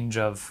range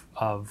of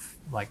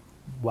like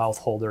wealth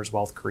holders,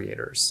 wealth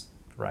creators,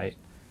 right?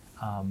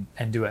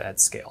 And do it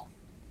at scale,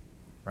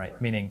 right?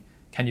 Meaning,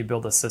 can you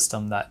build a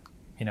system that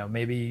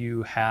maybe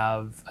you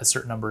have a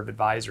certain number of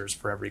advisors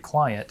for every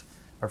client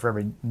or for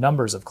every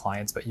numbers of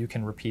clients, but you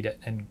can repeat it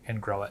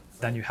and grow it.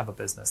 Then you have a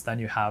business. Then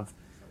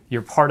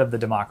you're part of the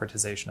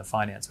democratization of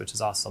finance, which is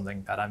also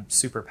something that I'm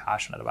super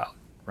passionate about,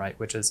 right?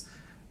 Which is,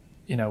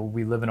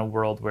 we live in a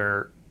world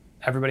where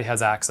everybody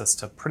has access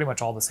to pretty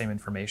much all the same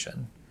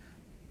information,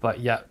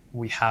 but yet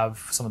we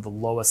have some of the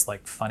lowest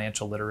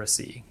financial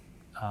literacy,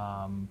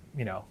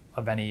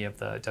 of any of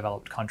the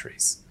developed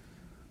countries,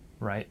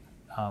 right?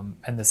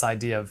 And this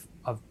idea of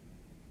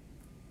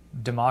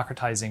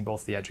democratizing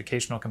both the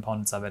educational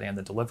components of it and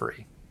the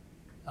delivery,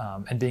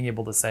 and being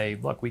able to say,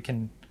 look, we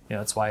can,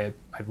 that's why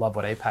I love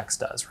what Apex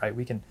does, right?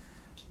 We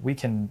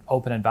can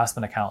open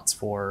investment accounts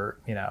for,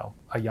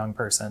 a young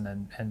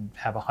person and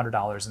have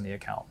 $100 in the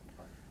account.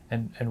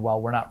 And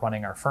while we're not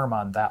running our firm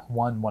on that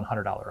one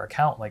 $100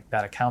 account,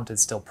 that account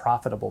is still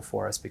profitable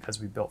for us because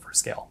we built for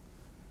scale.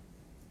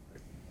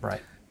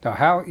 Right. Now,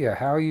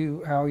 how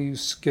you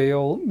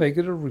scale, make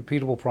it a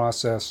repeatable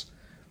process,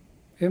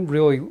 and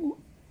really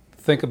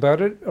think about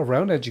it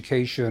around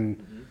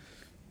education,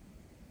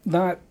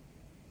 not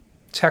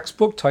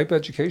textbook type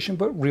education,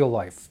 but real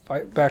life.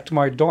 Back to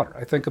my daughter,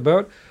 I think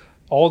about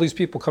all these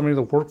people coming to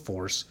the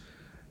workforce.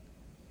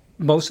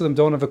 Most of them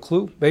don't have a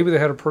clue. Maybe they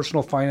had a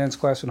personal finance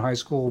class in high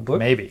school, but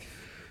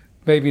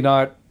maybe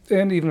not.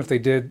 And even if they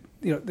did,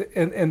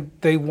 and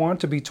they want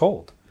to be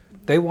told.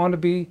 They want to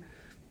be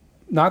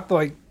not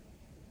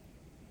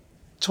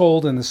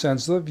told in the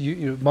sense of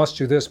you must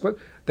do this, but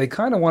they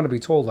kind of want to be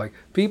told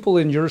people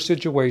in your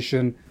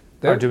situation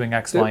are doing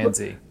X, Y, and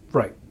Z.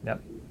 Right.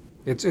 Yep.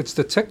 It's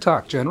the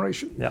TikTok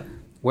generation. Yep.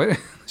 When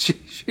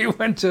she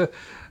went to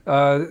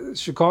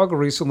Chicago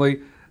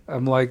recently,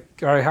 I'm like,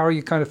 all right, how are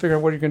you kind of figuring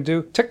out what you're going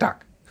to do?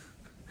 TikTok.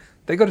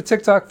 They go to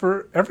TikTok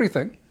for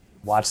everything.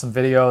 Watch some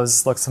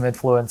videos, look some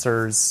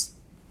influencers,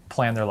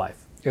 plan their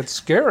life. It's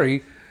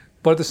scary,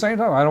 but at the same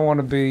time, I don't want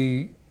to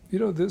be,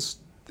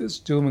 this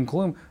doom and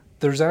gloom.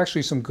 There's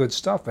actually some good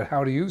stuff, but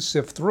how do you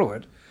sift through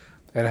it?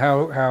 And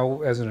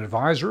how as an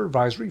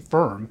advisory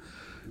firm,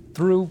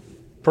 through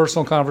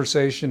personal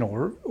conversation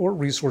or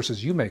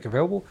resources you make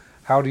available,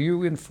 how do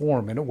you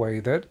inform in a way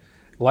that,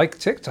 like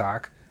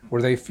TikTok,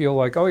 where they feel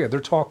like, oh yeah,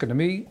 they're talking to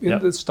me in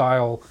the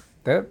style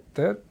that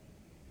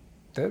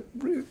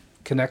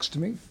connects to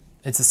me?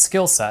 It's a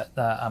skill set.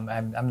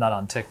 I'm not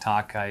on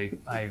TikTok.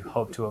 I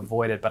hope to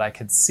avoid it, but I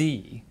could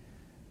see,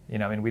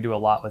 we do a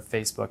lot with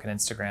Facebook and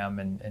Instagram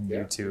and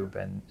YouTube,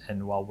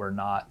 and while we're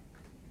not,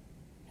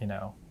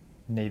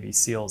 Navy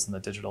SEALs in the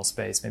digital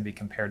space, maybe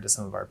compared to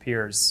some of our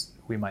peers,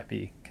 we might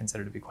be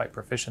considered to be quite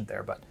proficient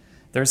there. But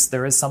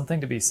there is something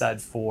to be said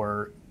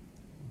for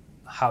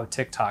how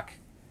TikTok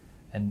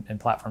and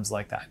platforms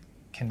like that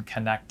can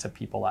connect to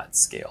people at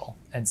scale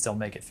and still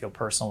make it feel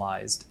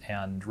personalized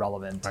and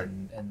relevant, right.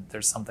 and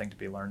there's something to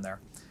be learned there.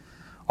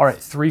 All right,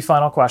 3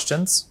 final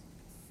questions.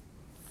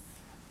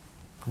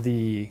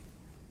 This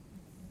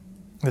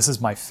is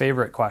my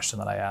favorite question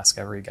that I ask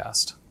every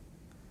guest.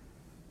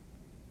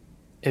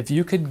 If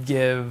you could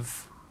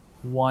give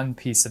one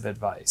piece of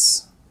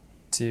advice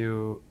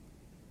to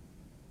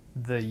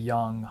the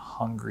young,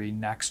 hungry,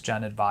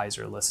 next-gen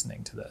advisor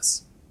listening to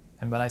this,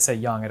 and when I say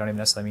young, I don't even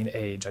necessarily mean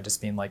age, I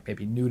just mean like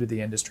maybe new to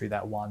the industry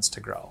that wants to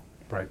grow.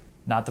 Right.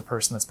 Not the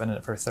person that's been in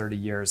it for 30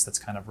 years that's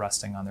kind of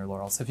resting on their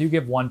laurels. If you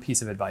give one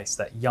piece of advice,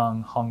 that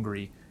young,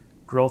 hungry,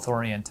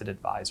 growth-oriented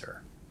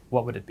advisor,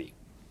 what would it be?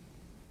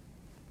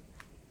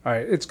 All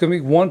right, it's going to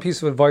be one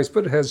piece of advice,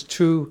 but it has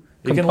two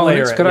You can components.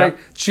 layer it, Can yep.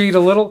 I cheat a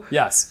little?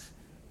 Yes.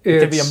 It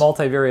could be a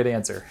multivariate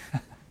answer.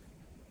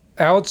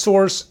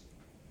 Outsource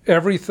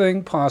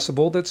everything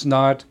possible that's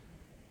not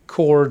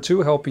core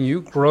to helping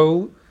you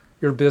grow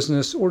your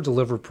business or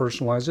deliver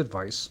personalized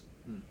advice.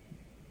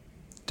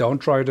 Don't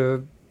try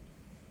to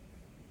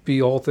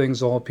be all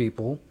things, all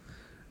people.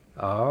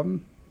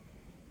 And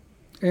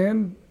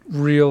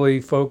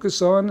really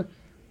focus on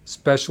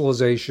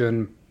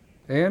specialization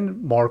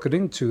and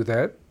marketing to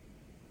that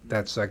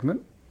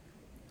segment.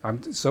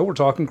 So we're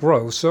talking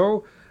growth.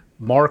 So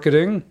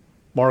marketing,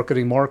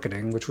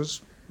 which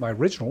was my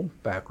original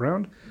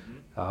background.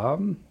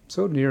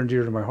 So near and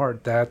dear to my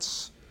heart.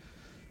 That's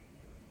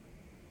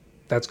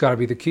got to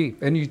be the key.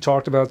 And you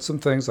talked about some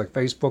things like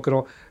Facebook and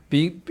all.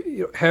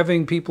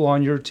 Having people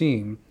on your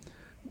team,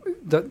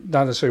 not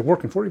necessarily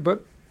working for you,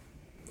 but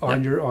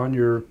on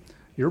your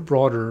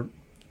broader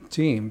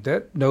team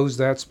that knows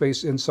that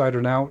space inside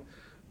and out.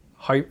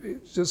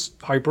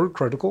 Just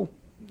hypercritical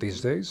these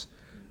days.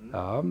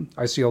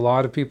 I see a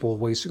lot of people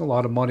wasting a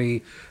lot of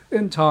money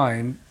and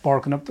time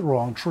barking up the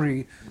wrong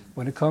tree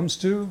when it comes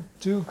to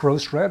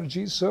growth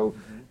strategies. So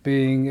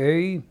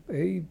being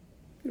a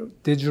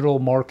digital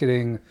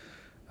marketing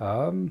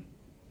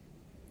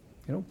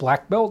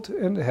black belt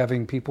and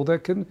having people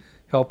that can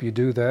help you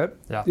do that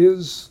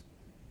is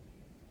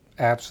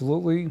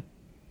absolutely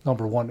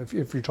number one. If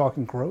you're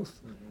talking growth,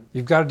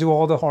 you've got to do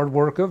all the hard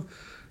work of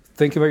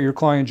think about your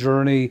client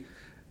journey.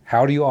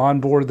 How do you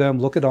onboard them?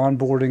 Look at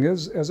onboarding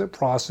as a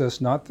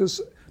process, not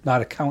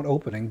account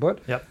opening, but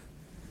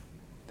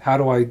how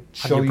do I show you?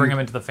 How do you bring them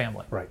into the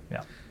family? Right.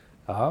 Yeah.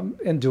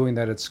 And doing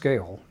that at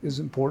scale is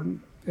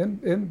important.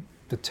 And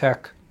the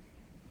tech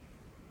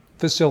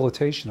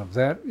facilitation of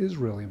that is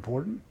really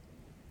important.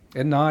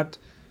 And not,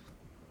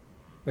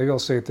 maybe I'll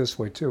say it this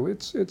way too,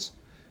 it's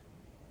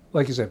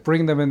like you said,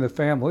 bringing them in the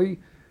family,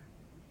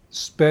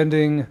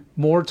 spending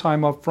more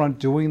time up front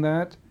doing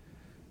that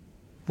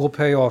will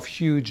pay off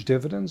huge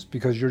dividends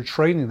because you're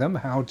training them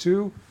how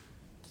to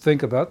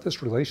think about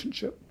this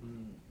relationship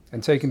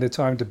and taking the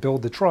time to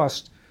build the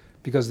trust,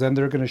 because then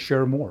they're going to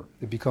share more.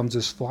 It becomes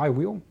this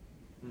flywheel.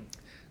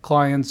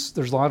 Clients,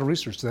 there's a lot of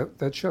research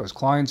that shows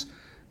clients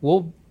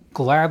will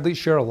gladly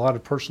share a lot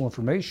of personal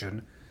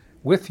information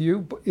with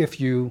you if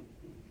you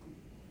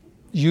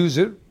use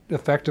it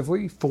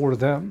effectively for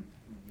them,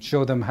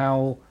 show them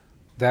how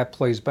that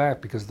plays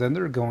back, because then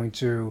they're going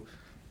to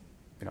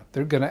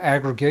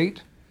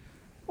aggregate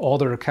all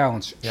their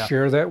accounts,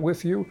 share that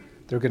with you.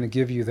 They're going to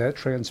give you that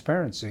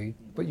transparency,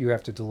 but you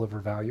have to deliver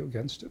value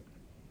against it.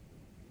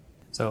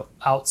 So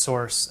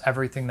outsource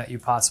everything that you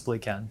possibly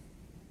can.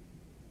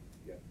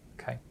 Yeah.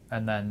 Okay.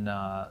 And then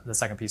the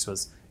second piece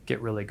was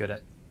get really good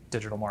at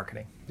digital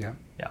marketing. Yeah.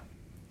 Yeah.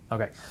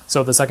 Okay.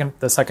 So the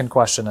second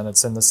question, and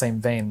it's in the same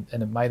vein,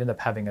 and it might end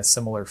up having a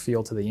similar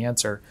feel to the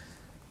answer,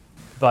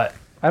 but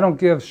I don't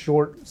give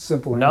short,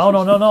 simple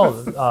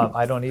answers. No.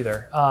 I don't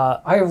either.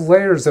 I have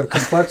layers of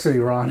complexity,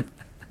 Ron.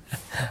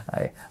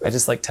 I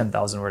just like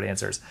 10,000 word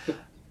answers.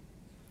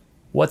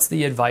 What's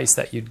the advice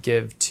that you'd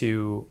give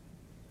to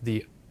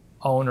the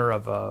owner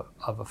of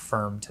a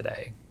firm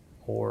today,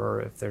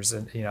 or if there's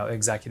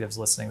executives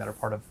listening that are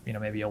part of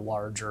maybe a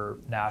larger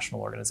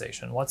national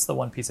organization? What's the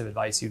one piece of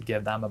advice you'd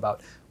give them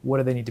about what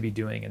do they need to be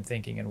doing and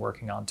thinking and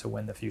working on to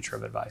win the future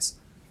of advice?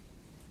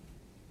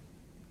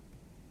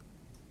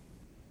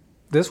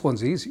 This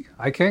one's easy.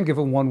 I can't give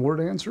a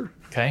one-word answer.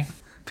 Okay.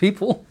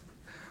 People.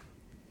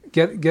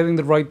 Getting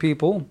the right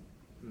people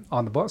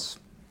on the bus.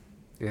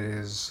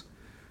 It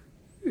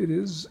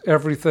is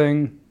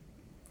everything.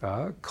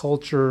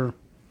 Culture.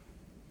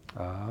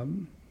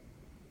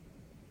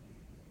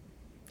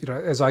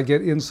 As I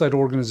get inside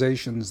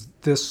organizations,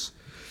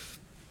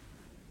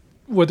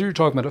 whether you're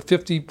talking about a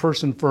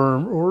 50-person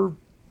firm or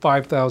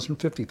 5,000,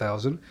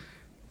 50,000,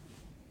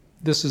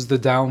 this is the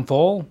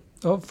downfall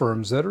of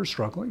firms that are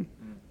struggling.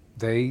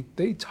 They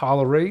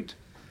tolerate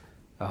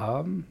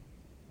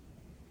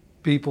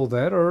people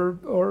that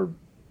are,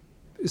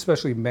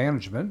 especially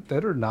management,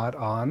 that are not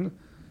on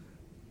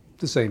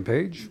the same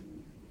page.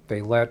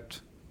 They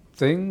let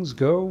things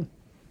go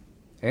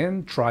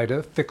and try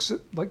to fix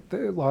it. Like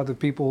a lot of the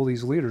people,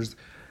 these leaders,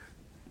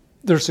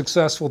 they're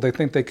successful. They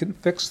think they can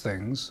fix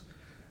things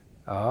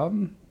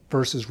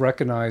versus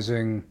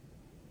recognizing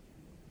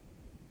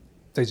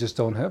they just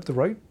don't have the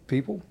right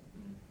people.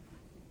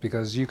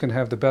 Because you can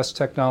have the best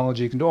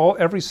technology, you can do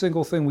every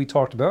single thing we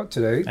talked about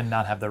today. And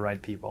not have the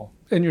right people.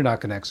 And you're not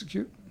going to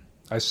execute.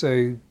 I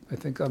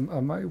think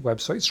on my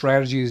website,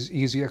 strategy is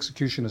easy,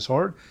 execution is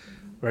hard.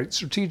 Right?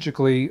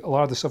 Strategically, a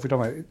lot of the stuff we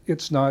talk about,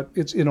 it's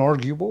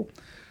inarguable.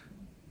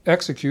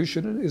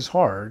 execution is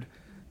hard,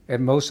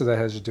 and most of that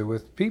has to do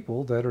with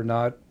people that are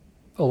not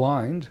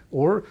aligned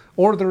or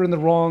they're in the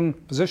wrong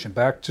position.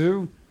 Back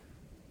to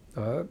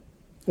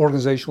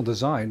organizational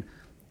design,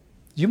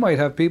 you might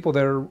have people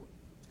that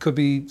could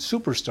be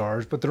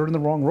superstars, but they're in the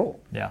wrong role.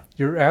 Yeah,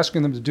 you're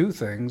asking them to do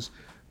things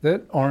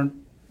that aren't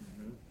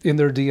in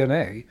their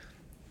DNA,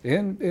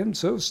 and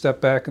so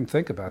step back and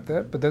think about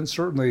that. But then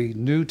certainly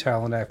new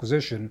talent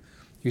acquisition.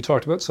 You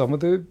talked about some of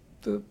the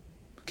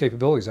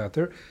capabilities out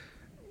there.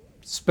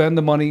 Spend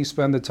the money,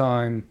 spend the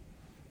time.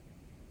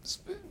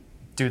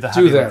 Do the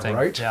heavy lifting.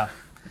 Right? Yeah.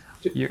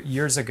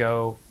 Years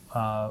ago,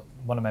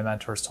 one of my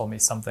mentors told me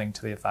something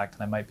to the effect,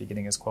 and I might be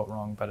getting his quote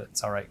wrong, but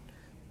it's all right.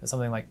 It's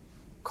something like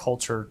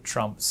culture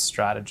trumps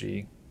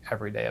strategy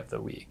every day of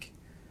the week.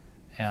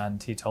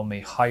 And he told me,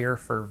 hire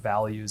for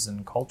values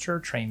and culture,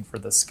 train for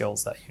the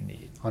skills that you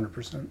need.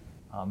 100%.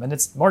 And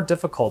it's more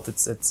difficult.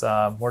 It's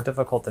more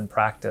difficult in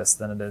practice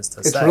than it is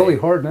to say. It's really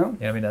hard now. You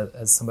know, I mean,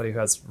 as somebody who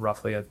has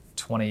roughly a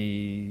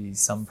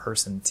 20-some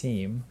person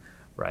team,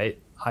 right?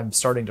 I'm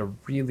starting to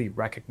really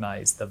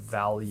recognize the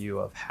value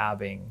of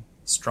having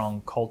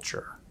strong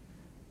culture,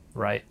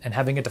 right? And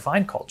having a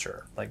defined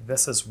culture. Like,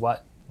 this is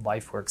what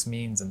Lifeworks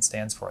means and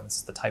stands for. And this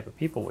is the type of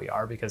people we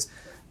are, because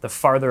the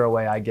farther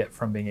away I get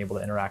from being able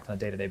to interact on a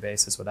day-to-day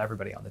basis with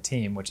everybody on the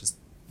team, which is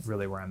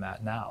really where I'm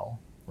at now,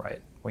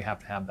 right? We have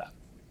to have that.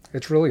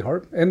 It's really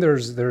hard. And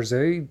there's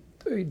a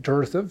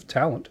dearth of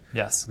talent.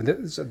 Yes. I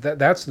mean,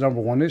 that's the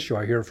number one issue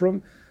I hear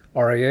from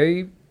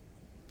RIA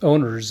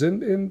owners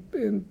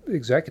and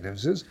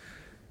executives is,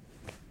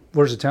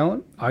 where's the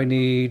talent? I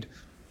need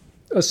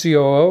a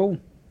COO.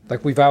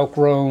 Like, we've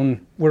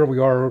outgrown where we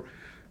are.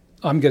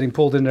 I'm getting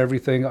pulled into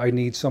everything. I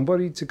need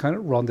somebody to kind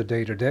of run the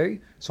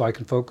day-to-day so I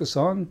can focus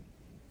on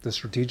the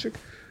strategic.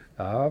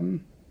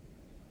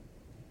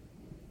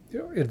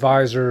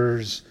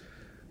 Advisors,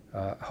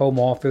 home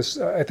office.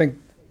 I think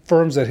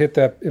firms that hit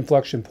that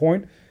inflection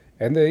point,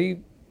 and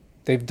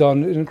they've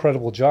done an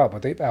incredible job,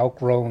 but they've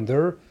outgrown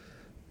their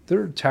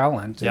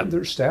talent and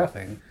their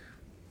staffing.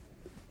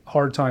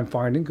 Hard time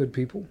finding good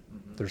people.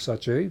 There's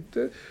such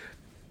the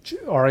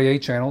RIA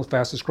channel,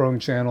 fastest growing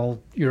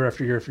channel year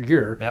after year after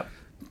year. Yep.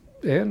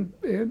 And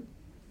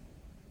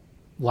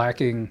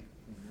lacking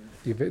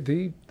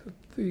the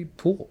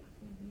pool.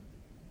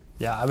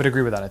 Yeah, I would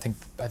agree with that.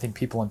 I think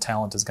people and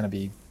talent is going to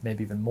be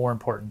maybe even more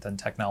important than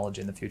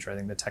technology in the future. I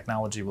think the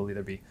technology will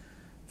either be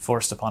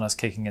forced upon us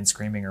kicking and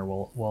screaming, or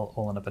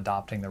we'll end up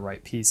adopting the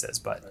right pieces.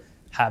 But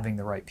having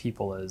the right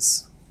people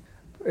is...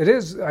 It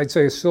is, I'd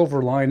say, a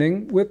silver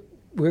lining with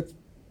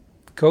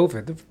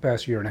COVID the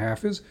past year and a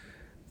half is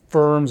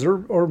firms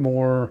are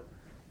more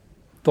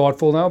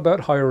thoughtful now about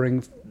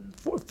hiring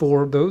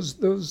for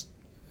those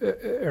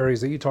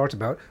areas that you talked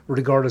about,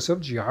 regardless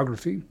of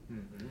geography.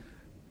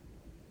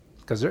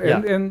 Because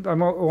and I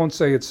won't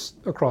say it's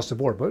across the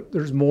board, but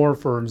there's more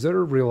firms that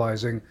are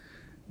realizing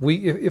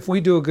if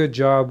we do a good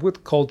job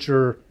with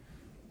culture,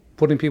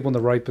 putting people in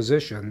the right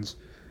positions,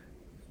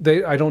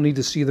 I don't need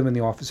to see them in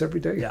the office every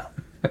day. Yeah.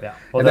 Yeah.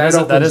 Well,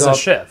 that is a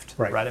shift,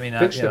 right? I mean,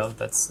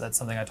 that's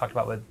something I talked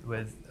about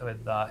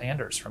with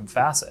Anders from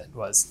Facet,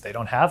 was they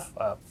don't have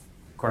a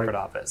corporate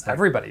office. Right.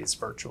 Everybody's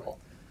virtual.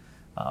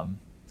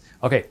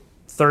 Okay.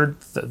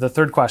 The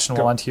third question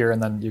we'll end here,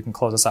 and then you can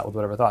close us out with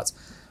whatever thoughts.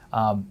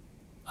 I'm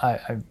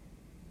a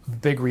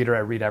big reader. I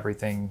read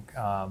everything.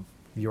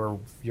 Your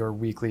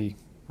weekly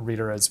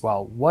reader as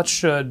well. What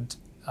should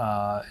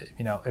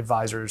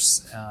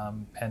advisors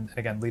and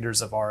again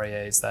leaders of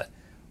RIAs that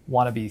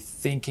want to be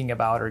thinking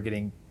about or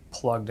getting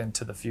plugged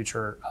into the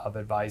future of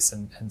advice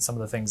and some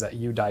of the things that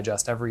you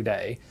digest every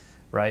day,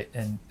 right,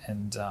 and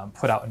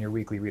put out in your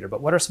weekly reader?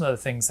 But what are some of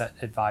the things that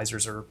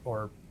advisors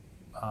or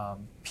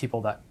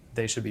people that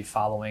they should be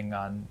following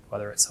on,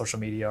 whether it's social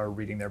media or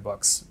reading their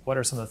books? What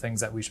are some of the things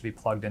that we should be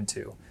plugged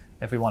into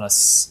if we want to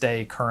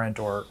stay current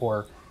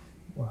or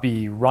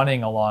be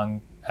running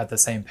along at the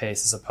same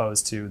pace, as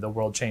opposed to the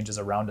world changes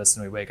around us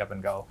and we wake up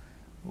and go,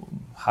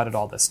 how did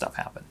all this stuff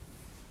happen?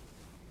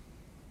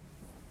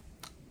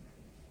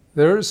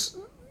 There's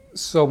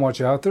so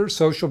much out there.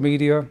 Social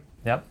media.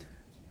 Yep.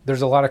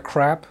 There's a lot of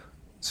crap,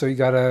 so you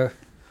got to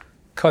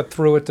cut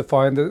through it to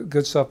find the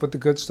good stuff. But the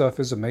good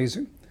stuff is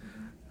amazing.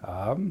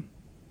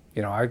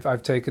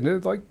 I've taken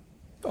it, like,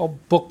 I'll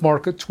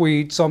bookmark a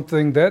tweet,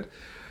 something that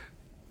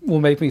will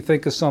make me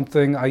think of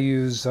something. I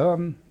use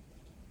what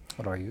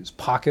do I use?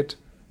 Pocket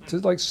to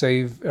like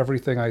save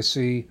everything I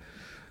see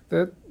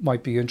that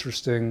might be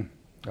interesting.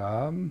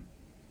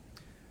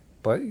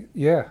 But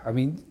yeah, I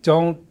mean,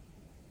 don't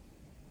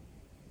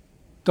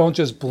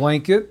just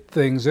blanket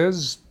things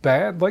as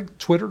bad, like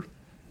Twitter.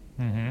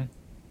 Mm-hmm.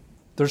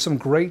 There's some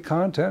great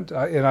content,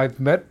 and I've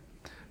met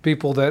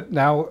people that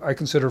now I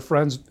consider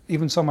friends,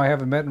 even some I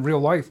haven't met in real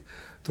life,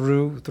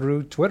 through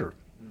Twitter.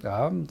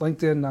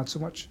 LinkedIn, not so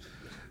much.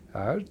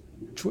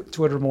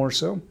 Twitter more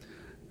so.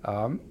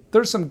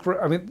 There's some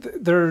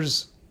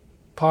there's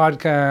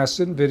podcasts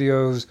and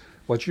videos.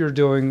 What you're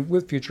doing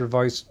with Future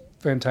Advice,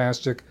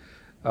 fantastic.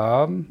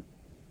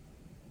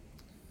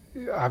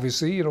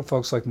 Obviously,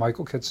 folks like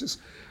Michael Kitsis.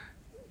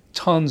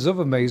 tons of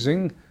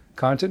amazing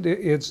content.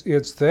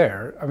 It's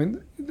there. I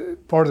mean,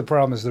 part of the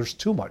problem is there's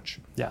too much.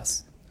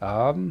 Yes.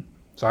 So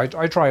I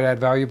try to add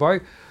value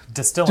by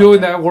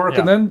Distilling that work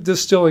and then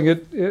distilling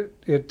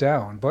it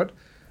down. But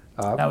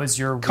now, is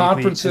your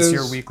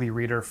weekly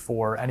reader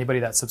for anybody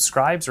that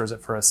subscribes, or is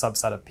it for a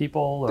subset of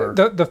people? Or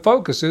the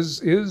focus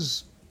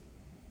is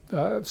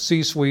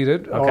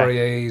C-suite,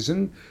 RIAs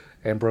and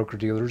broker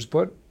dealers,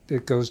 but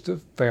it goes to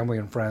family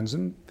and friends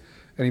and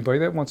anybody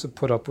that wants to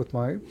put up with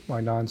my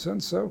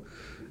nonsense. So,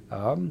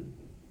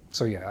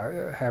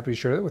 yeah, happy to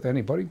share that with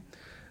anybody.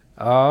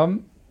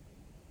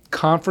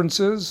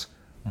 Conferences.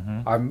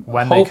 Mm-hmm.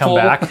 When they come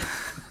back.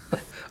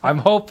 I'm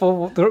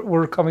hopeful that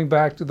we're coming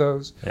back to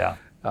those. Yeah.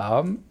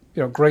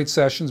 Great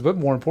sessions, but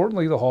more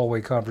importantly, the hallway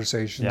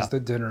conversations,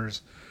 the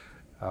dinners,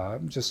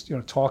 just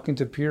talking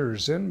to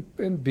peers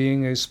and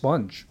being a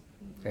sponge.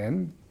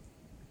 And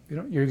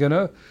you're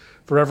gonna,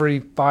 for every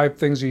 5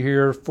 things you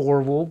hear,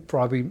 4 will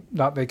probably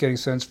not make any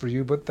sense for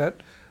you, but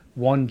that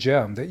one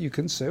gem that you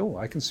can say, oh,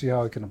 I can see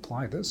how I can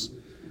apply this.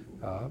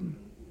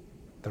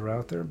 They're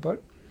out there,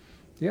 but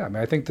yeah, I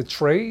mean, I think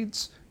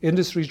the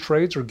industry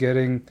trades have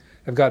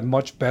gotten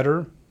much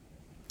better,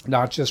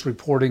 not just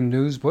reporting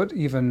news, but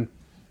even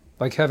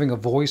like having a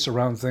voice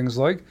around things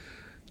like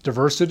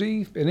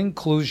diversity and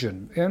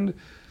inclusion and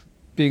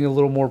being a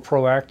little more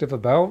proactive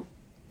about.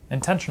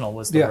 Intentional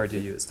was the word you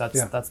used.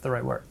 That's the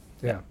right word.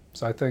 Yeah.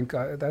 So I think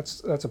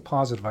that's a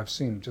positive I've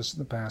seen just in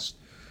the past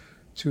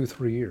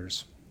 2-3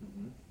 years.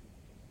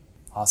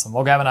 Awesome.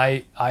 Well, Gavin,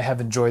 I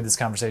have enjoyed this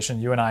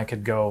conversation. You and I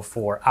could go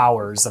for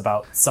hours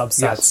about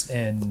subsets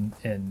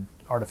in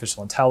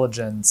artificial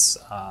intelligence,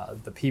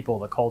 the people,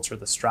 the culture,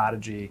 the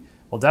strategy.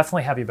 We'll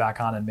definitely have you back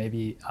on, and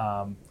maybe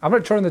I'm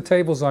going to turn the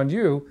tables on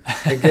you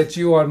and get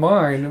you on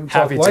mine and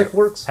talk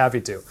Lifeworks.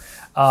 Happy to.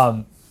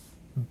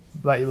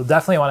 But we'll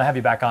definitely want to have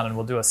you back on, and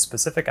we'll do a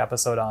specific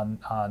episode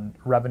on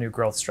revenue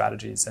growth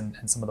strategies and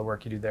some of the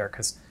work you do there,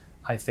 because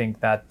I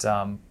think that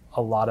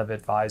a lot of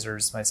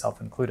advisors,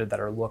 myself included, that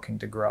are looking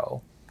to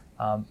grow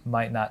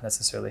might not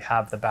necessarily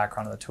have the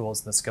background and the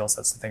tools and the skill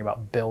sets to think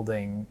about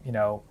building,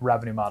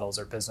 revenue models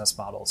or business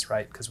models,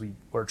 right? Because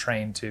we're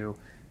trained to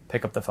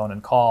pick up the phone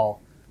and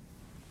call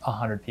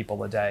 100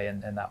 people a day,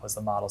 and that was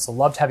the model. So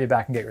love to have you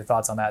back and get your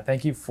thoughts on that.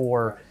 Thank you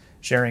for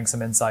sharing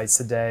some insights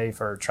today,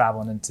 for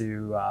traveling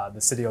into the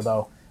city,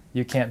 although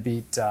you can't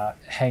beat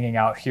hanging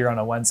out here on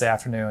a Wednesday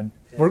afternoon.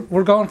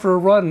 We're going for a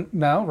run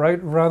now, right,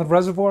 around the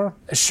reservoir?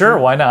 Sure,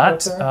 why not?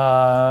 It's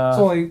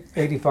only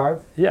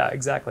 85. Yeah,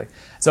 exactly.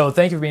 So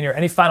thank you for being here.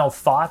 Any final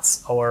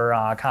thoughts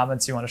or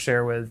comments you want to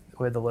share with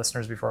the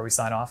listeners before we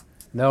sign off?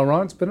 No,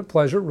 Ron, it's been a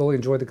pleasure. Really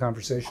enjoyed the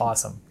conversation.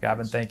 Awesome.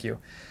 Gavin, thank you.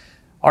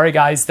 All right,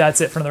 guys,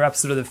 that's it for another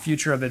episode of The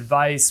Future of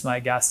Advice. My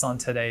guest on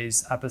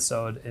today's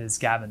episode is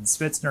Gavin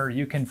Spitzner.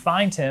 You can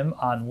find him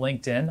on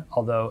LinkedIn,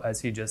 although,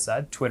 as he just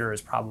said, Twitter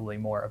is probably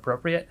more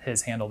appropriate.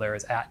 His handle there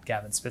is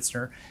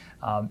 @GavinSpitzner.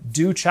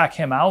 Do check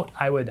him out.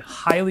 I would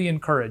highly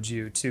encourage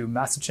you to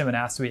message him and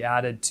ask to be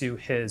added to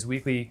his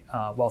weekly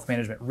wealth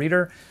management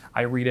reader.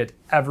 I read it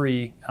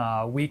every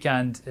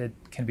weekend. It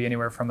can be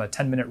anywhere from a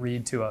 10-minute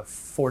read to a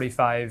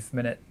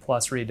 45-minute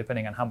plus read,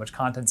 depending on how much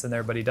content's in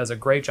there, but he does a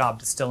great job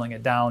distilling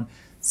it down.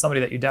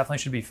 Somebody that you definitely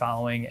should be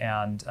following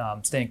and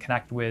staying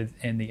connected with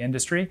in the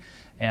industry.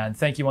 And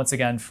thank you once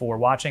again for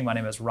watching. My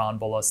name is Ron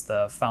Bullis,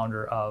 the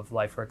founder of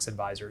Lifeworks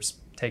Advisors.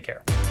 Take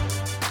care.